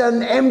it's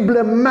an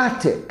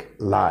emblematic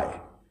lie,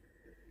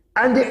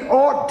 and it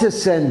ought to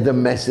send the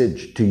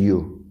message to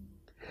you.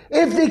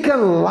 If they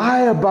can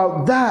lie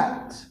about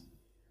that,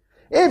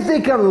 if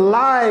they can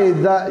lie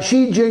that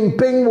Xi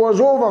Jinping was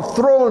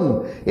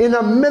overthrown in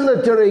a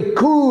military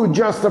coup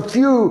just a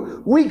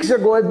few weeks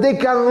ago, if they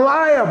can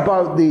lie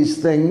about these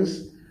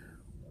things,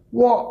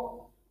 what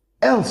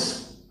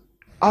else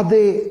are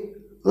they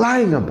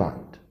lying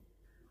about?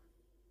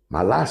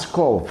 My last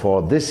call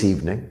for this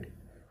evening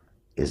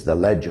is the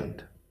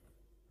legend,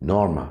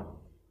 Norma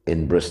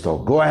in Bristol.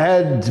 Go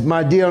ahead,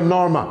 my dear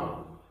Norma.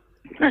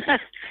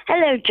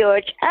 Hello,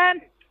 George.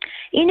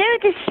 You know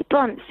the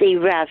sponsee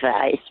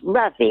Ravi? It's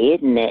Ravi,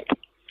 isn't it?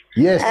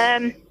 Yes.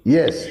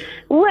 Yes.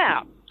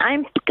 Well,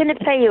 I'm going to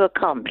pay you a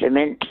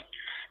compliment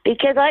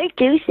because I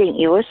do think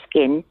your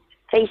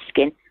face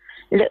skin,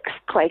 looks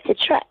quite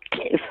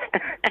attractive.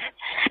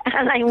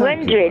 And I'm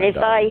wondering if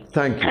I...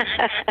 Thank you.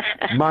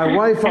 My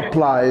wife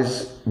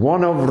applies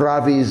one of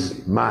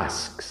Ravi's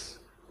masks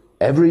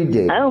every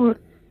day, and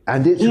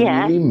it's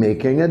really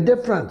making a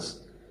difference.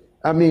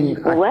 I mean,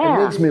 it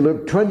makes me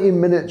look 20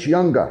 minutes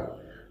younger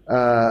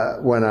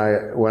when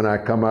I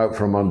come out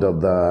from under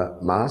the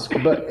mask,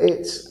 but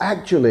it's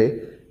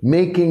actually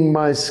making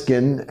my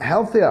skin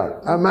healthier.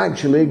 I'm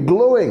actually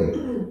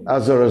glowing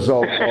as a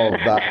result of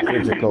that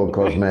critical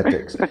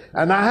cosmetics.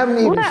 And I haven't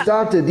even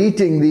started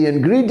eating the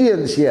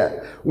ingredients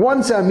yet.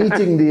 Once I'm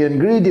eating the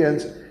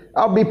ingredients,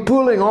 I'll be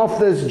pulling off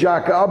this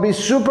jacket. I'll be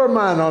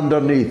Superman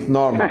underneath,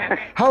 Norma.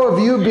 How have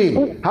you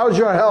been? How's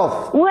your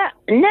health? Well,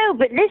 no,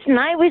 but listen,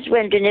 I was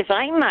wondering if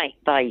I might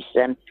buy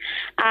some.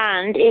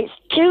 And it's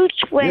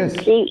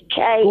 220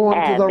 km. Go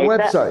onto their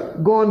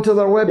website. Go onto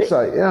their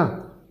website, yeah.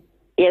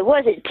 Yeah,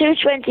 was it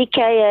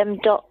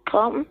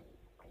 220km.com?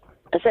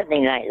 Or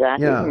something like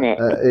that, isn't it?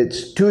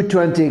 It's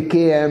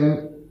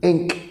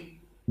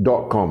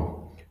 220kminc.com.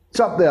 It's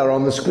up there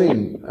on the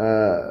screen,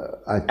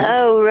 I think.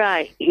 Oh,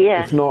 right,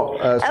 yeah. If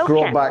not,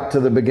 scroll back to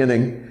the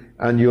beginning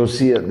and you'll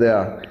see it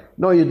there.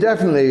 No, you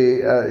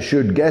definitely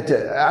should get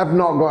it. I've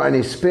not got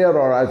any spare,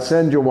 or I'd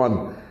send you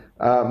one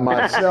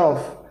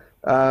myself.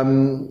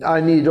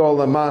 I need all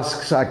the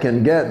masks I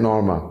can get,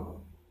 Norma.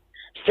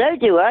 So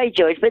do I,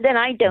 George, but then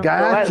I don't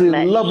Gayatri go out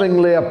much.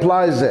 lovingly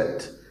applies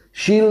it.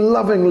 She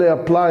lovingly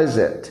applies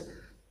it.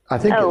 I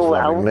think it's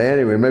lovingly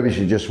anyway. Maybe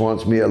she just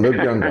wants me to look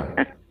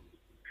younger.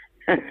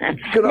 You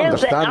could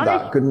understand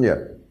that, couldn't you?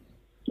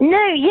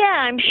 No,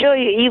 yeah, I'm sure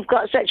you've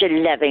got such a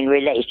loving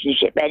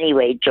relationship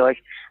anyway, George.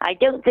 I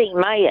don't think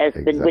my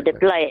husband would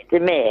apply it to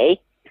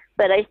me,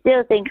 but I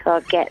still think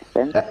I'll get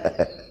them.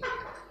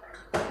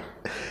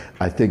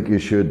 I think you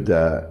should,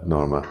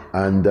 Norma.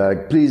 And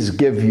please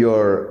give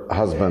your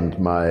husband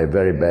my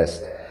very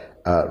best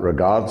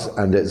regards.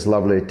 And it's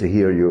lovely to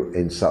hear you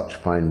in such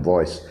fine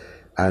voice.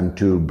 and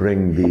to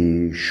bring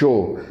the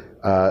show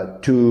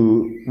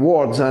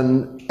towards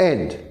an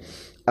end.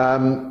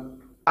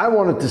 I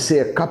wanted to say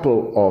a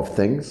couple of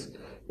things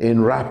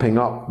in wrapping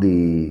up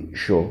the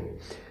show.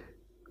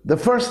 The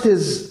first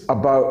is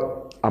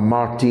about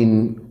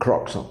Martine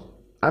Croxall.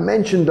 I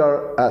mentioned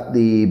her at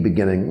the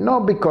beginning,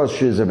 not because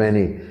she's of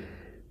any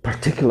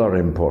particular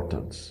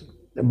importance,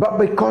 but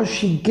because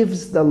she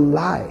gives the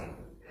lie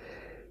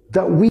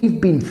that we've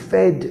been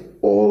fed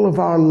all of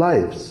our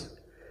lives,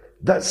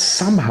 that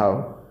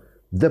somehow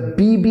the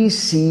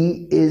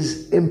BBC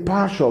is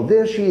impartial.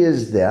 There she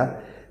is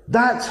there.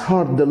 That's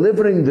her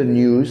delivering the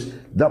news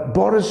that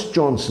Boris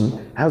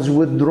Johnson has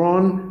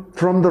withdrawn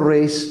from the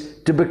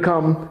race to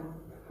become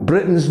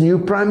Britain's new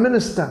Prime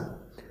Minister.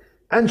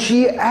 And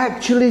she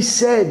actually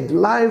said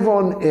live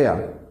on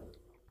air,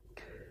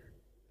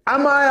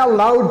 "Am I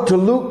allowed to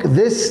look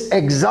this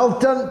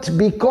exultant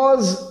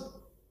because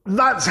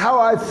that's how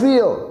I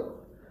feel?"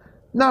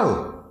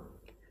 Now,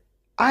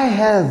 I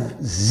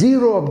have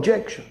zero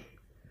objection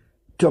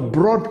to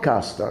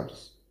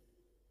broadcasters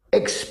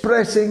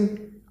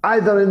expressing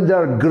either in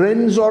their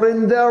grins or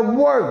in their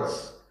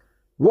words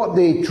what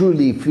they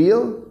truly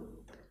feel.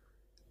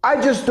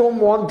 I just don't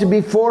want to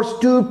be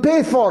forced to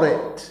pay for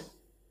it.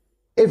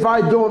 If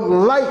I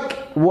don't like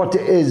what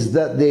it is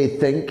that they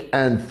think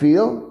and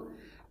feel,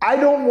 I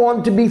don't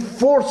want to be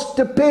forced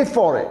to pay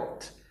for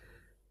it,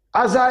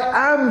 as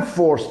I am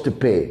forced to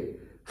pay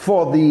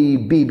for the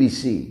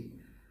BBC.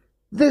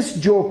 This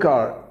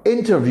joker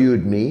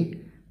interviewed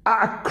me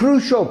at a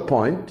crucial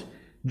point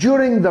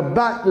during the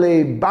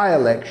Batley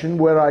by-election,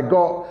 where I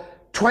got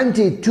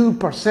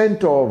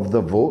 22% of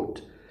the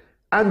vote,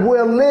 and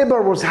where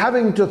Labour was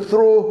having to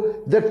throw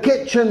the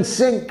kitchen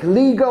sink,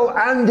 legal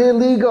and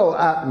illegal,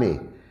 at me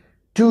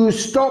to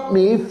stop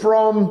me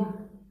from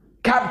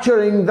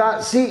capturing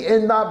that seat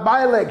in that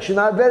by-election.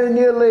 I very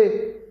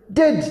nearly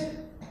did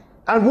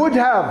and would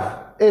have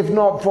if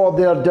not for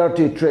their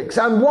dirty tricks.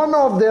 And one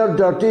of their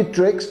dirty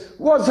tricks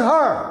was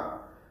her.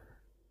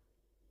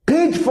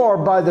 Paid for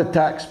by the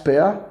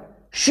taxpayer,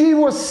 she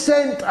was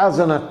sent as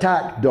an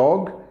attack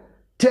dog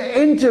to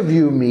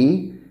interview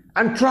me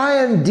and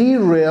try and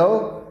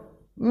derail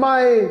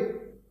my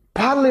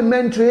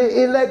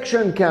parliamentary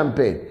election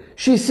campaign.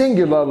 She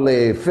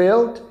singularly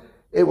failed.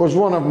 It was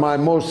one of my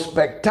most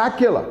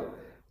spectacular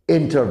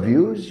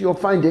interviews. You'll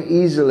find it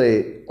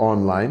easily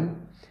online.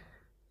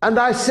 And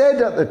I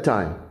said at the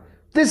time,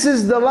 this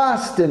is the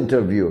last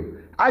interview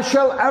I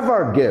shall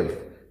ever give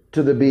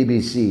to the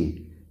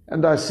BBC.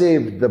 And I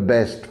saved the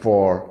best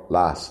for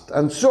last.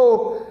 And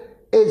so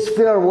it's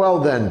farewell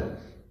then,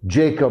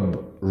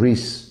 Jacob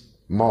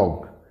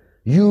Rees-Mogg.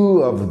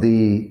 You of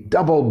the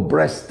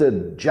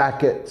double-breasted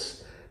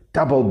jackets,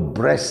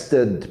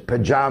 double-breasted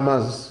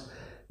pajamas,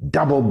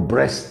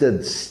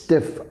 double-breasted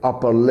stiff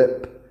upper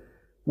lip.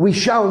 We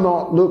shall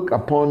not look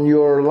upon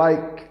your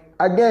like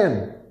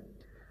again.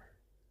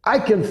 I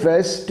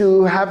confess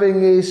to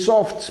having a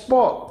soft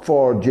spot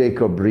for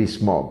Jacob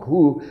Rees-Mogg,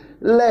 who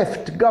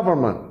left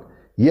government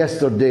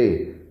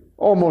yesterday,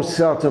 almost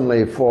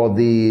certainly for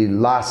the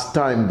last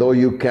time, though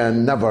you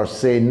can never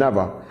say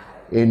never.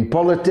 In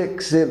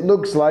politics, it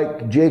looks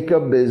like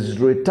Jacob is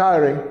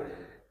retiring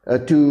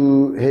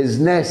to his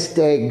nest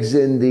eggs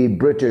in the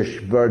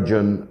British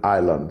Virgin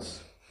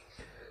Islands.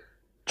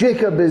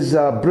 Jacob is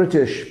a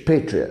British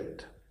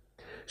patriot,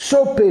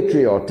 so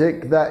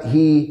patriotic that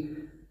he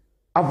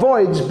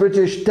avoids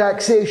British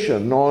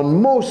taxation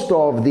on most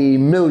of the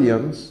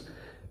millions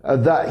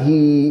that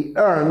he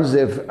earns,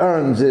 if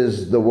earns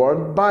is the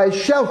word, by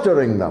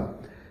sheltering them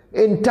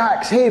in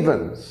tax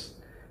havens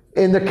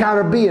in the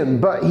Caribbean.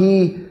 But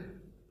he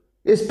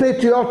is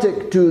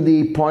patriotic to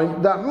the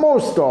point that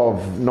most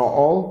of, not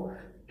all,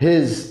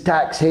 his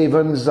tax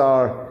havens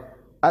are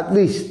at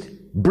least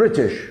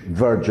British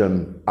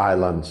Virgin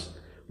Islands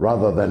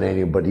rather than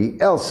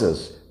anybody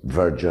else's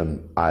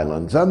Virgin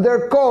Islands. And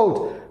they're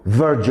called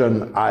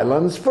Virgin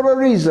Islands for a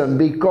reason,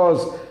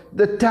 because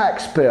the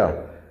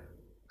taxpayer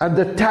and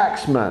the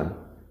taxman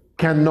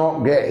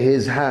cannot get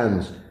his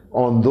hands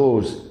on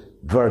those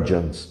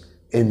virgins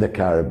in the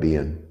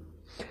Caribbean.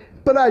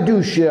 But I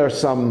do share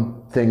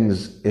some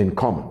things in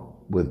common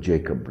with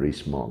Jacob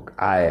Rees-Mogg.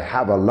 I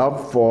have a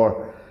love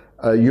for,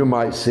 you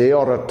might say, a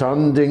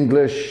rotund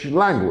English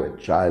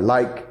language. I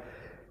like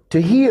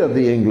to hear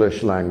the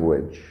English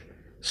language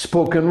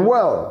spoken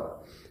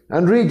well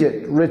and read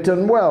it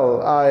written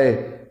well.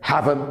 I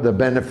haven't the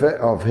benefit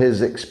of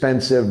his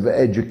expensive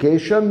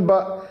education,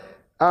 but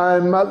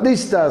I'm at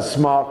least as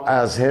smart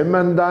as him,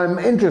 and I'm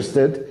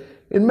interested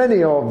in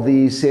many of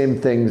the same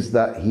things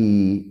that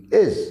he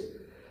is.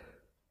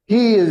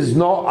 He is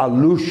not a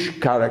louche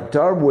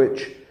character,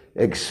 which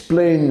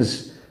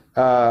explains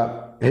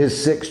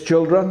his 6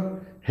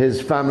 children,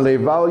 his family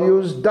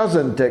values,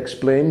 doesn't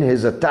explain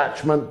his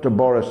attachment to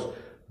Boris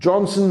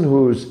Johnson,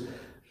 whose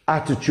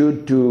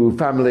attitude to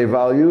family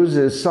values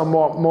is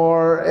somewhat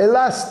more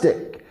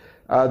elastic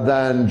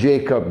than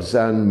Jacob's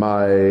and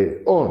my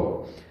own.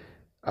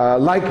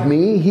 Like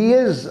me, he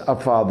is a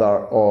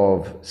father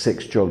of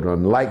 6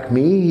 children. Like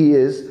me, he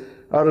is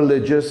a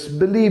religious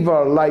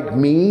believer. Like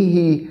me,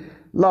 he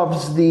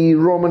loves the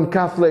Roman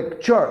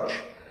Catholic Church.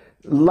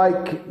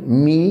 Like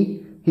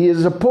me, he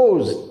is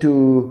opposed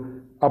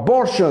to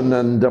abortion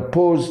and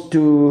opposed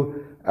to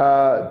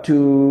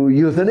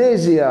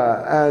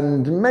euthanasia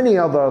and many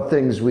other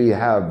things we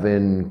have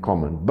in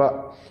common.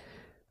 But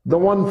the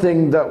one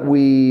thing that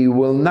we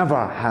will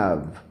never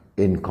have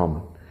in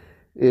common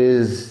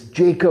is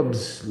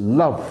Jacob's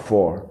love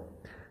for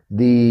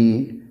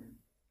the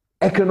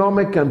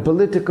economic and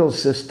political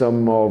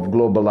system of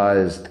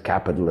globalized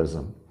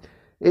capitalism.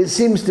 It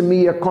seems to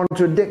me a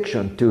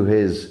contradiction to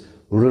his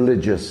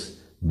religious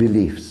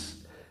beliefs.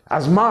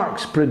 As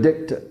Marx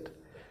predicted,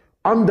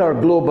 under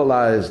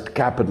globalized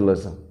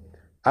capitalism,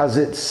 as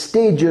its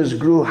stages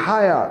grew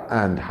higher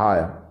and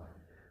higher,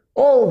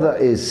 all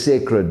that is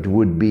sacred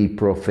would be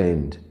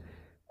profaned,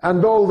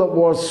 and all that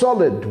was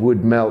solid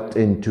would melt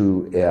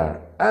into air.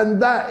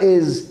 And that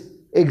is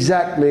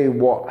exactly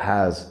what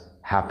has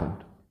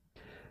happened.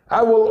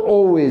 I will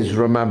always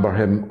remember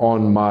him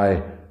on my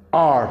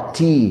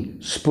RT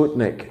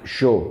Sputnik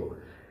show,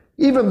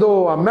 even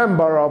though a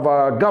member of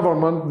a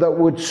government that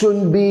would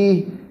soon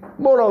be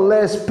more or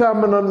less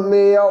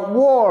permanently at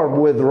war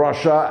with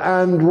Russia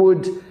and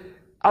would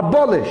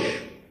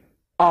abolish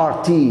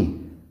RT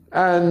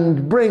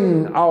and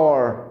bring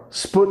our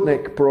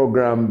Sputnik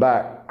program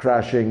back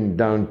crashing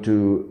down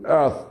to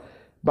earth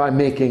by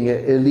making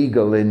it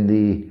illegal in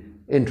the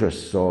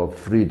interests of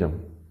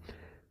freedom.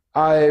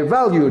 I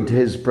valued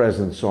his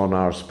presence on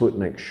our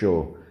Sputnik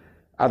show.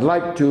 I'd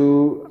like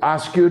to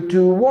ask you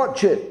to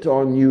watch it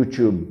on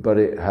YouTube, but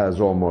it has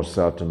almost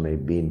certainly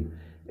been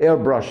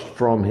airbrushed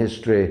from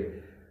history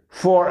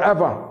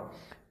forever.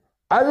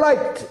 I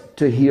liked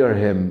to hear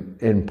him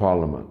in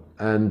Parliament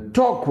and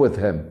talk with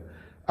him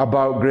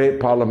about great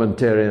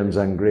parliamentarians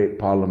and great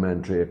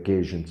parliamentary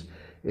occasions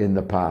in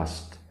the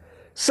past.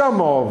 Some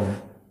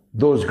of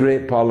those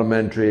great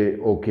parliamentary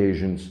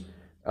occasions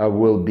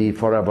will be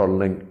forever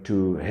linked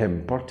to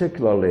him,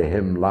 particularly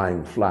him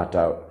lying flat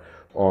out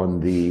on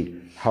the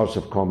House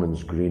of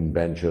Commons green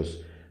benches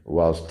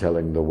whilst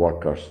telling the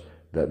workers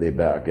that they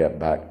better get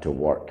back to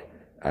work,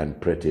 and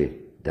pretty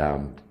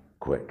damned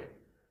quick.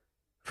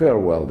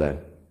 Farewell then.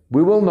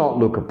 We will not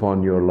look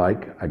upon your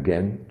like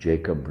again,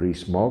 Jacob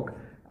Rees-Mogg,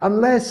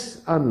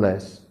 unless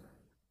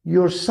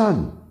your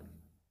son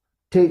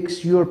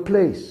takes your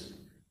place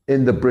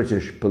in the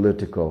British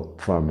political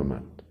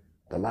firmament.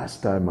 The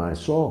last time I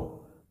saw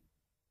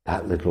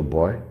that little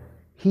boy,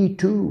 he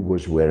too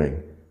was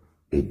wearing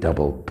a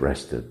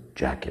double-breasted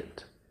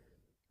jacket.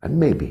 And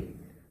maybe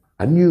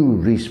a new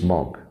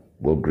Rees-Mogg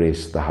will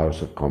grace the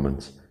House of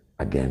Commons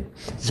again.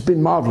 It's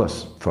been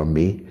marvellous for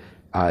me.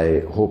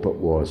 I hope it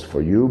was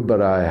for you,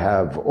 but I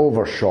have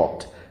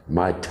overshot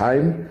my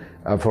time,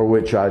 for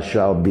which I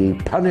shall be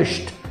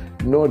punished,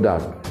 no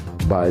doubt,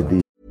 by the...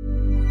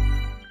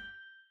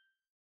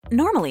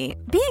 Normally,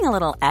 being a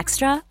little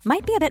extra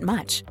might be a bit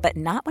much, but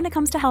not when it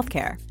comes to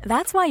healthcare.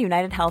 That's why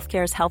United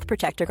Healthcare's Health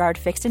Protector Guard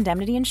fixed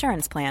indemnity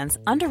insurance plans,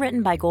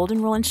 underwritten by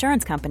Golden Rule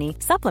Insurance Company,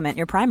 supplement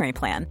your primary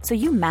plan so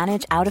you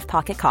manage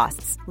out-of-pocket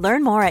costs.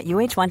 Learn more at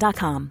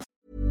UH1.com.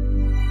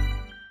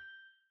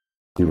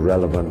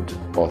 Relevant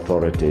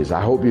authorities.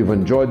 I hope you've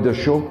enjoyed the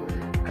show,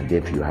 and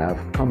if you have,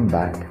 come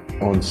back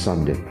on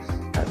Sunday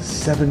at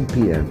 7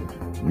 p.m.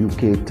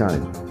 UK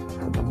time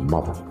for the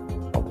mother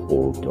of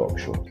all talk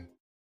shows.